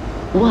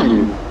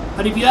 1.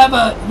 But if you have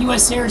a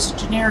US Air as a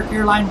generic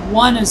airline,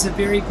 1 is a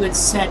very good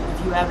set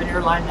if you have an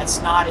airline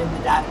that's not in the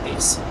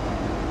database.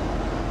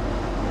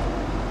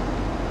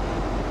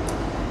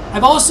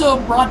 I've also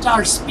brought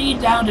our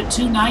speed down to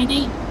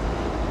 290.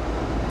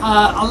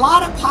 A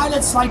lot of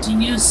pilots like to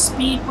use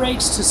speed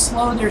brakes to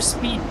slow their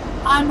speed.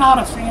 I'm not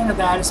a fan of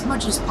that. As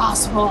much as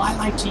possible, I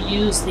like to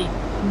use the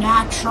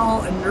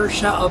natural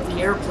inertia of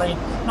the airplane.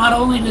 Not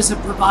only does it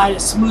provide a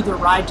smoother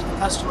ride to the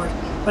customers,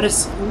 but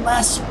it's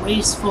less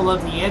wasteful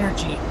of the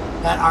energy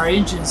that our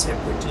engines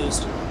have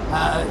produced.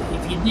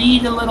 If you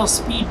need a little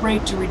speed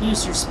brake to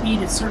reduce your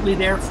speed, it's certainly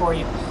there for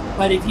you.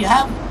 But if you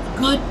have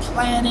good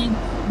planning,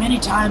 many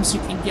times you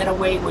can get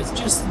away with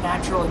just the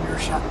natural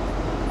inertia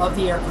of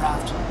the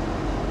aircraft.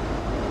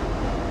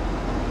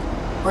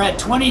 We're at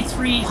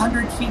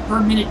 2,300 feet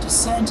per minute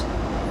descent.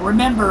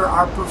 Remember,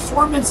 our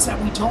performance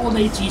that we told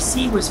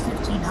ATC was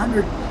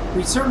 1,500.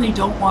 We certainly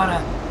don't want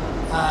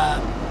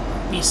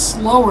to be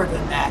slower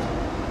than that,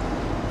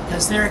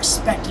 because they're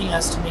expecting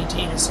us to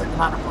maintain a certain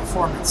amount of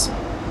performance.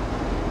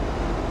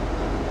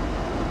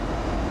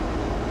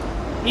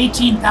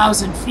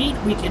 18,000 feet,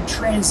 we can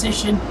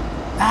transition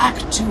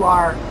back to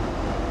our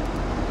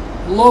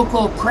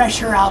local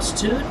pressure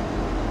altitude.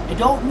 I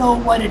don't know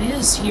what it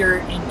is here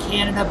in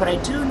Canada, but I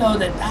do know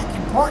that back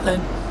in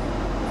Portland,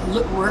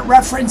 we're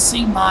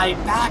referencing my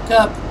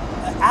backup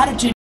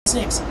Attitude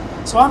 6.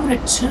 So I'm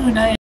going to tune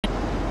in.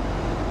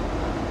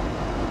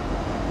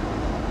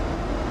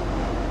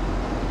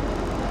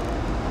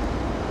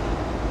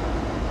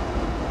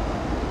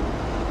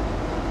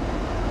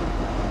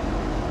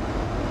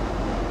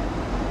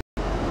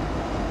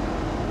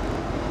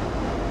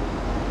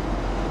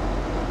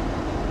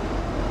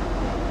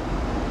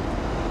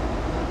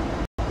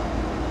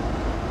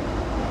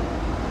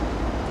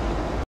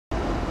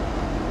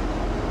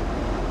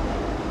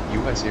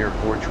 US Air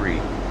 4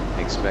 tree,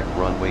 expect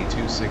runway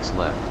 26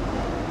 left.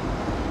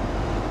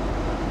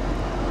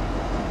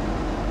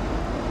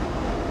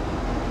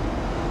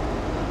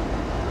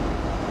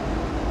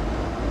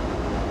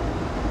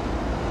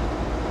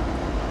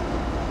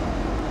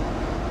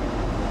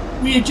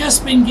 We had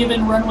just been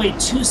given runway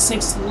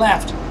 26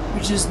 left,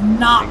 which is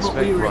not what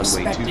we were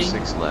expecting. Runway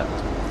 26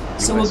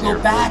 left. So we'll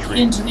go back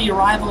into the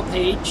arrival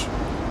page.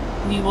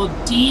 We will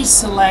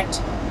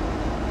deselect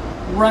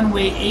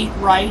runway 8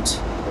 right.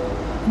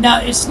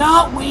 Now, it's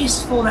not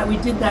wasteful that we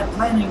did that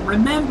planning.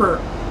 Remember,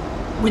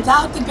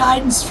 without the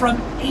guidance from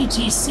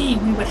ATC,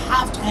 we would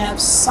have to have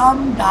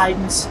some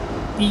guidance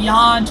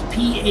beyond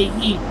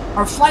PAE.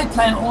 Our flight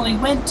plan only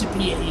went to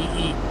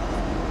PAE.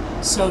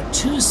 So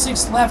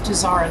 26 left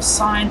is our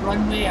assigned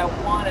runway. I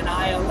want an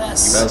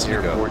ILS. US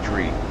Air 4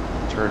 tree,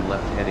 turn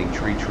left heading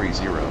tree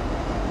 0.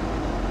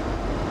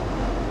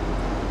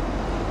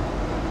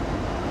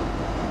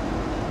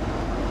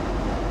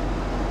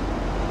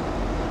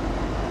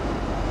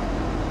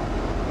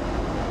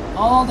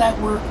 All that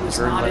work was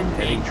turn not left in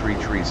vain.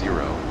 heading tree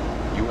 0,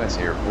 US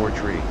Air 4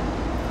 tree.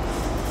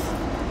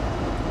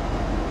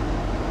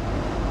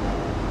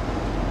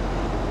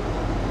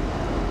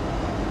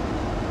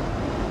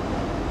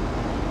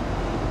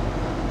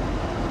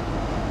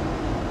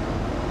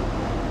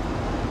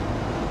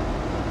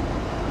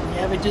 We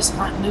have a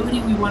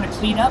discontinuity we want to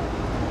clean up.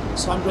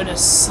 So I'm going to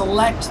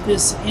select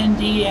this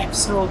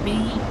NDXOB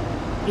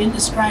in the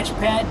scratch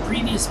pad,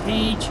 previous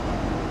page,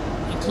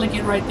 and click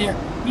it right there.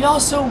 We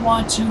also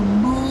want to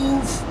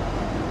move.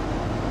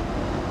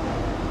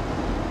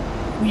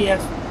 We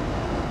have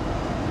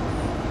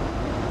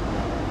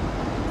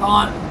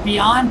gone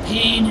beyond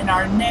Payne, and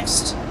our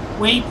next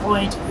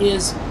waypoint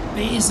is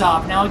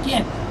Bazov. Now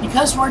again,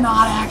 because we're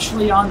not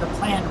actually on the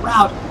planned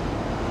route,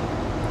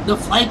 the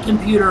flight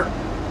computer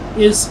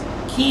is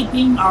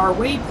keeping our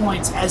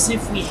waypoints as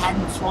if we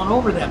hadn't flown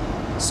over them.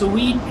 So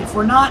if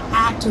we're not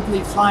actively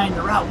flying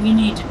the route, we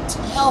need to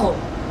tell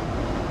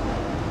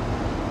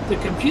the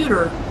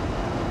computer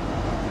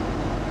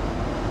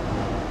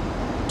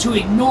to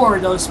ignore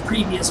those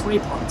previous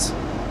waypoints.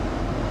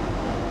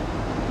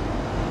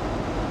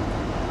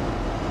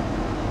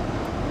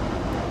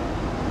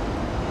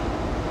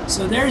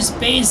 So there's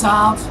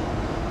Bazov,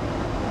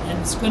 and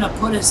it's going to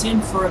put us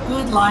in for a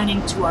good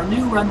lining to our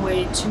new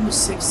runway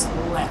 26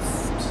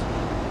 left.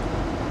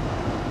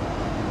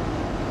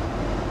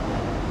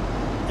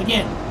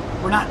 again,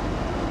 we're not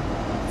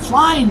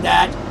flying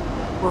that,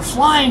 we're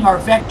flying our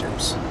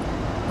vectors.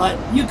 But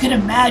you can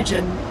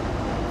imagine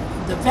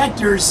the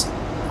vectors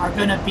are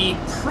going to be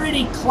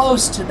pretty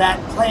close to that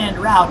planned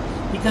route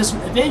because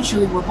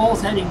eventually we're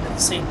both heading to the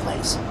same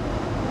place.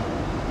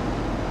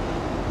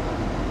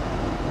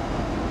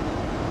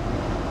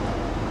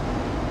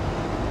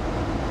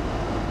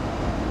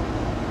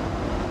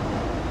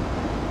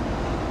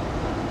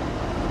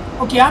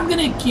 Okay, I'm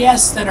going to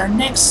guess that our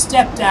next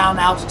step down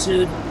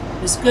altitude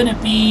is going to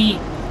be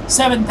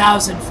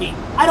 7,000 feet.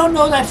 I don't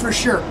know that for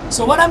sure.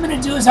 So what I'm going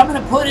to do is I'm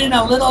going to put in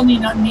a little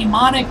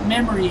mnemonic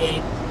memory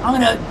aid. I'm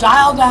going to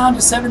dial down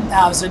to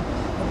 7,000,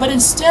 but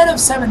instead of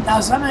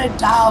 7,000, I'm going to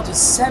dial to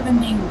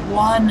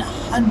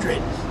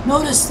 7,100.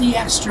 Notice the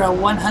extra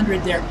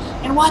 100 there.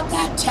 And what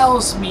that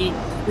tells me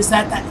is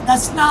that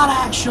that's not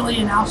actually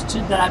an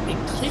altitude that I've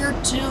been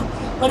cleared to,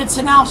 but it's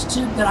an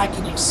altitude that I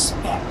can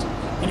expect.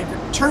 And if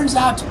it turns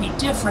out to be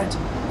different,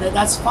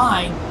 that's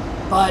fine,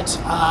 but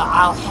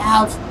I'll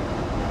have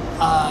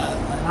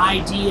an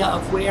idea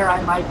of where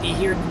I might be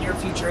here in the near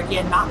future.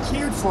 Again, not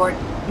cleared for it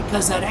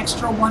because that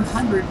extra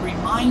 100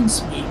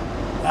 reminds me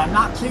that I'm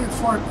not cleared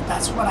for it, but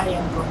that's what I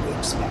am going to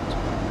expect.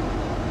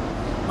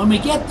 When we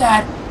get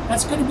that,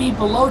 that's going to be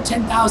below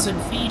 10,000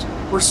 feet.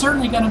 We're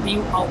certainly going to be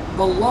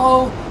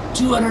below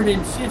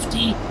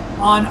 250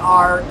 on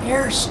our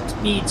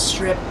airspeed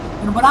strip.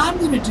 And what I'm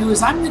going to do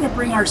is I'm going to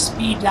bring our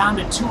speed down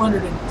to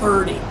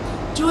 230.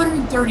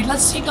 230,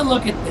 let's take a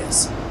look at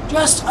this.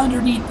 Just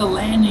underneath the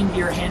landing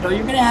gear handle,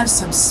 you're going to have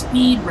some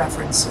speed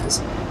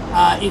references.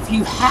 If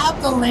you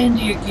have the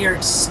landing gear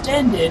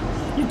extended,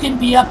 you can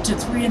be up to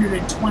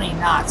 320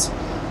 knots.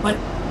 But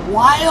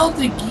while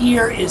the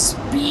gear is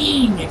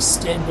being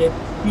extended,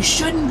 you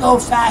shouldn't go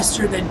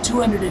faster than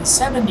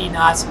 270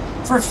 knots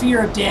for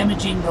fear of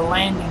damaging the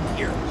landing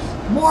gear.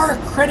 More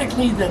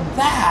critically than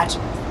that,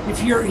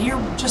 if you're here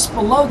just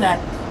below that,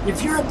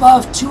 if you're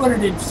above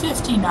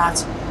 250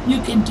 knots,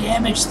 you can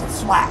damage the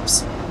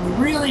flaps. We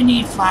really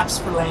need flaps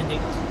for landing,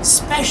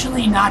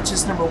 especially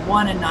notches number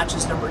 1 and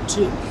notches number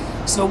 2.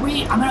 So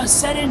I'm going to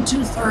set in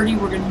 230.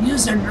 We're going to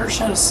use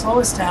inertia to slow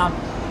us down.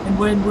 And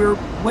when we're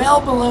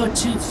well below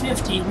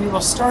 250, we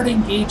will start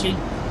engaging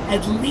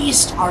at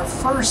least our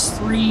first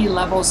 3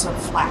 levels of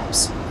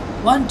flaps.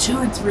 1, 2,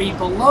 and 3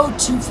 below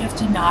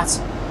 250 knots,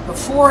 the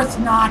 4th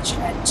notch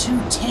at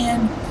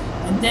 210,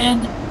 and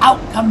then out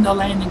come the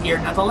landing gear.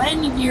 Now the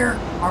landing gear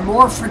are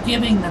more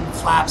forgiving than the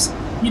flaps.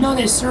 You know,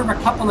 they serve a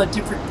couple of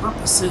different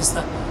purposes.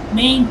 The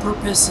main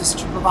purpose is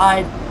to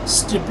provide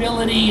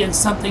stability and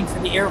something for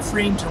the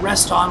airframe to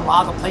rest on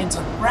while the plane's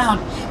on the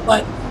ground.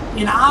 But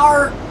in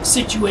our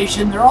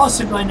situation, they're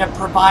also going to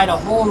provide a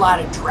whole lot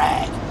of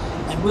drag.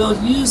 And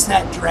we'll use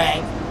that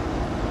drag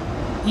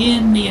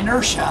in the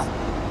inertia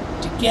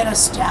to get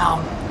us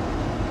down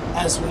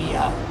as we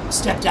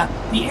step down.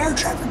 The air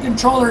traffic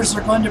controllers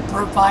are going to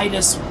provide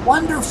us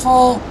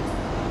wonderful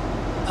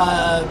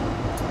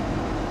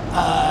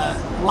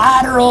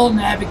lateral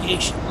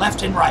navigation,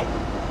 left and right.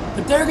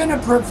 But they're going to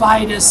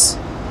provide us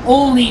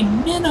only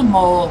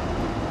minimal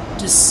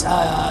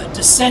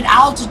descent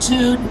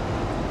altitude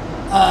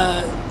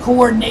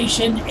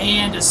coordination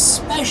and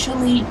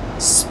especially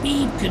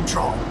speed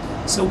control.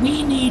 So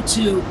we need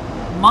to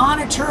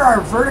monitor our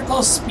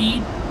vertical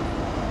speed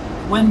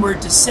when we're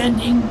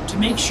descending to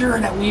make sure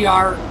that we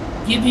are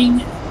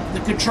giving the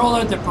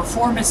controller the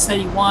performance that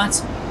he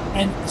wants,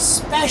 and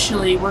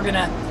especially we're going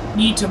to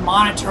need to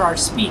monitor our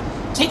speed.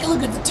 Take a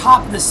look at the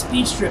top of the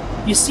speed strip.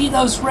 You see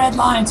those red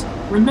lines?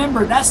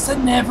 Remember, that's the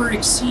never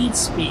exceed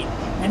speed.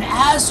 And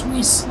as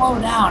we slow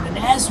down and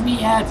as we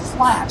add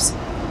flaps,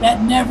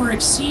 that never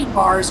exceed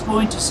bar is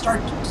going to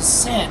start to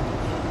descend.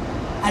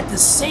 At the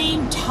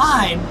same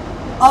time,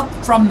 up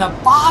from the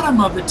bottom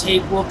of the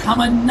tape will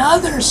come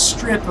another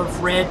strip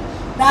of red.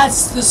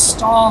 That's the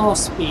stall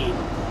speed.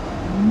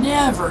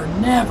 Never,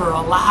 never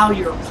allow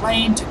your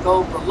plane to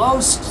go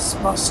below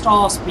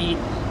stall speed,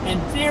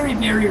 and very,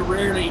 very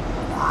rarely,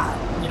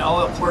 you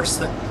know, of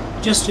course,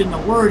 just in the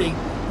wording,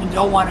 you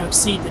don't want to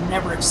exceed the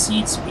never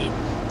exceed speed.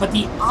 But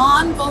the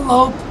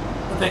envelope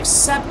of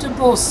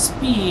acceptable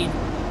speed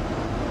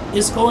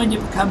is going to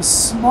become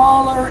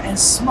smaller and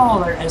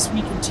smaller as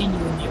we continue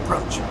in the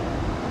approach.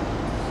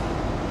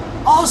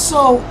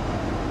 Also,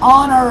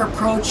 on our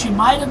approach, you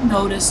might have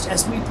noticed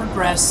as we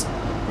progress,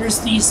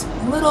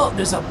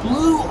 there's a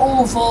blue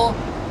oval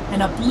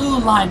and a blue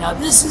line. Now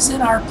this is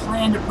in our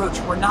planned approach.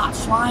 We're not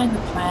flying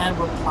the plan,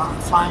 we're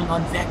flying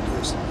on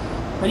vectors.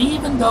 But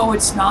even though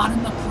it's not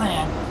in the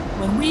plan,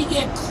 when we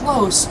get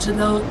close to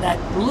that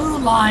blue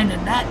line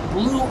and that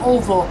blue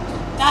oval,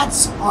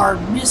 that's our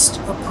missed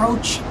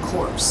approach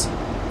course.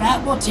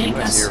 That will take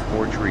us... US Air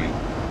 4 tree,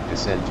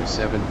 descend to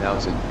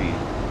 7,000 feet,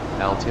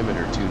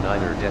 altimeter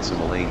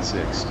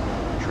 29.86,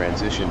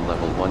 transition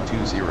level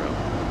 120.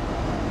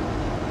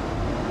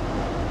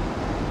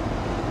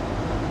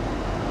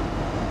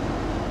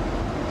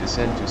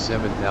 Descend to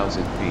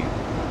 7,000 feet,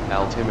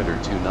 altimeter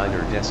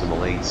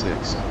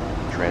 29.86,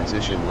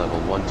 transition level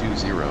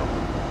 120,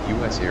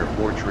 US Air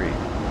 4 tree.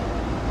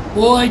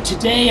 Boy,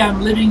 today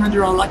I'm living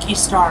under a lucky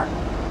star.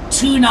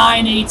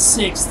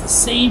 2986, the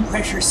same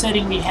pressure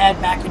setting we had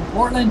back in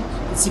Portland.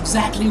 It's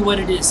exactly what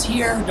it is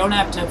here. Don't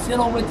have to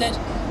fiddle with it.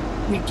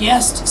 We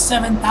guessed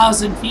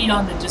 7,000 feet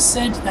on the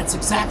descent. That's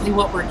exactly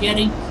what we're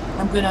getting.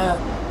 I'm going to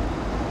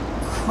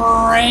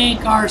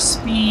crank our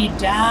speed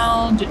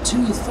down to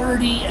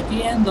 230.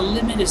 Again, the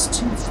limit is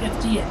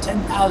 250 at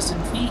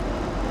 10,000 feet.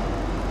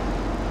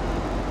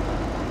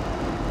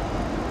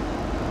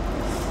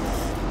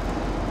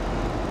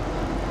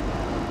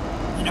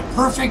 In a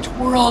perfect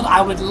world,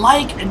 I would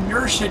like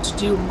inertia to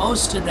do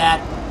most of that,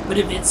 but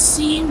if it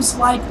seems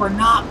like we're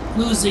not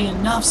losing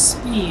enough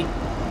speed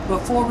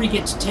before we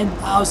get to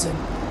 10,000,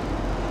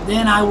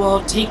 then I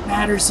will take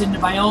matters into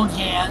my own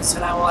hands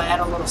and I will add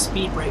a little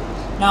speed brake.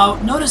 Now,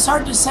 notice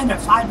our descent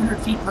at 500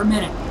 feet per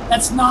minute.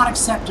 That's not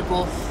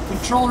acceptable.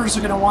 Controllers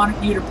are going to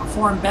want you to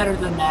perform better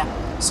than that.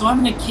 So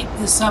I'm going to kick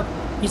this up.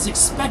 He's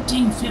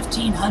expecting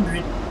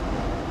 1,500.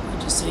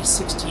 I'll just say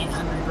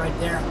 1,600 right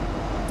there.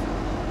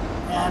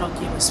 That'll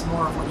give us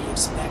more of what he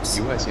expects.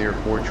 U.S. Air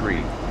 4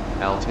 tree,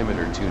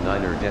 altimeter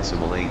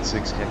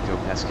 29.86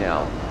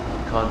 hectopascal.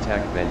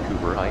 Contact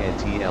Vancouver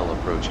INTL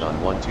approach on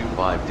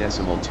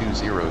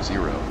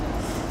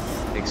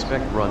 125.200.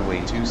 Expect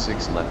runway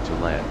 26 left to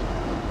land.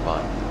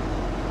 Bye.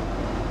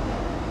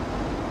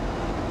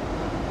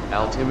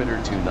 Altimeter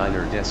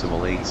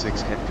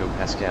 29.86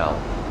 hectopascal.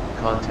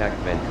 Contact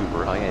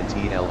Vancouver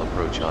INTL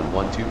approach on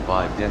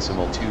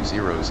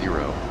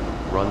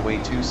 125.200. Runway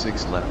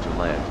 26 left to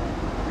land.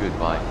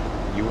 Goodbye,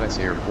 U.S.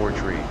 Air 4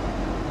 tree.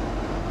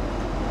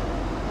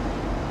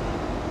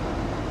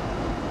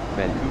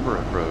 Vancouver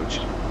approach,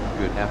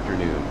 good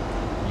afternoon,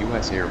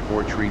 U.S. Air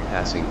 4 tree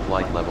passing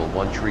flight level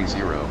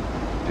 130,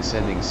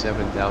 descending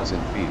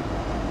 7,000 feet.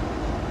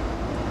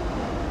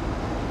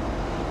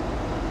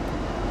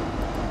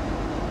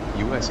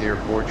 U.S. Air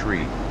 4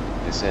 tree,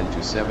 descend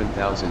to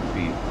 7,000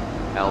 feet,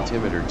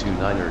 altimeter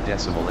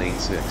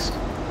 29.86,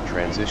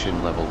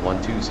 transition level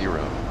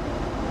 120.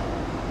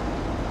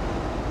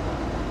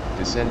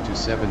 Descend to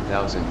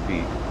 7,000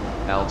 feet,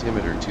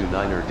 altimeter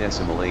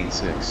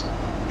 29.86,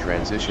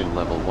 transition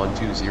level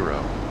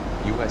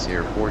 120, U.S.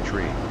 Air 4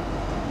 tree.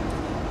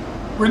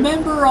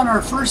 Remember on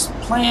our first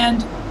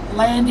planned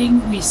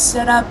landing, we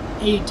set up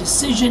a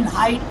decision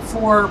height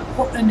for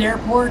Portland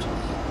Airport?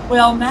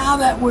 Well, now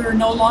that we're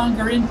no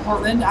longer in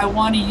Portland, I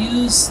want to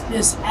use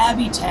this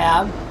Abby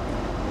tab,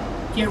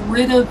 get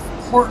rid of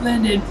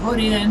Portland and put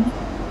in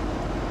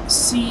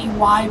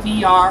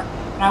CYVR.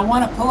 And I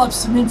want to pull up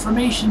some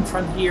information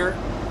from here.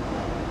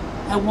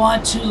 I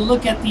want to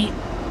look at the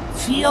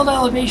field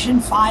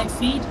elevation 5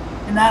 feet,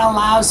 and that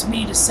allows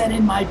me to set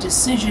in my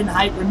decision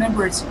height.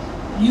 Remember, it's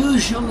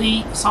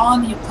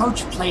on the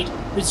approach plate,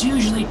 but it's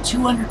usually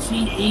 200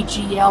 feet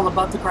AGL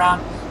above the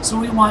ground, so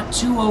we want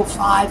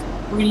 205.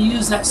 We're going to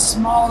use that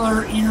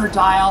smaller inner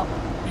dial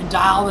and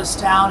dial this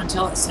down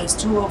until it says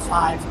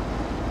 205.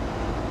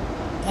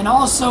 And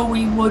also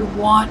we would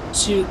want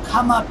to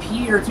come up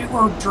here, if it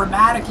were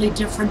dramatically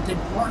different than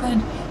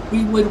Portland,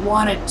 we would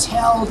want to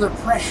tell the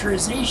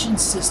pressurization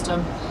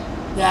system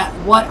that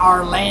what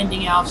our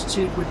landing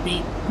altitude would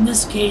be. In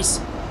this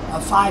case,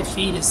 5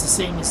 feet is the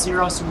same as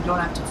 0, so we don't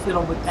have to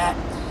fiddle with that.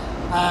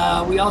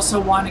 We also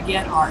want to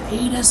get our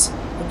ATIS.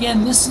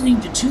 Again,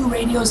 listening to 2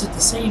 radios at the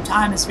same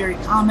time is very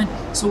common,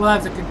 so we'll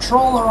have the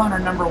controller on our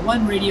number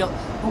 1 radio,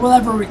 but we'll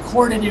have a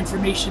recorded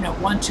information at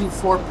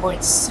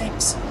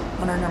 124.6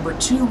 on our number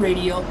 2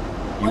 radio.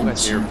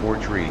 U.S. Air 4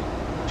 tree,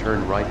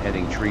 turn right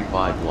heading tree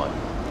 51.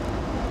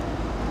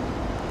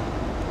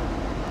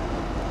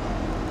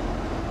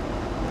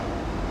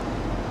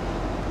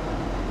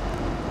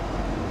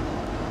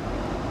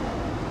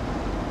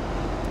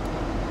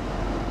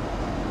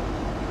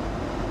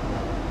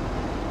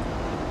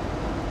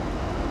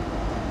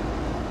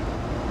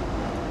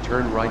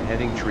 Turn right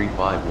heading tree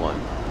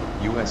 51,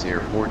 U.S.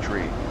 Air 4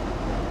 tree.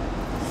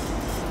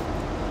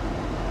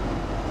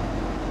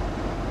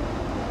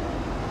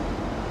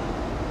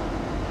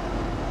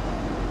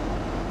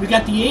 We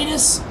got the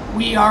ATIS.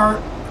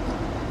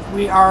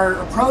 Our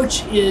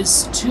approach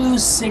is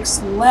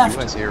 26 left.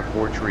 U.S. Air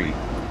 4 tree,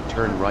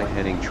 turn right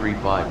heading tree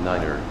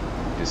 59er,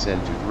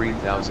 descend to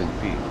 3,000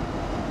 feet.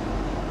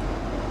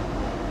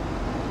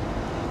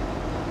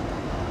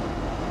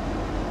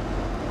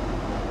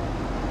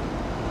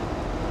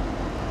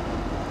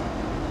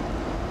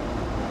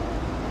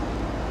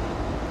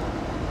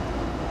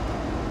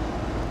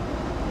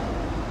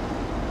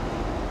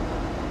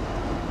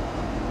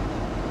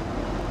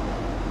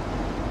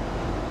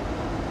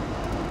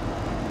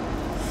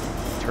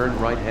 Turn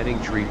right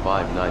heading tree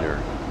 59er,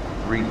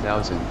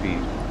 3,000 feet,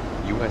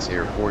 U.S.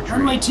 Air 4 tree.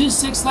 Runway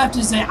 26 left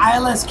is the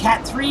ILS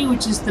Cat 3,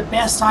 which is the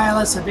best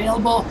ILS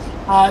available.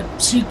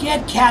 To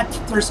get Cat,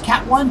 there's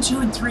Cat 1, 2,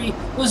 and 3.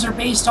 Those are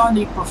based on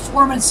the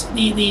performance,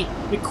 the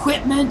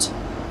equipment.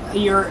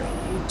 Your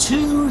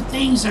 2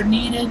 things are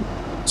needed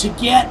to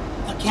get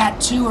a Cat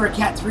 2 or a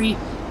Cat 3.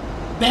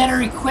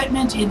 Better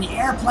equipment in the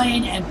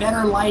airplane and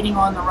better lighting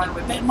on the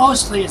runway. But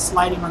mostly it's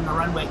lighting on the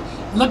runway.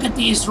 Look at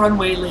these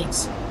runway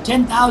lengths.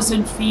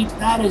 10,000 feet.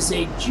 That is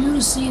a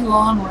juicy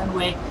long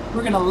runway.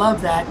 We're going to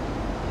love that.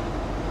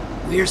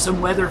 Here's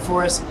some weather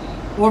for us.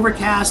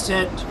 Overcast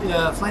at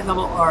flight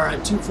level or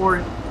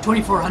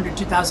 2400,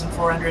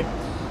 2400.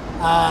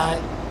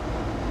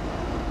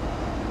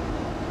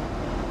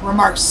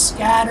 Remarks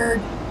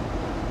scattered.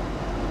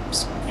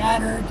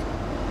 Scattered.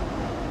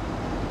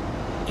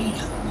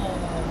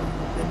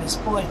 Oh, goodness,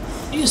 boy.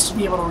 I used to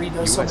be able to read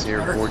those so much US Air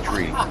better. 4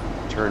 tree,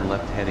 turn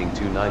left heading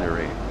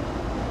 298.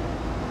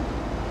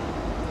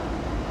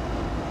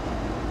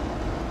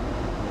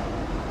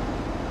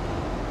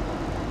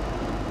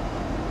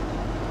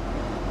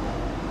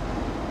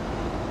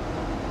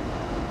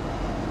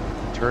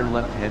 Turn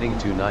left heading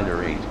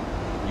 298,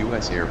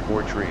 US Air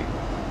 4 tree.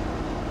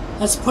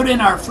 Let's put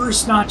in our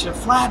first notch of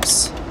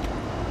flaps.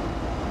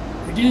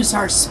 Reduce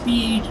our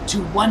speed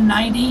to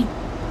 190.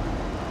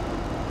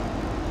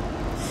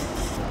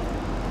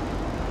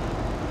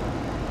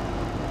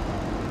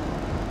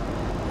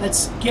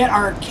 Let's get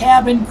our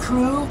cabin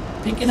crew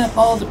picking up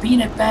all the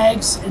peanut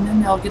bags, and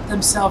then they'll get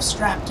themselves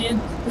strapped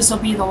in. This will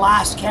be the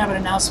last cabin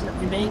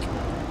announcement we make.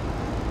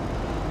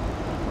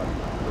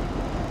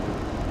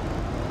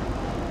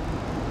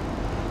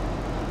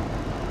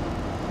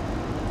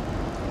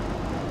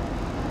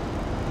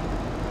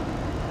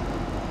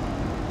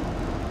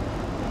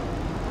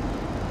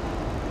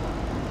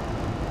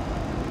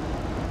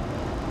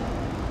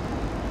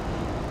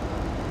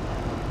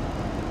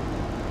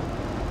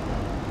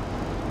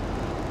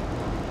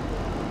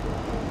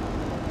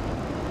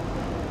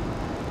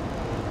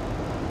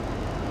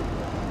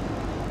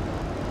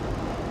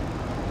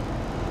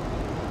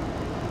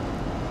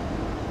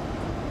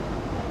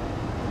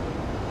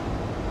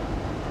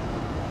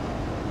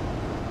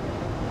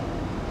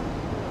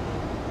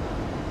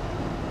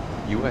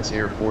 US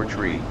Air 4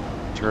 tree,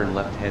 turn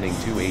left heading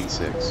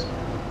 286.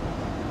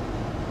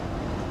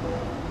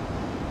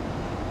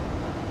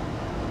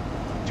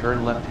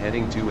 Turn left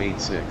heading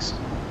 286,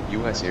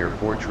 US Air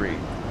 4 tree.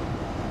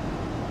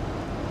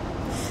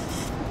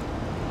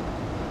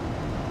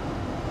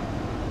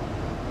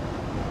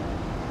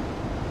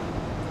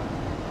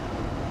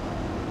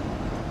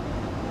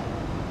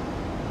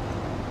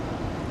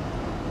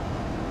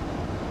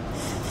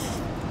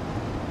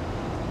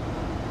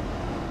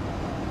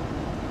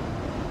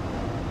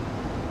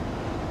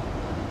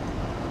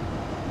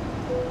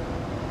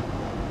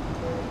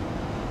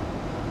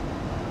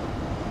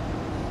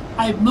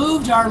 I've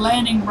moved our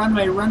landing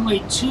runway, runway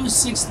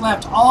 26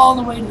 left, all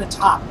the way to the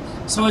top.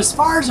 So as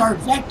far as our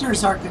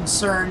vectors are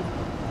concerned,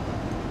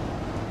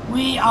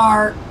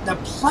 the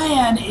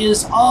plan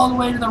is all the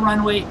way to the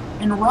runway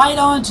and right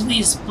onto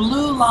these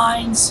blue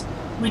lines,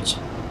 which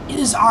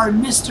is our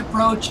missed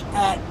approach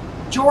at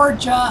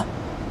Georgia,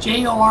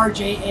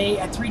 JORJA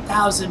at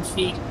 3,000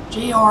 feet,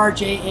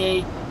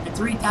 JORJA at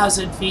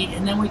 3,000 feet,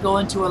 and then we go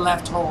into a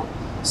left hold.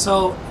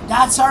 So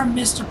that's our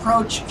missed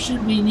approach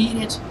should we need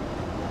it.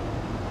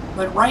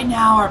 But right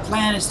now our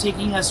plan is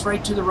taking us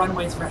right to the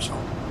runway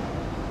threshold.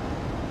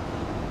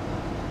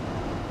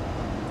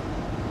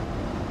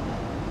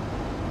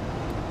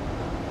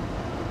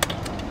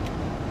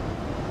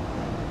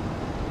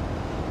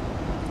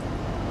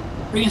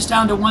 Bring us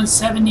down to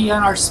 170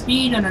 on our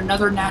speed and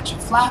another notch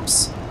of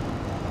flaps.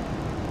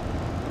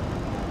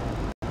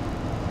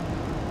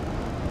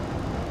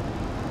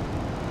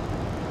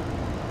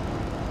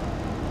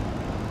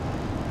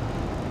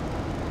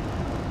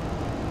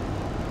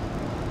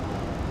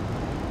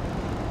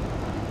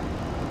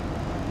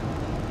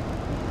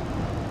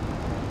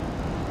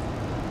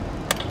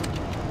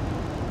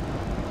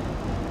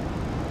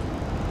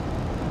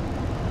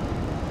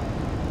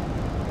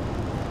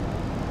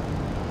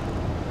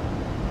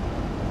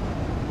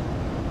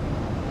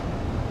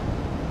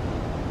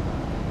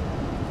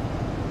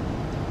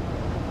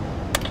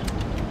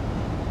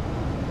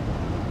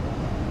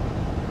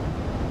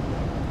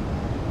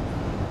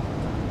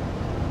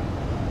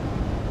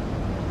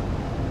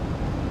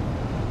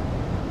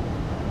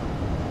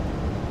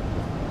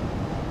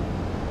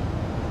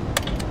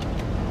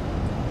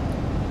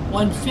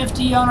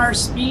 .150 on our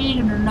speed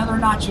and another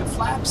notch of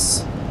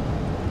flaps.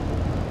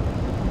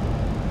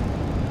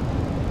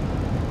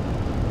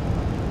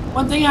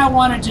 One thing I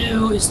want to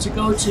do is to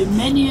go to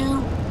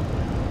menu,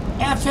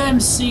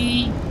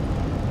 FMC,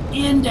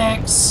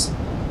 index,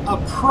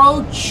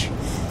 approach,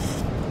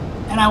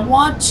 and I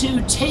want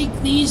to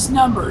take these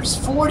numbers,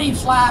 40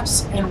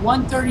 flaps and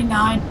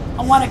 139.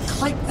 I want to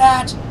click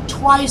that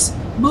twice,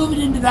 move it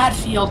into that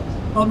field,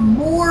 but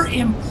more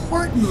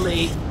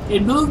importantly,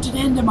 it moved it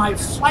into my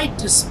flight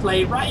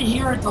display right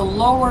here at the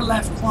lower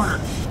left corner.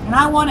 And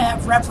I want to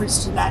have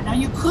reference to that. Now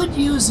you could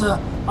use a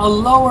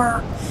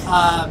lower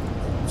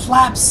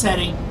flap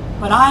setting,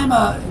 but I'm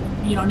a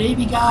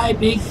Navy guy,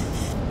 big.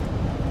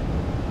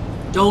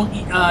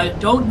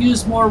 Don't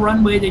use more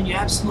runway than you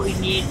absolutely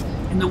need.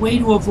 And the way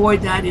to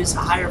avoid that is a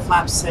higher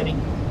flap setting,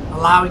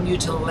 allowing you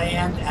to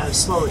land at a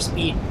slower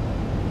speed.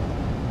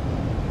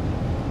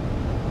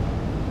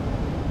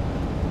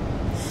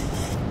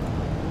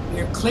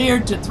 We're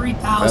cleared to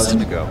 3,000.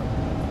 To go.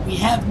 We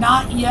have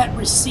not yet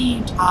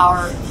received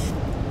our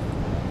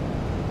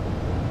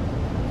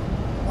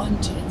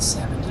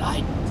 110.7. Did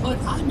I put?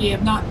 I may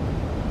have not.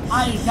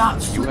 I did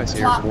not US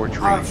Air 4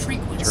 our tree,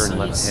 frequencies. turn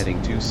left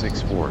heading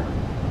 264.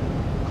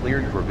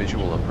 Cleared for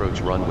visual approach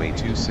runway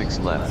 26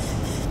 left.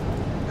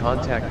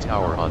 Contact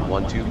tower on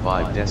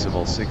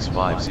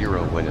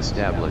 125.650 when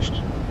established.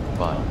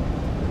 Bye.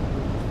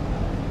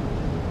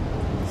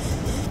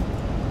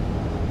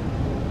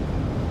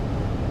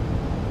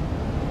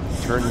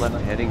 Turn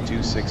left heading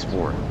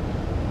 264.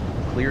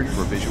 Cleared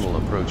for visual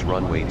approach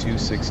runway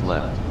 26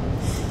 left.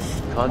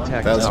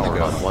 Contact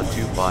tower on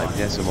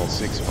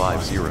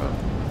 125.650.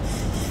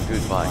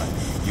 Goodbye,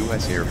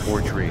 US Air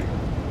 4 tree.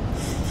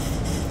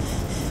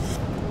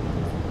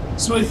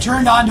 So we've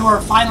turned on to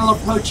our final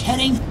approach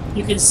heading.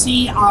 You can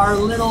see our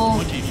little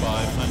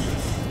 2500.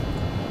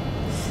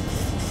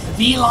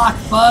 V-lock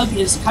bug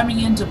is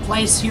coming into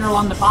place here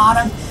along the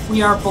bottom.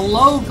 We are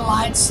below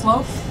glide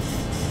slope.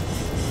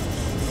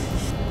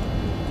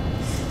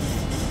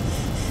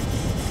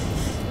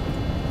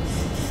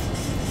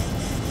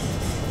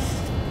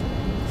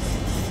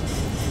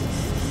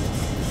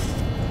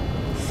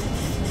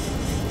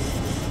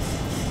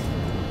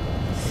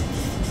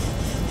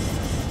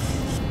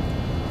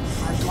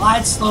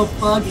 Glide slope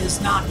bug has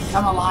not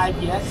become alive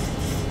yet.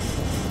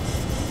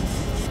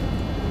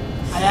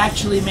 I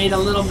actually made a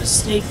little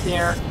mistake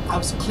there. I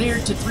was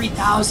cleared to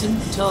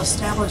 3,000 until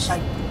established. I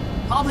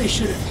probably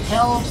should have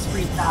held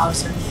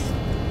 3,000.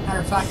 Matter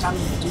of fact, I'm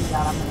going to do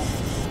that. I'm going to,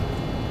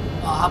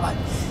 how about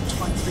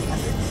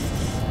 2,300?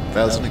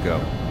 1,000 to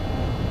go.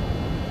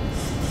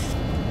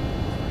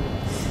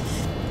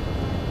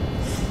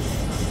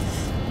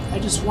 I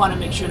just want to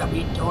make sure that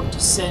we don't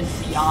descend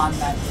beyond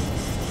that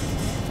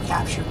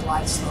capture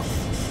glide slope.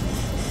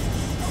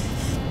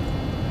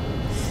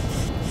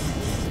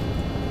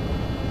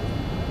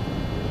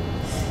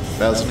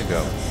 1,000 to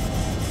go.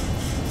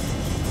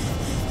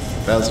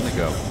 1,000 to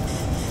go.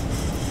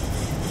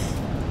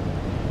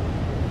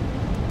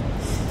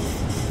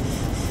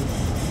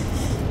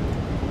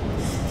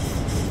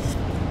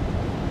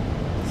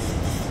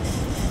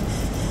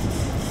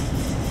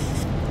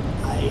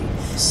 I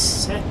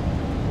set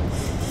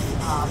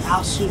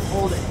altitude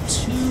hold at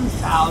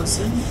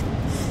 2,000.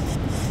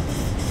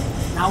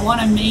 I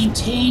want to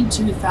maintain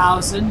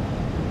 2,000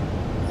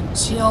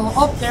 until,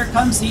 oh, there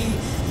comes the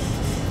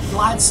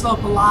glide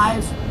slope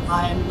alive.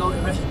 I am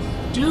going to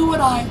do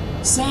what I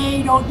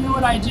say, don't do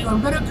what I do.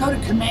 I'm going to go to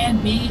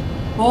Command B,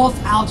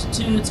 both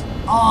altitudes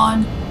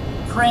on,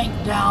 crank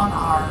down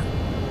our.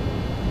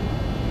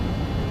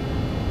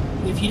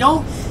 If you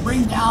don't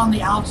bring down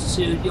the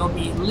altitude, you'll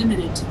be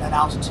limited to that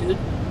altitude.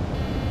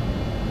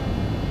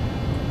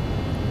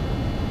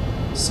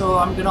 So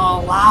I'm going to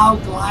allow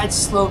glide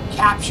slope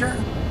capture.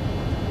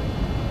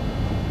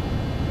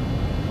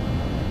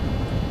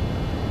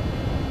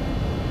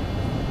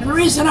 And the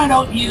reason I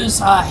don't use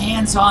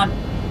hands-on,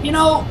 you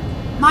know,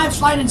 my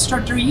flight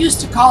instructor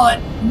used to call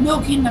it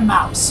milking the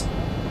mouse.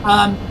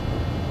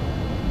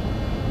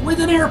 With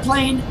an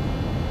airplane,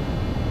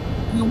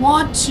 you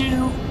want to,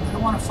 I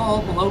don't want to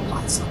fall below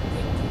glide slope.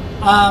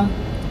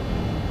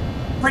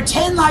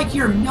 Pretend like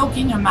you're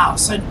milking a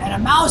mouse. And a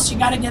mouse, you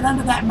got to get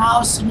under that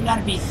mouse and you got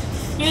to be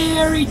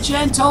very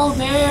gentle,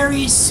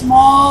 very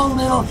small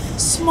little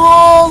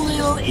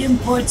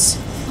inputs,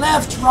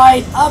 left,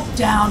 right, up,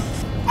 down.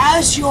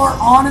 As you're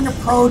on an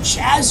approach,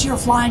 as you're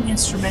flying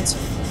instruments,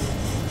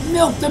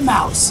 milk the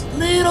mouse,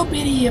 little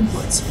bitty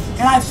inputs.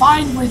 And I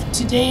find with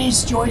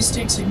today's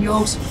joysticks and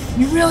yokes,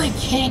 you really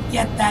can't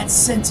get that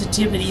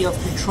sensitivity of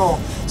control.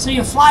 So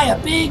you fly a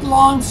big,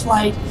 long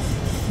flight,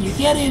 you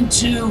get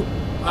into,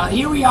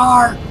 here we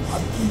are,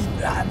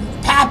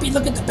 Pappy,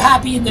 look at the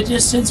Pappy in the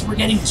distance, we're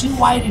getting too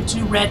white and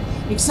too red,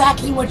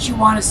 exactly what you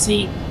want to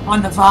see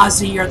on the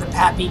Vazi or the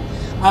Pappy.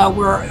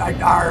 We're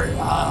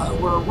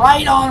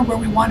right on where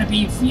we want to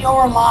be.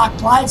 VOR lock,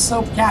 glide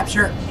slope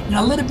capture. In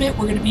a little bit,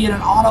 we're going to be in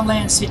an auto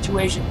land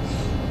situation.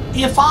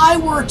 If I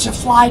were to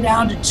fly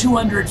down to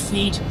 200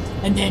 feet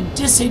and then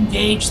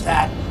disengage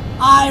that,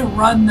 I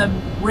run the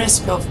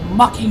risk of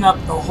mucking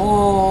up the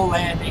whole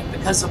landing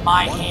because of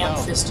my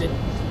ham-fisted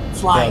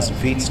flying.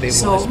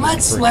 So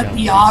let's let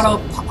the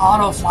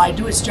auto fly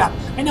do its job.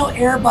 I know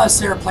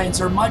Airbus airplanes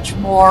are much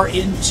more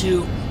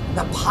into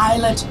the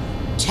pilot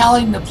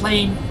telling the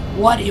plane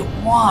what he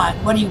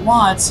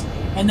wants,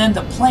 and then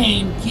the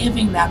plane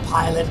giving that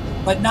pilot,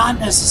 but not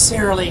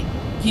necessarily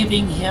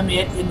giving him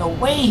it in the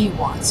way he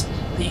wants.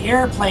 The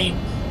airplane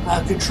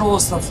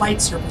controls the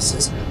flight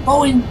surfaces.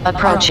 Boeing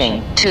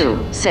approaching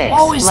 26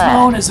 always left.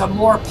 known as a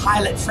more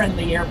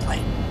pilot-friendly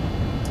airplane.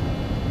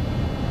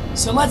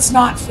 So let's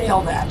not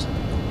fail that.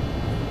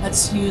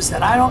 Let's use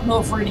that. I don't know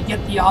if we're going to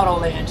get the auto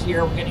land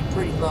here. We're getting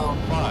pretty low.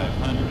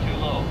 500 too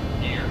low.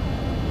 Gear.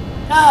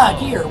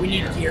 Gear. We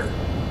need gear.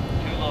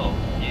 Too low.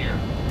 Gear.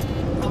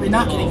 Probably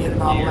not going to get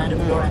an auto land if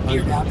we don't have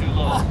gear down. Too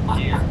low.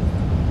 Gear.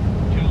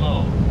 Too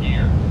low.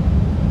 Gear.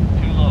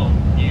 Too low.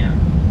 Gear.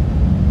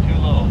 Too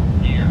low.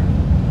 Gear.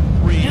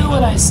 Do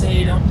what I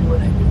say, don't do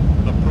what I do.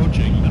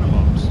 Approaching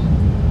minimums.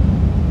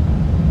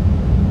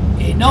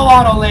 Okay, no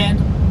auto land.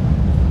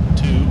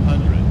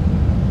 200.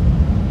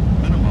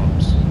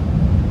 Minimums.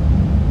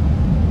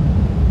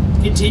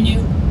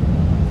 Continue.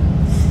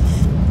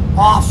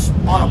 Off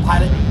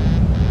autopilot.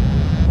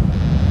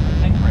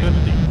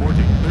 50,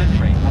 40,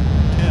 30,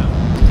 10.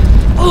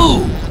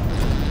 Ooh!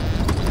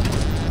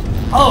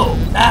 Oh,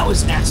 that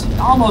was nasty.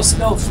 Almost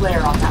no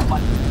flare on that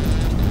one.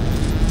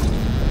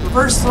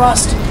 Reverse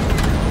thrust.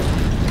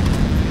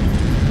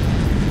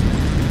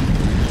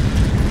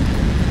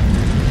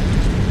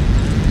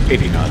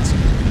 $80 knots.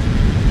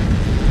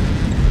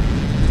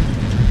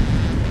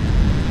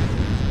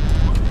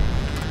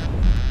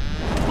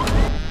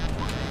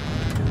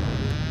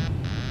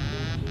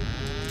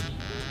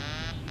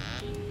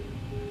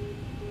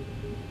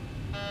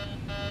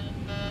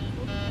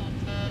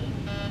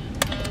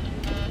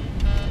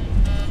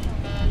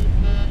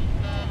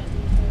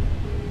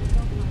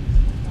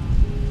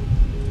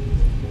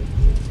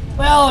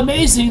 Well,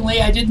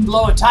 amazingly, I didn't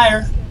blow a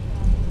tire.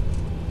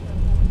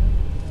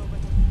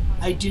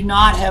 I do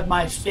not have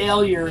my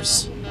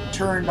failures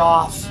turned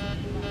off.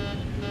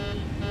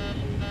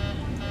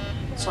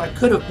 So I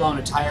could have blown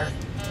a tire.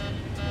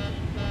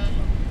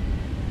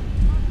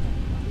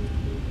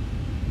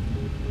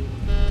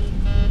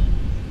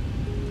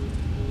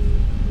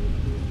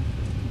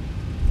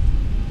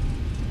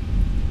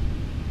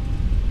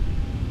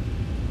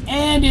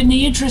 And in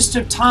the interest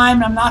of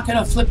time, I'm not going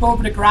to flip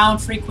over to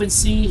ground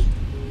frequency.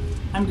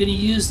 I'm going to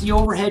use the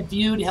overhead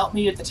view to help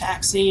me with the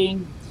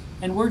taxiing.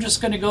 And we're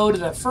just going to go to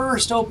the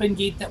first open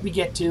gate that we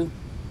get to.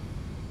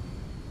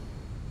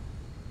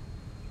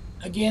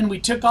 Again, we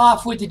took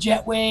off with the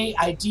jetway.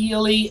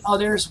 Ideally, oh,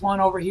 there's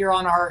one over here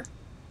on our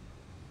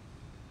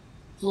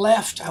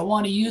left. I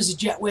want to use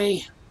the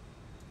jetway.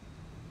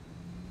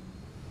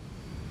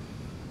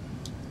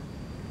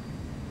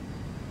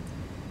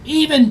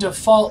 Even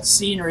default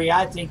scenery,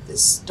 I think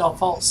this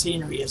default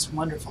scenery is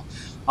wonderful.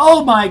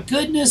 Oh my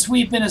goodness,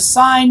 we've been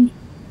assigned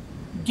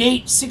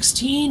gate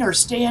 16 or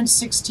stand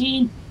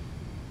 16.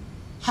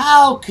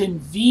 How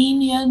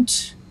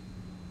convenient.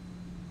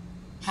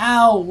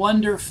 How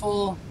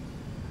wonderful.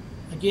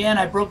 Again,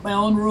 I broke my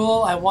own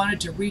rule. I wanted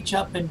to reach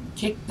up and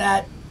kick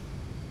that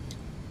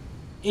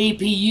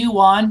APU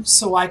on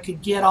so I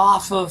could get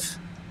off of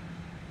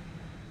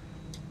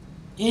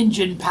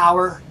engine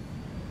power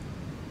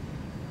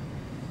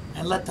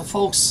and let the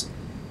folks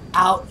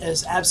out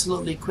as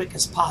absolutely quick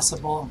as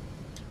possible.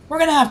 We're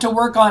going to have to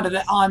work on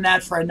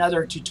that for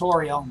another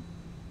tutorial.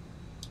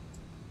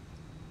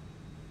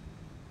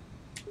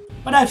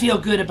 But I feel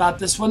good about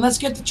this one. Let's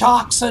get the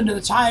chocks under the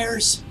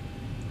tires.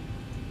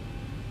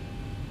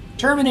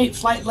 Terminate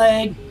flight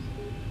leg.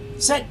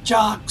 Set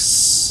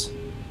chocks.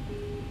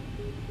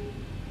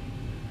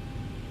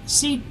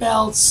 Seat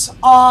belts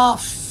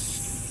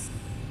off.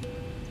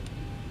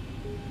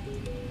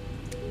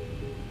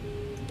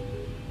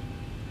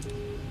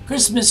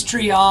 Christmas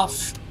tree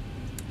off.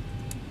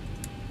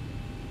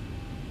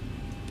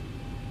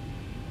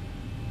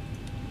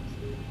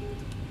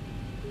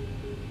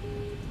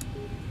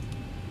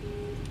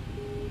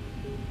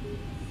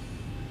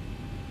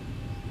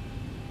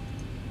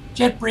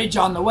 Jet bridge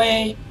on the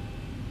way.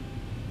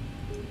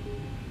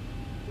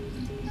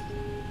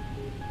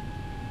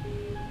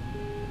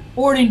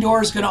 Boarding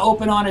door is going to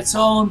open on its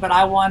own, but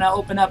I want to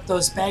open up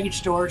those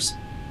baggage doors.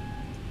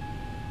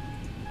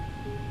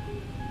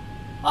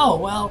 Oh,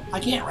 well, I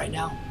can't right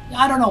now.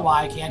 I don't know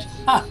why I can't.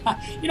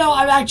 You know,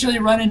 I've actually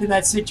run into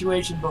that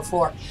situation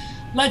before.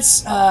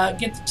 Let's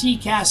get the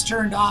TCAS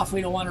turned off.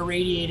 We don't want to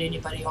radiate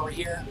anybody over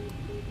here.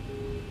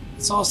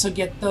 Let's also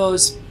get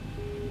those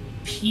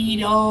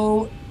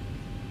pitot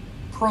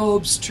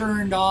probes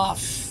turned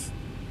off.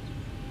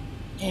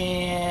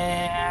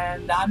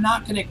 And I'm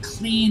not going to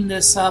clean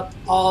this up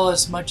all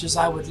as much as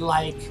I would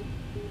like.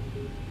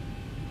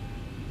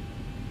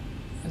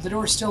 Are the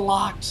doors still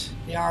locked?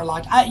 They are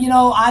locked. You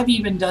know, I've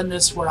even done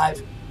this where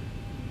I've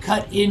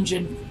cut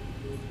engine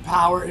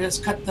power.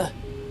 Just cut the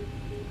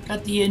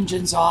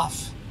engines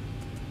off,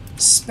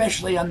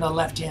 especially on the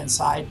left-hand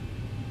side.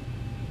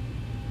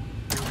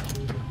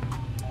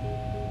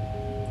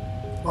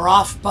 We're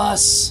off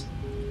bus.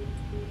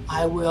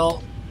 I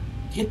will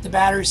hit the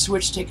battery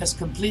switch, take us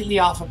completely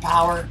off of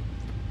power.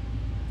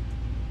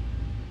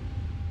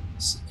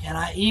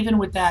 And even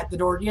with that, the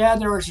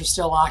doors are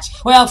still locked.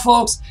 Well,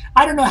 folks,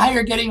 I don't know how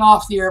you're getting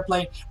off the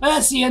airplane, but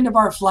that's the end of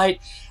our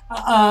flight.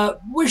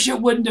 Wish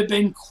it wouldn't have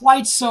been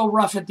quite so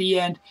rough at the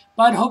end,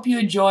 but hope you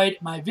enjoyed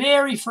my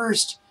very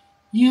first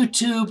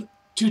YouTube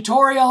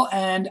tutorial,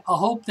 and I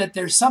hope that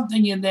there's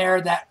something in there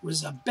that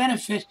was a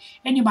benefit,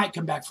 and you might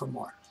come back for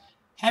more.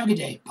 Have a good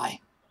day. Bye.